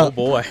messed Oh up.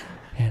 boy.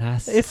 And I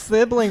It's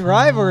sibling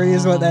rivalry,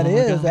 is what that Oh,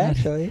 is. God.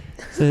 Actually,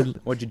 said,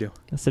 What'd you do?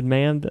 I said,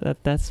 "Ma'am,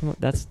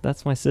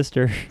 that's my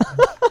sister."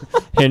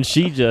 And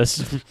she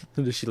just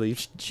Did she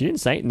leave? she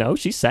didn't say no.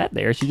 She sat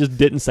there. She just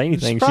didn't say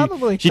anything.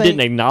 probably She didn't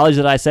think- acknowledge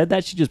that I said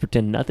that. She just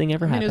pretended nothing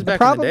ever I mean, it was happened. back in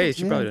problem the day. is-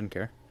 She yeah. probably didn't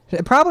care.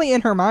 probably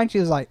in her mind she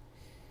was like,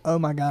 Oh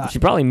my god. She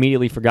probably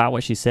immediately forgot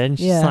what she said. And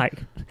she's Yeah.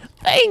 like,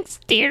 "Thanks,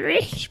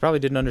 dearie." She probably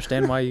didn't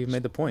understand why you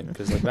made the point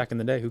because, like, back in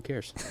the day, who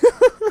cares?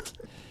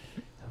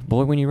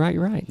 Boy, when you're right,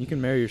 you're right. You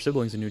can marry your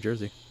siblings in New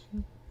Jersey.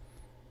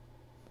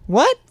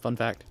 What? Fun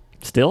fact.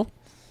 Still?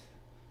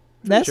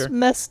 That's sure.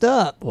 messed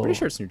up. Pretty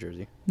sure it's New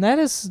Jersey. That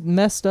is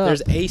messed up.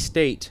 There's a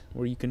state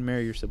where you can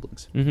marry your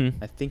siblings.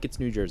 Mm-hmm. I think it's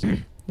New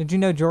Jersey. Did you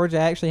know Georgia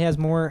actually has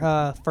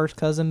more first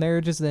cousin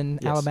marriages than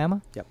Yes.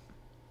 Alabama? Yep.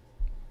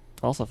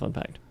 Also, fun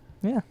fact.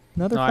 Yeah.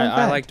 Another No, fun I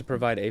fact. like to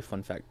provide a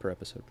fun fact per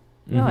episode.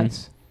 Mhm.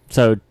 Nice.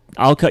 So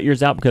I'll cut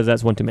yours out because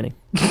that's one too many.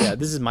 Yeah,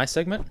 this is my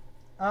segment.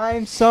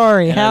 I'm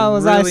sorry. and How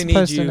was I really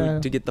supposed need to you know?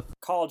 to get the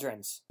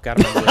Cauldrons. f out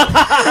of my way.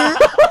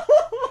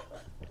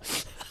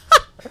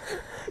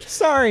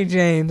 Sorry,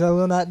 James. I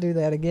will not do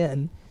that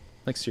again.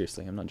 Like,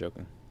 seriously, I'm not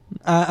joking.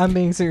 I'm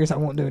being serious. I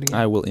won't do it again.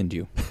 I will end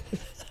you.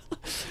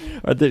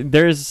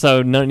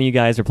 So none of you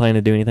guys are planning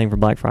to do anything for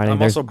Black Friday. I'm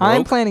There's- also broke.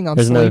 I'm planning on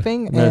There's no-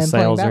 sleeping no and playing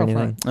sales or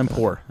Battlefront. anything. I'm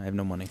poor. I have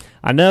no money.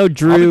 I know I'll be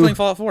Drew. playing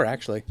Fallout 4,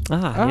 actually.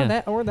 Ah, Oh, yeah.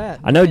 that or that.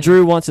 I know Dang.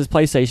 Drew wants his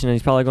PlayStation, and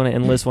he's probably going to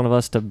enlist one of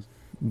us to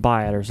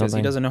buy it or Because something.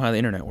 he doesn't know how the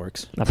internet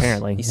works.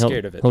 Apparently, He's He'll-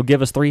 scared of it. He'll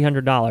give us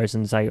 $300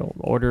 and say,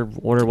 "Order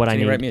what I Can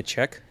need." you write me a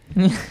check?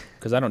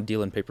 Because I don't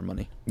deal in paper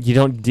money. You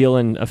don't deal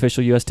in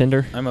official U.S.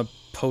 tender. I'm a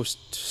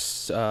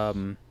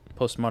postmodern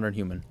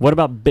human. What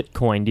about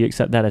Bitcoin? Do you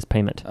accept that as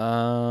payment?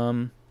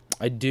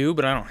 I do,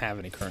 but I don't have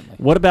any currently.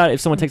 What about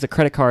if someone takes a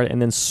credit card and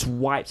then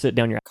swipes it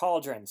down your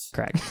Cauldrons.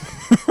 crack?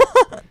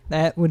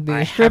 That would be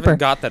I a stripper. haven't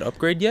got that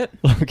upgrade yet.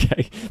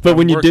 Okay, but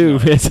when I'm you working do,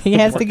 on it. it's He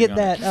has to working get on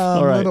that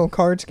All right. little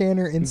card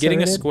scanner I'm inserted.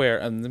 getting a square,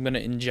 and I'm going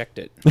to inject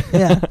it.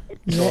 Yeah. So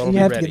Yeah, it'll you be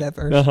have to ready. get that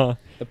first. uh-huh.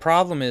 The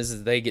problem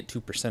is they get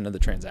 2% of the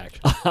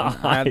transaction.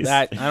 I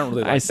don't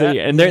really like I see, that.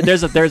 and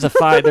there's a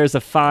five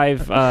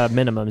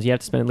minimums. You have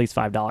to spend at least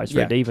 $5 for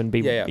Yeah. it to even be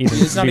Yeah. even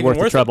It's not be even worth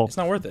the worth trouble. it. It's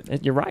not worth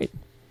it. You're right.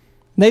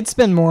 They'd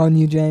spend more on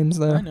you, James,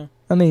 though. I know.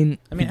 I mean,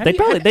 I mean, They'd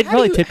probably tip you a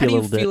little How do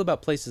you bit. feel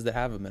about places that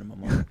have a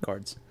minimum on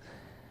cards?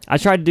 I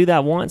tried to do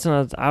that once,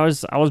 and I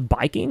was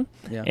biking,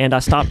 Yeah. and I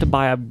stopped to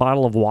buy a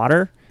bottle of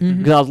water Mhm.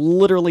 because I was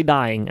literally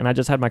dying, and I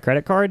just had my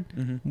credit card.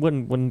 Mm-hmm.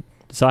 Wouldn't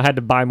so I had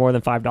to buy more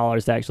than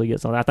 $5 to actually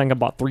get something. I think I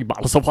bought 3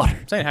 bottles of water.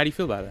 I'm saying, how do you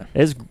feel about it?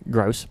 It's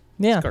gross.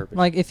 yeah. garbage.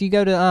 Like, if you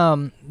go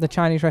to the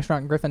Chinese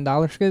restaurant Griffin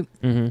Dollar Scoop,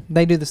 Mm-hmm.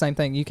 they do the same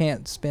thing. You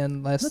can't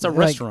spend less. That's a like-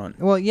 restaurant.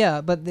 Well,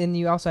 yeah, but then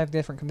you also have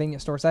different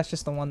convenience stores. That's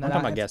just the one I'm that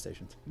talking I about gas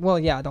stations. Well,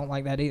 yeah, I don't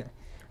like that either.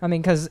 I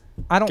mean, because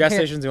I don't Gas care.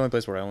 station's the only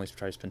place where I only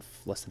try to spend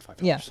less than $5.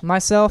 Yeah,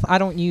 myself, I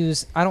don't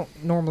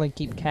normally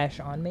keep cash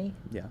on me.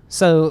 Yeah.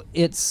 So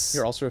it's.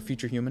 You're also a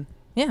future human?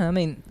 Yeah, I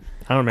mean,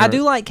 I don't remember. I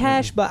do like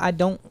cash, but I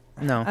don't.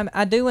 No.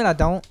 I do and I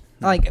don't.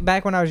 No. Like,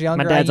 back when I was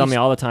younger, My dad's I on me used-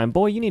 all the time.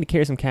 Boy, you need to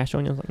carry some cash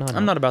on you. I was like, no,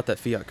 I'm not about that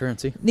fiat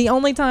currency. The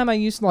only time I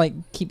used to, like,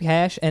 keep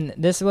cash, and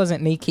this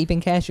wasn't me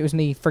keeping cash, it was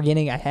me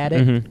forgetting I had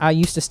it. Mhm. I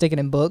used to stick it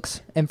in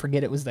books and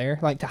forget it was there,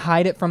 like, to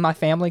hide it from my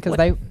family, because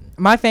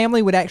my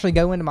family would actually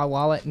go into my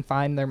wallet and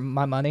find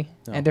my money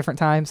Oh. at different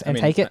times and I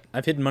mean, take it.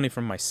 I've hidden money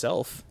from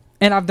myself.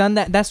 And I've done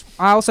that.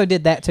 I also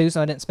did that too,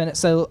 so I didn't spend it.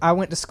 So I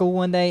went to school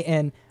one day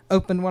and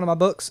opened one of my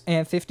books,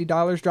 and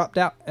 $50 dropped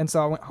out, and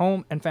so I went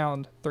home and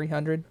found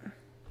 $300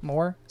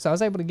 more. So I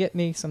was able to get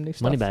me some new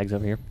stuff. money bags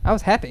over here. I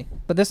was happy,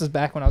 but this is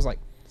back when I was like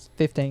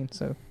 15.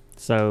 So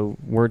So,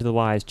 word to the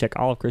wise, check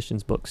all of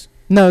Christian's books.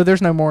 no,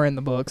 there's no more in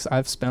the books.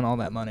 I've spent all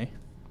that money.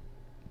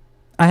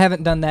 I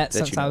haven't done that That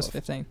since you I know was of.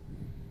 15.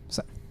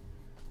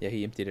 Yeah,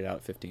 he emptied it out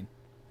at 15.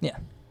 Yeah.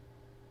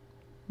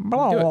 Do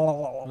it.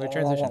 Okay,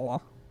 transition.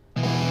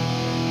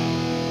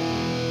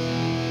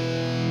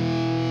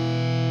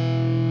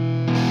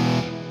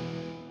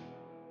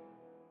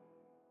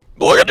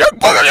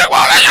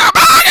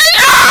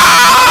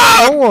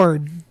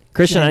 Lord.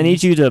 Christian, I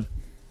need you to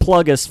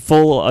plug us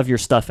full of your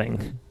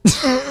stuffing.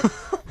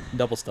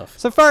 Double stuff.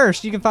 So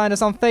first, you can find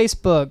us on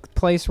Facebook,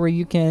 place where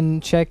you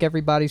can check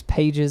everybody's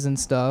pages and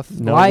stuff.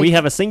 No, Like- we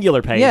have a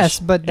singular page. Yes,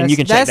 but and you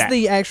can check that's that.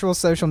 the actual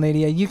social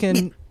media. You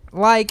can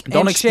like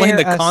Don't and explain share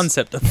the us.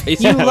 concept of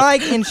Facebook. You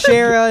like and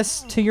share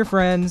us to your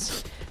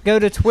friends. Go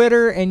to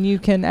Twitter and you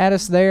can add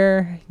us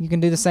there. You can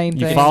do the same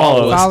You thing. can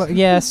follow us.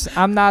 Yes,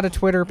 I'm not a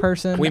Twitter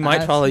person. We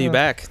might follow you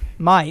back.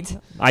 Might.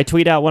 I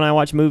tweet out when I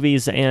watch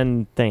movies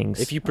and things.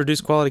 If you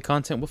produce quality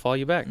content, we'll follow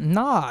you back.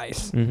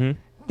 Nice. Mm-hmm.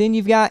 Then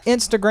you've got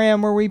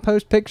Instagram where we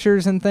post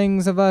pictures and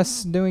things of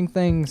us doing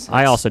things.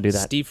 I also do that.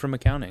 Steve from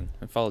accounting.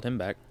 I followed him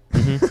back.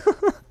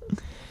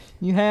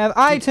 You have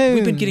iTunes.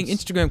 We've been getting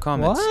Instagram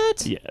comments.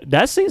 What? Yeah,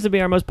 that seems to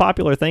be our most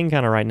popular thing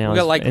kind of right now. We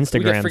got is like Instagrams.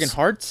 we got freaking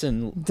hearts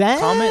and Dang.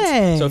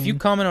 comments. So if you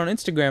comment on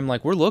Instagram,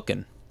 like we're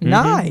looking.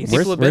 Nice.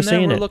 We're- People have been there.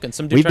 seeing We're it. looking.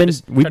 Some dude We've tried been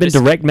to we've been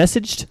direct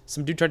messaged.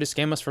 Some dude tried to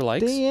scam us for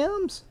likes.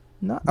 DMs.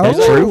 No. That's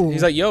oh. true.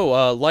 He's like,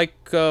 yo, like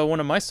one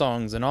of my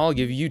songs, and I'll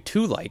give you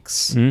 2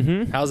 likes.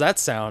 Mm-hmm. How's that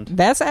sound?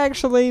 That's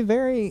actually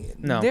very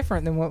No.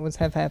 different than what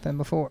have happened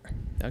before.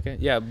 Okay,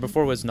 yeah,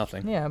 before was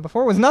nothing. Yeah,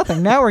 before was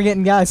nothing. Now we're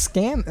getting guys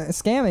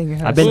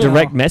scamming. I've been us.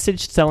 direct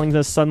messaged telling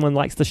us someone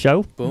likes the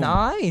show. Boom.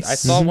 Nice. I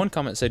saw Mhm. one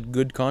comment said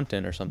good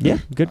content or something. Yeah,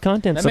 good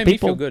content. That so made me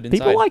people feel good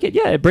people inside. like it.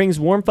 Yeah, it brings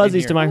warm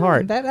fuzzies here. to my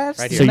heart. That's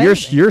Right So here.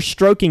 you're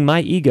stroking my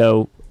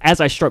ego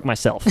as I stroke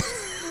myself.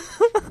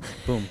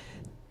 Boom.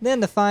 Then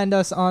to find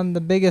us on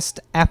the biggest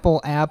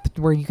Apple app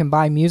where you can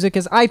buy music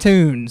is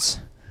iTunes.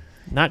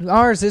 Not.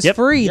 Ours is Yep.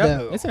 free Yep,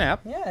 though. it's an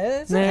app. Yeah,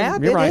 it's Nah, an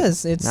app. you're It right.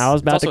 is. It's I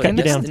was about It's to also cut a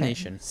you down.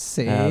 destination.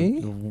 See,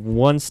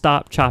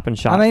 One-stop chopping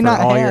shop I may for not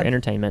all your have-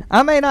 entertainment.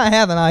 I may not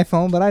have an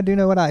iPhone, but I do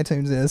know what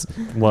iTunes is.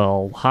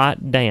 Well,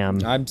 hot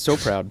damn. I'm so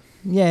proud.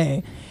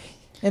 Yay!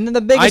 And then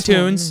the biggest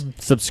iTunes,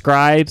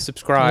 Subscribe,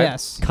 subscribe,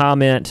 Yes.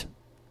 comment,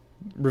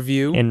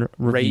 review, and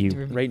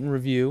review. rate and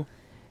review.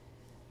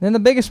 Then the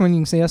biggest one you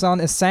can see us on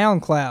is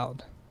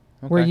SoundCloud,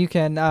 where Okay. you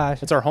can.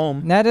 It's our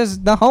home. That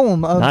is the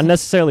home of Not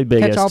necessarily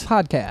Catch All biggest.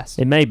 Podcast.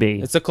 It may be.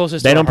 It's the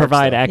closest. They to don't our hearts,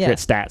 provide though. accurate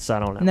stats, so I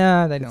don't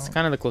know. No, they It's don't.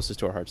 kind of the closest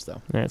to our hearts,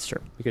 though, That's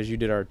true. because you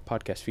did our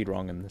podcast feed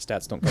wrong and the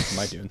stats don't come from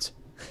iTunes.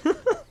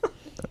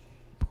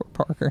 Poor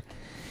Parker.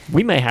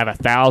 We may have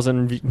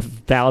 1,000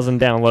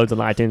 downloads on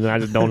iTunes, and I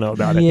just don't know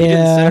about it. Yeah. You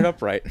didn't set it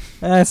up right.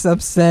 That's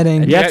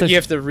upsetting. And You you, have to- you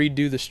have to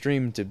redo the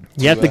stream to.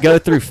 You have to go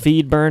through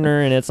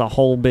FeedBurner, and it's a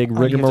whole big You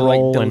have to,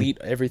 rigmarole. like, and delete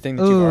everything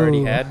that you've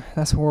already Ooh, had,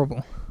 That's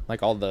horrible.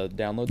 like all the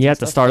downloads. you and have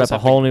to stuff. start Those up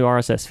a have whole new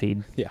RSS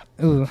feed.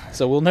 Ooh.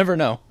 So we'll never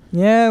know.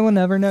 Yeah, we'll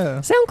never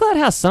know. SoundCloud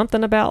has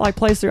something about like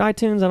plays through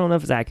iTunes. I don't know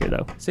if it's accurate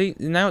though. See,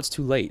 now it's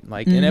too late.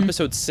 Like in Mhm.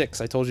 episode 6,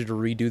 I told you to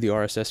redo the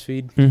RSS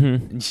feed, Mm-hmm.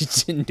 and you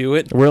didn't do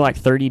it. We're like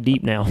 30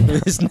 deep now.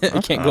 You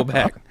can't go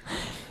back.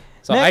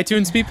 So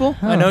iTunes people,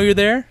 I know you're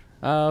there.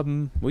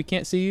 We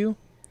can't see you.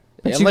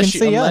 But you can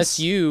see unless us.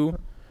 you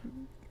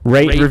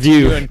Rate,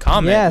 review, and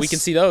comment. We Yes. can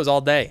see those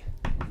all day.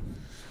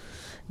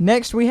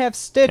 Next, we have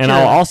Stitcher. and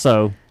I'll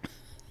also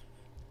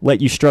let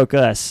you stroke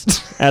us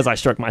as I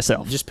stroke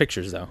myself. Just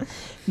pictures though.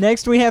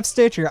 Next, we have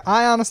Stitcher.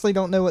 I honestly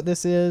don't know what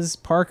this is.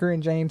 Parker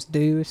and James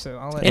do, so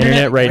I'll let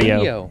Internet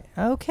radio.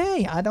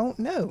 Okay, I don't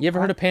know. You ever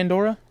heard of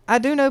Pandora? I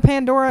do know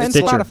Pandora and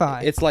Stitcher.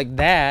 Spotify. It's like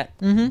that,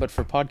 Mhm. but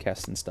for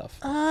podcasts and stuff.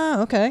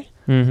 Ah, okay.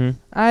 Mm-hmm.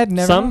 I had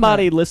never known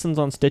Somebody that. listens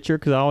on Stitcher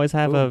because I always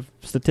have a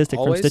statistic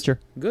Always? from Stitcher.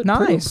 Good.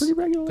 Nice. Pretty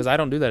regularly. Because I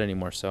don't do that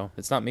anymore, so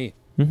it's not me.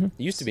 Mm-hmm. It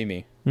used to be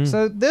me.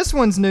 So this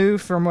one's new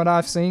from what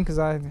I've seen because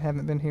I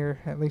haven't been here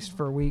at least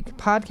for a week.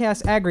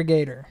 Podcast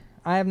aggregator.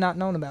 I have not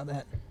known about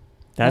that.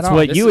 That's all.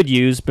 what This you is- would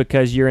use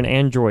because you're an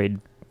Android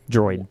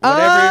droid.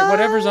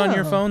 Whatever's on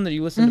your Oh. phone that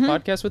you listen Mhm. to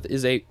podcasts with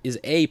is a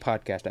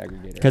podcast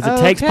aggregator. Because it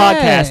takes Okay.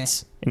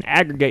 podcasts and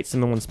aggregates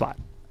them in one spot.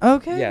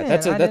 Okay. Yeah, then.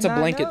 that's I a did not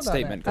know blanket about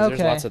statement that. because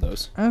there's lots of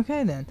those.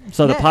 Okay then.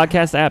 So the Yeah.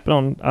 podcast app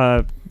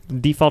on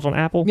default on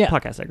Apple, Yeah.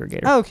 podcast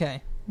aggregator.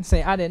 Okay.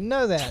 See, I didn't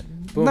know that.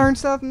 Boom. Learn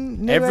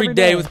something new Every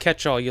day with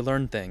Catch-All, you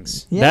learn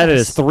things. That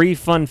is Yes. 3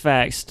 fun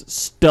facts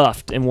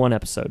stuffed in one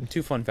episode.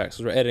 2 fun facts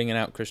because we're editing it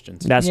out,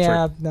 Christians. That's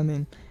yeah, true. I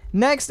mean,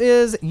 next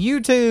is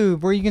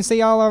YouTube, where you can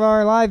see all of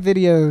our live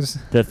videos.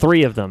 The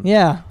 3 of them.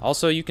 Yeah.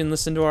 Also, you can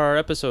listen to our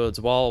episodes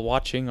while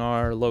watching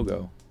our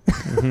logo.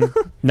 Mhm.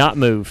 Not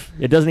move.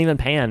 It doesn't even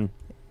pan.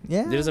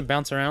 Yeah. It doesn't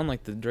bounce around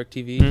like the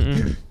DirecTV.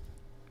 Mm-mm.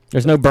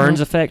 There's no Burns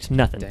effect.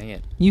 Nothing. Dang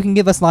it. You can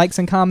give us likes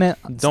and comment.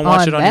 Don't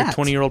watch it on your that.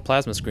 20-year-old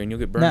plasma screen. You'll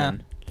get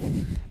burned.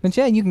 But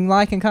yeah, you can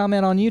like and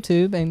comment on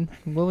YouTube, and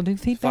we'll do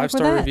feedback for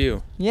 5-star that.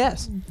 review.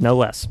 Yes. No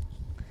less.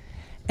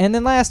 And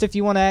then last, if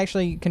you want to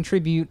actually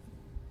contribute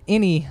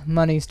any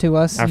monies to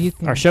us, Our, you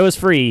can, our show is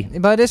free.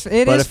 but it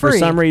But is if for free.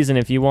 some reason,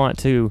 if you want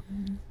to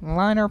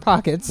Line our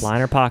pockets.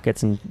 line our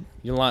pockets and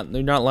You're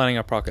not lining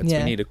our pockets. Yeah.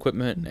 We need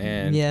equipment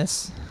and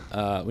Yes.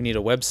 we need a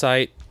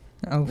website.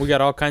 Oh. We got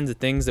all kinds of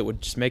things that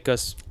would just make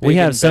us. we big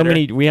have and so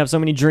better.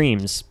 many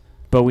dreams,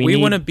 but we We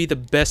need want to be the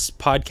best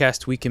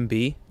podcast we can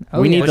be.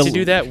 Oh, we yeah. need But the- to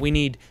do that, we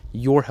need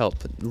your help.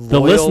 the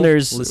Loyal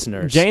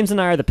listeners. James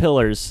and I are the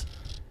pillars.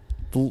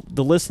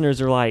 The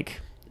listeners are like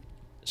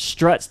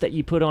struts that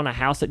you put on a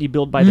house that you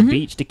build by the Mhm.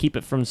 beach to keep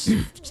it from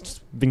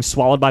being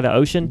swallowed by the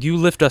ocean. You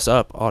lift us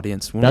up,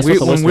 audience. When That's we're, what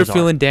the when we're listeners are.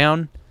 feeling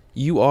down,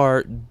 you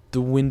are the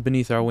wind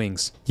beneath our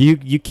wings. You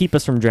keep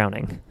us from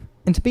drowning.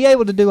 And to be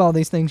able to do all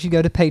these things, you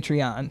go to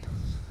Patreon,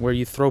 Where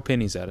you throw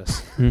pennies at us.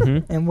 hmm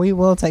and we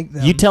will take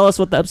them. You tell us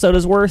what the episode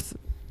is worth,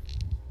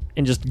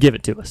 and just give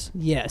it to us.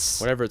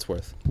 Yes. Whatever it's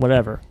worth.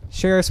 Whatever.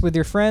 Share us with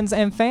your friends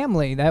and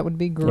family. That would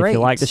be great. If you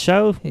like the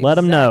show, let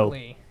them know.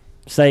 Exactly.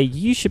 Say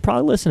you should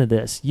probably listen to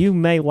this. You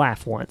may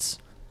laugh once.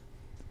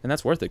 And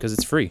that's worth it because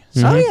it's free. Oh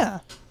Mhm. yeah.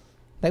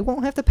 They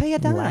won't have to pay a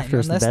dime Laughter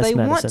is the unless best they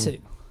want medicine. to.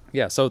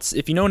 Yeah, so it's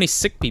if you know any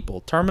sick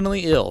people,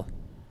 terminally ill,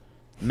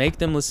 make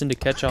them listen to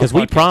Catch-All Because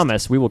we Podcast.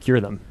 promise we will cure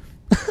them.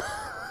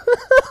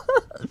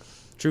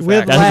 True With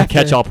fact. That is a Laughter.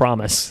 catch-all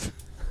promise.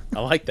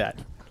 I like that.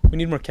 We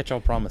need more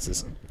Catch-All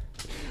promises.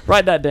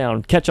 Write that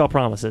down. Catch-all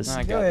promises.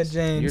 I Go got ahead, this.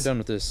 James. You're done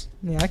with this.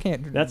 Yeah, I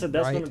can't. That's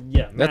right.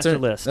 That's master our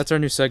list. That's our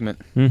new segment.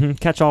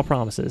 Catch-all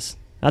promises.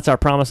 That's our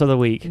promise of the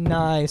week.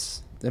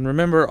 Nice. And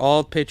remember,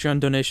 all Patreon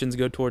donations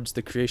go towards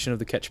the creation of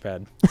the catch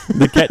pad.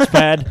 The catch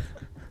pad,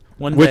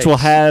 which will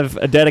have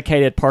a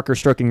dedicated Parker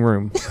stroking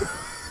room.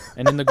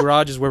 And in the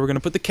garage is where we're going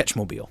to put the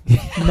catchmobile.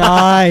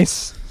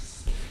 Nice.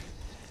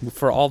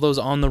 For all those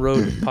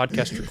on-the-road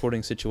podcast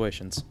recording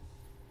situations.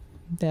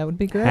 That would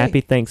be great.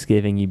 Happy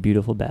Thanksgiving, you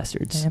beautiful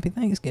bastards. Happy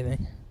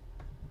Thanksgiving.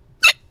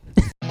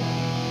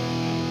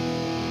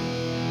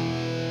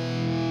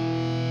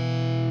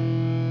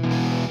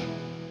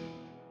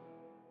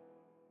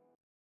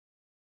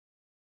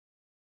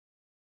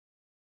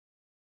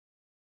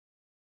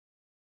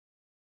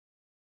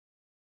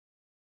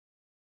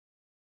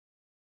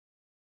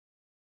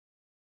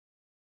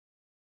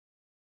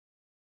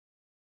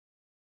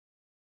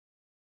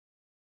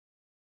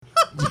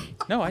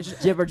 No, I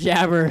just Jibber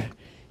jabber,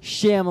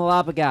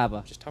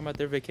 shamalabagaba just talking about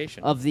their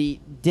vacation. of the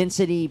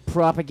density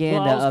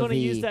propaganda Well, I was of going to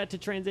use the that to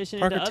transition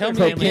Parker, into tell other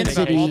me family again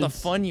about all the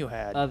vacations. fun you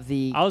had. of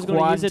the. I was going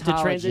to use it to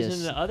transition quantologists.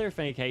 into other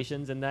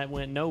vacations, and that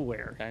went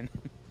nowhere. Okay.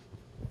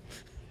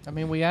 I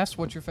mean, we asked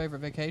what your favorite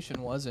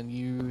vacation was, and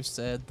you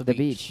said the the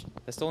beach.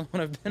 That's the only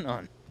one I've been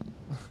on.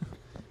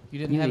 You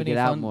didn't You have need to any get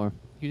out fun. more.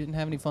 You didn't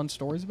have any fun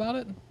stories about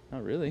it.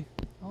 Not really.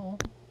 Oh.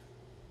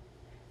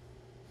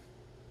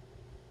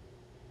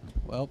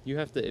 Well, You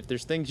have to. If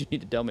there's things you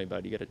need to tell me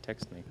about, you got to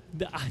text me.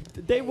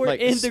 They were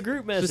Like, in the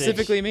group message.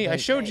 Specifically me. I Hey,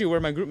 showed hey. you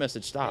where my group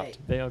message stopped.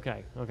 Hey, They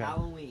okay.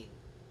 Halloween.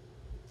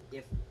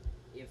 If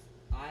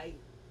I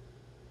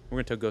We're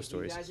gonna tell ghost if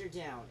you stories. guys are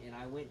down and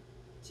I went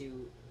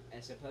to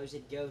a supposed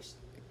ghost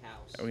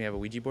house And we have a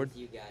Ouija board. with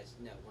you guys,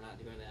 no, we're not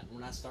doing that. We're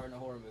not starting a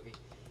horror movie.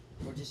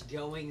 We're just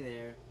going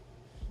there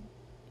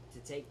to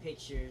take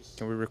pictures,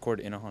 Can we record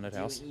in a haunted do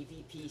house? an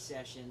EVP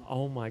session,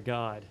 Oh my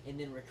God. and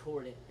then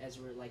record it as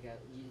we're like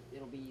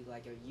it'll be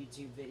like a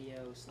YouTube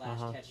video /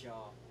 Uh-huh.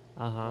 catch-all,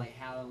 Uh-huh. like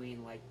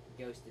Halloween, like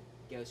ghost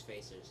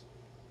facers.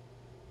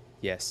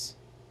 Yes.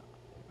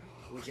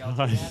 Would y'all do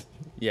God. that?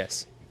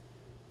 Yes.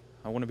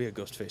 I want to be a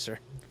ghost facer.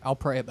 I'll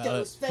pray about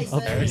Ghost it.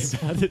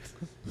 facers.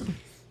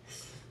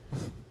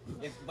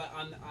 But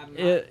I'm not.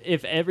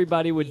 If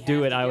everybody would We do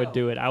have it, to I would go.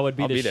 do it. I would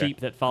be I'll the be there. sheep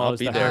that follows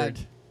be the there. herd.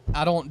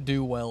 I don't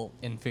do well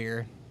in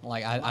fear.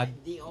 Like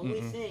The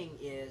only thing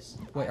is,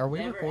 Wait, I've are we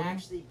never recording?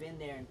 actually been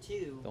there, and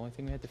two, The only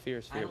thing we have to fear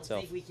is I fear don't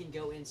itself. think we can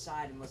go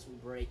inside unless we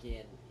break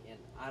in, and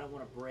I don't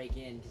want to break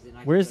in because then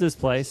I. Where's can go this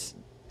place?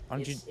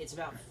 Aren't you?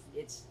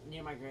 It's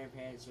near my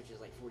grandparents, which is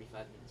like 45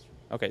 minutes from me.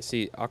 Okay.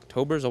 See,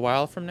 October's a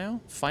while from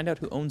now. Find out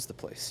who owns the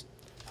place,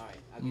 All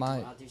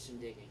right, I'll do some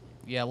digging.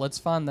 yeah, let's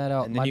find that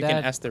out. and then My you dad,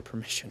 can ask their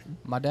permission.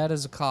 my dad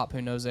is a cop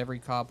who knows every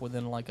cop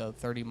within like a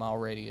 30-mile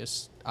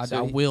radius. I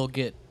So he- will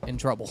get in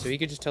trouble. So you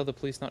could just tell the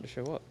police not to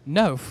show up.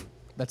 No,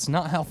 that's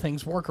not how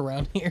things work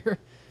around here.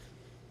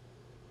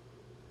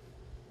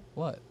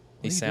 What? He's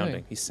What are you sounding.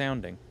 doing? He's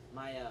sounding.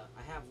 I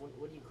have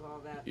what do you call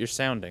that You're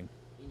sounding.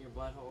 in your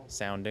butthole?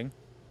 Sounding.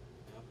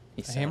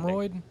 He's A sounding.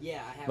 hemorrhoid?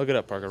 Yeah, I have. Look it one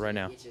up, of Parker, those right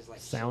that now. itches, like,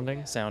 so Sounding?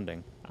 bad.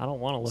 Sounding. I don't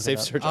want to look Safe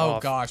it up. search Oh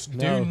off. gosh,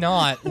 No. do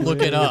not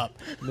look it up.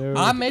 No.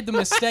 I made the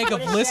mistake of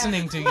What is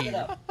listening that? to Look it you.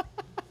 up.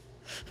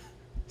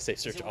 Safe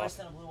Is search it worse off.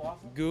 than a blue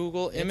waffle?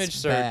 Google image It's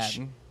search.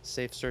 bad.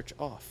 Safe search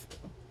off.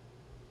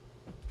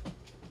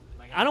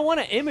 I don't want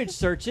to image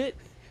search it.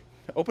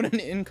 Open an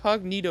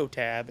incognito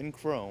tab in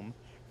Chrome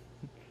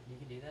You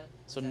can do that.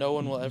 so no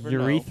one will ever know.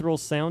 Urethral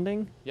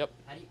sounding? Yep.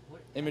 How do you,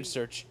 what, Image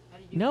search. How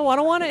do you do No, the I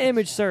don't want to incognito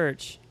image sound?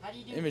 search. How do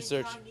you do Image the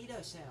search.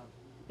 incognito sound?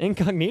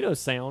 Incognito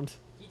sound.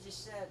 You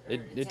just said.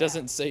 It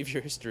doesn't save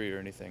your history or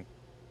anything.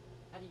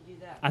 How do you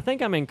do that? I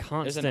think I'm in There's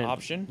constant. an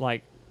option.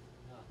 Like,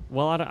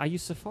 well, I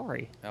use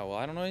Safari. Oh well,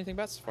 I don't know anything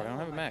about Safari. I don't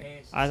have a Mac.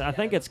 I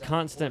think it's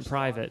constant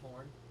private.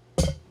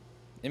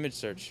 Image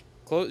search.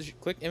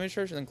 Click image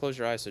search and then close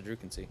your eyes so Drew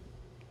can see.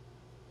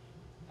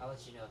 I'll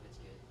let you know if it's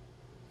good.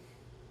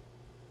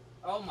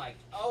 Oh my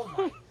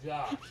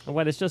gosh. Oh,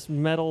 wait, it's just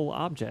metal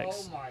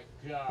objects. Oh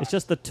my gosh. It's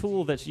just the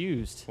tool that's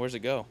used. Where's it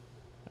go?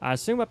 I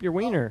assume up your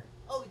wiener.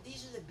 Oh,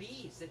 these are the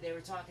beads that they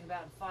were talking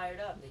about and fired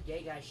up. The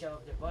gay guys show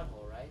up their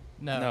butthole, right?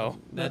 No.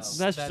 That's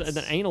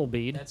an anal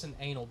bead. That's an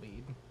anal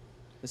bead.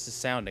 This is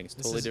sounding. It's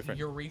This totally is different.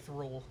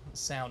 urethral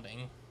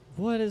sounding.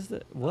 What is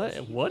the what? So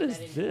you What put is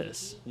that in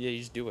this? your Yeah, you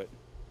just do it.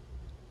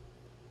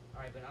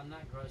 Alright, but I'm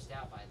not grossed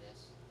out by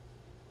this.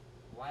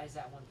 Why is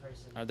that one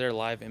person? Are there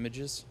live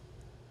images?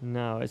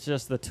 No, it's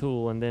just the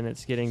tool, and then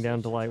it's getting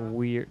down to like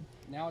weird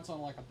Now it's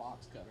on like a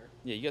box cutter.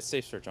 Yeah, you got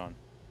safe search on.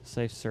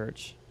 safe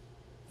search,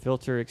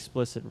 filter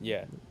explicit.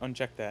 Yeah,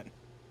 uncheck that.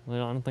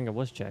 Well, I don't think it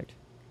was checked.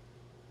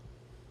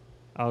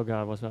 Oh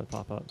God, what's about to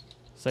pop up?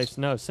 Safe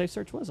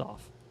search was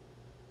off.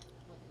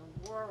 What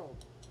in the world?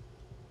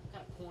 What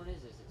kind of porn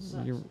is this?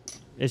 It sucks.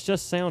 It's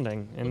just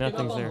sounding, and Look it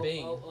up nothing's on there.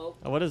 Bing. Oh,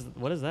 Oh, what is I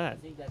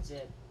that? think that's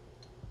it.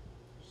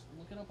 Just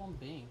look it up on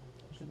Bing.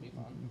 It should be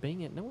fun.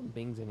 Bing it. No one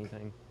bings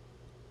anything.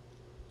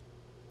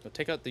 So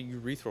take out the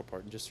urethral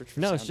part and just search for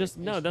No, sounding. it's just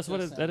no. It's That's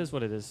what just it. That is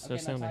what it is. Okay,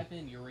 Just now sounding. type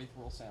in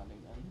urethral sounding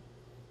then.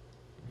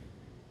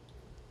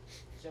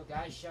 So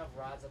guys shove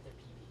rods up their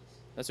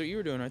peepees. That's what you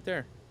were doing right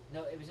there.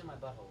 No, it was in my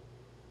butthole.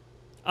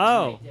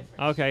 Oh, Big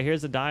difference. okay.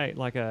 Here's a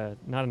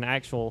not an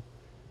actual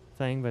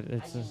thing, but I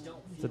it's just a, don't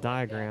it's feel a like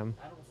diagram.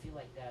 That. I don't feel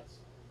like that's.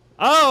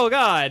 Oh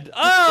God!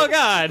 Oh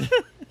God!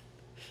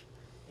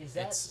 Is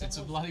that It's a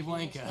someone's bloody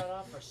penis wanker. cut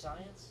off for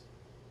science?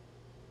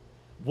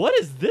 What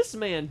is this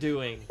man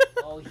doing?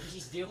 Oh,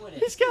 he's doing it.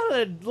 He's got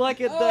a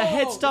the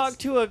headstock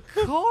to a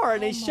car,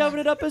 and he's shoving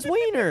it up his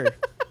wiener.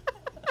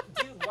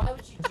 Dude, why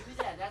would you do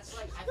that? That's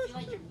like, I feel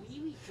like your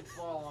wee-wee could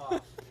fall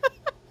off.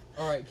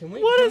 All right, can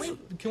we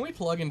What can we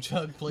plug and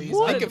chug, please?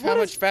 What? Think of how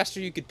much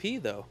faster you could pee,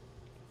 though.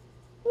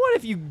 What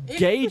if you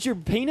gauge your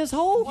penis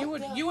hole?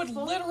 You would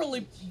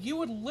literally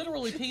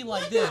pee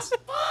like this.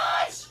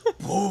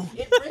 Boom!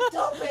 It ripped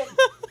open.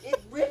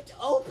 It ripped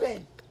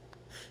open.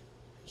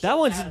 That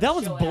one's Show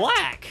Adam.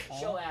 black.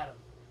 Show Adam.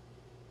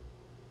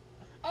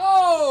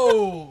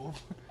 Oh!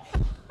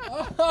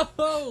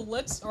 Oh,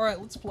 let's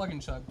plug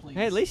and chug, please.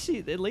 Hey, at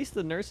least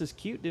the nurse is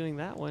cute doing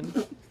that one.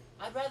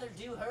 I'd rather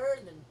do her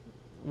than.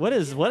 What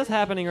is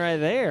happening right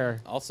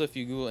there? Also, if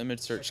you Google image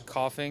search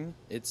coughing,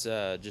 it's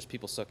just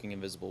people sucking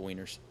invisible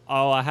wieners.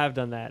 Oh, I have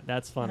done that.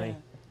 That's funny. You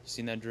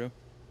seen that, Drew?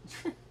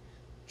 Drew,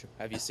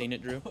 have you seen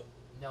it, Drew?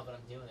 No, but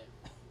I'm doing it.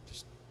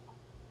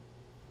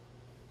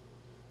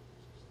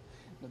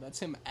 No, that's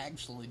him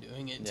actually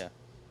doing it. Yeah.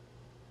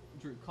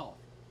 Drew, cough.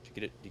 Did you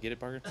get it? Did you get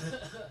it, Parker?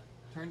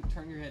 Turn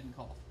your head and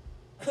cough.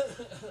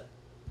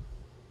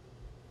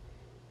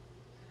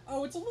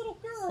 Oh, it's a little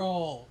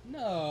girl.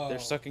 No. They're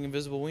sucking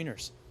invisible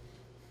wieners.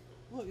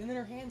 Look, and then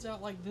her hands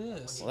out like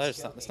this. Well,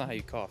 that's not how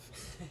you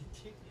cough.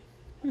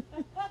 You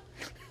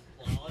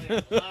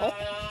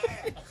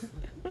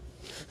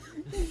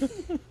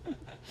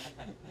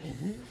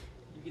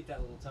get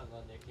that little tongue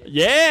on there, kid.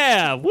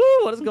 Yeah! Woo!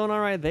 What is going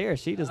on right there?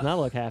 She does not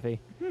look happy.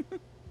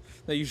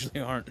 They usually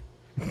aren't.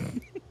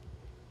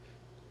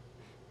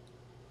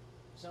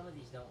 Some of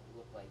these don't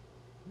look like.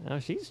 No,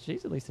 she's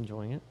at least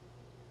enjoying it.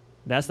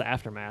 That's the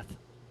aftermath.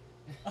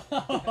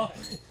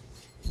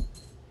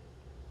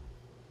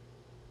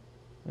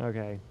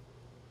 Okay.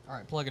 All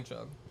right, plug and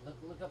chug.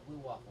 Look up Blue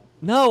Waffle.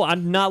 No,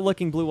 I'm not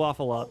looking Blue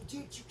Waffle up.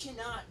 Dude, you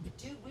cannot.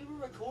 Dude, we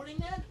were recording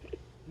that?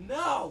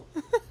 No!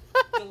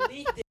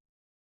 Delete this.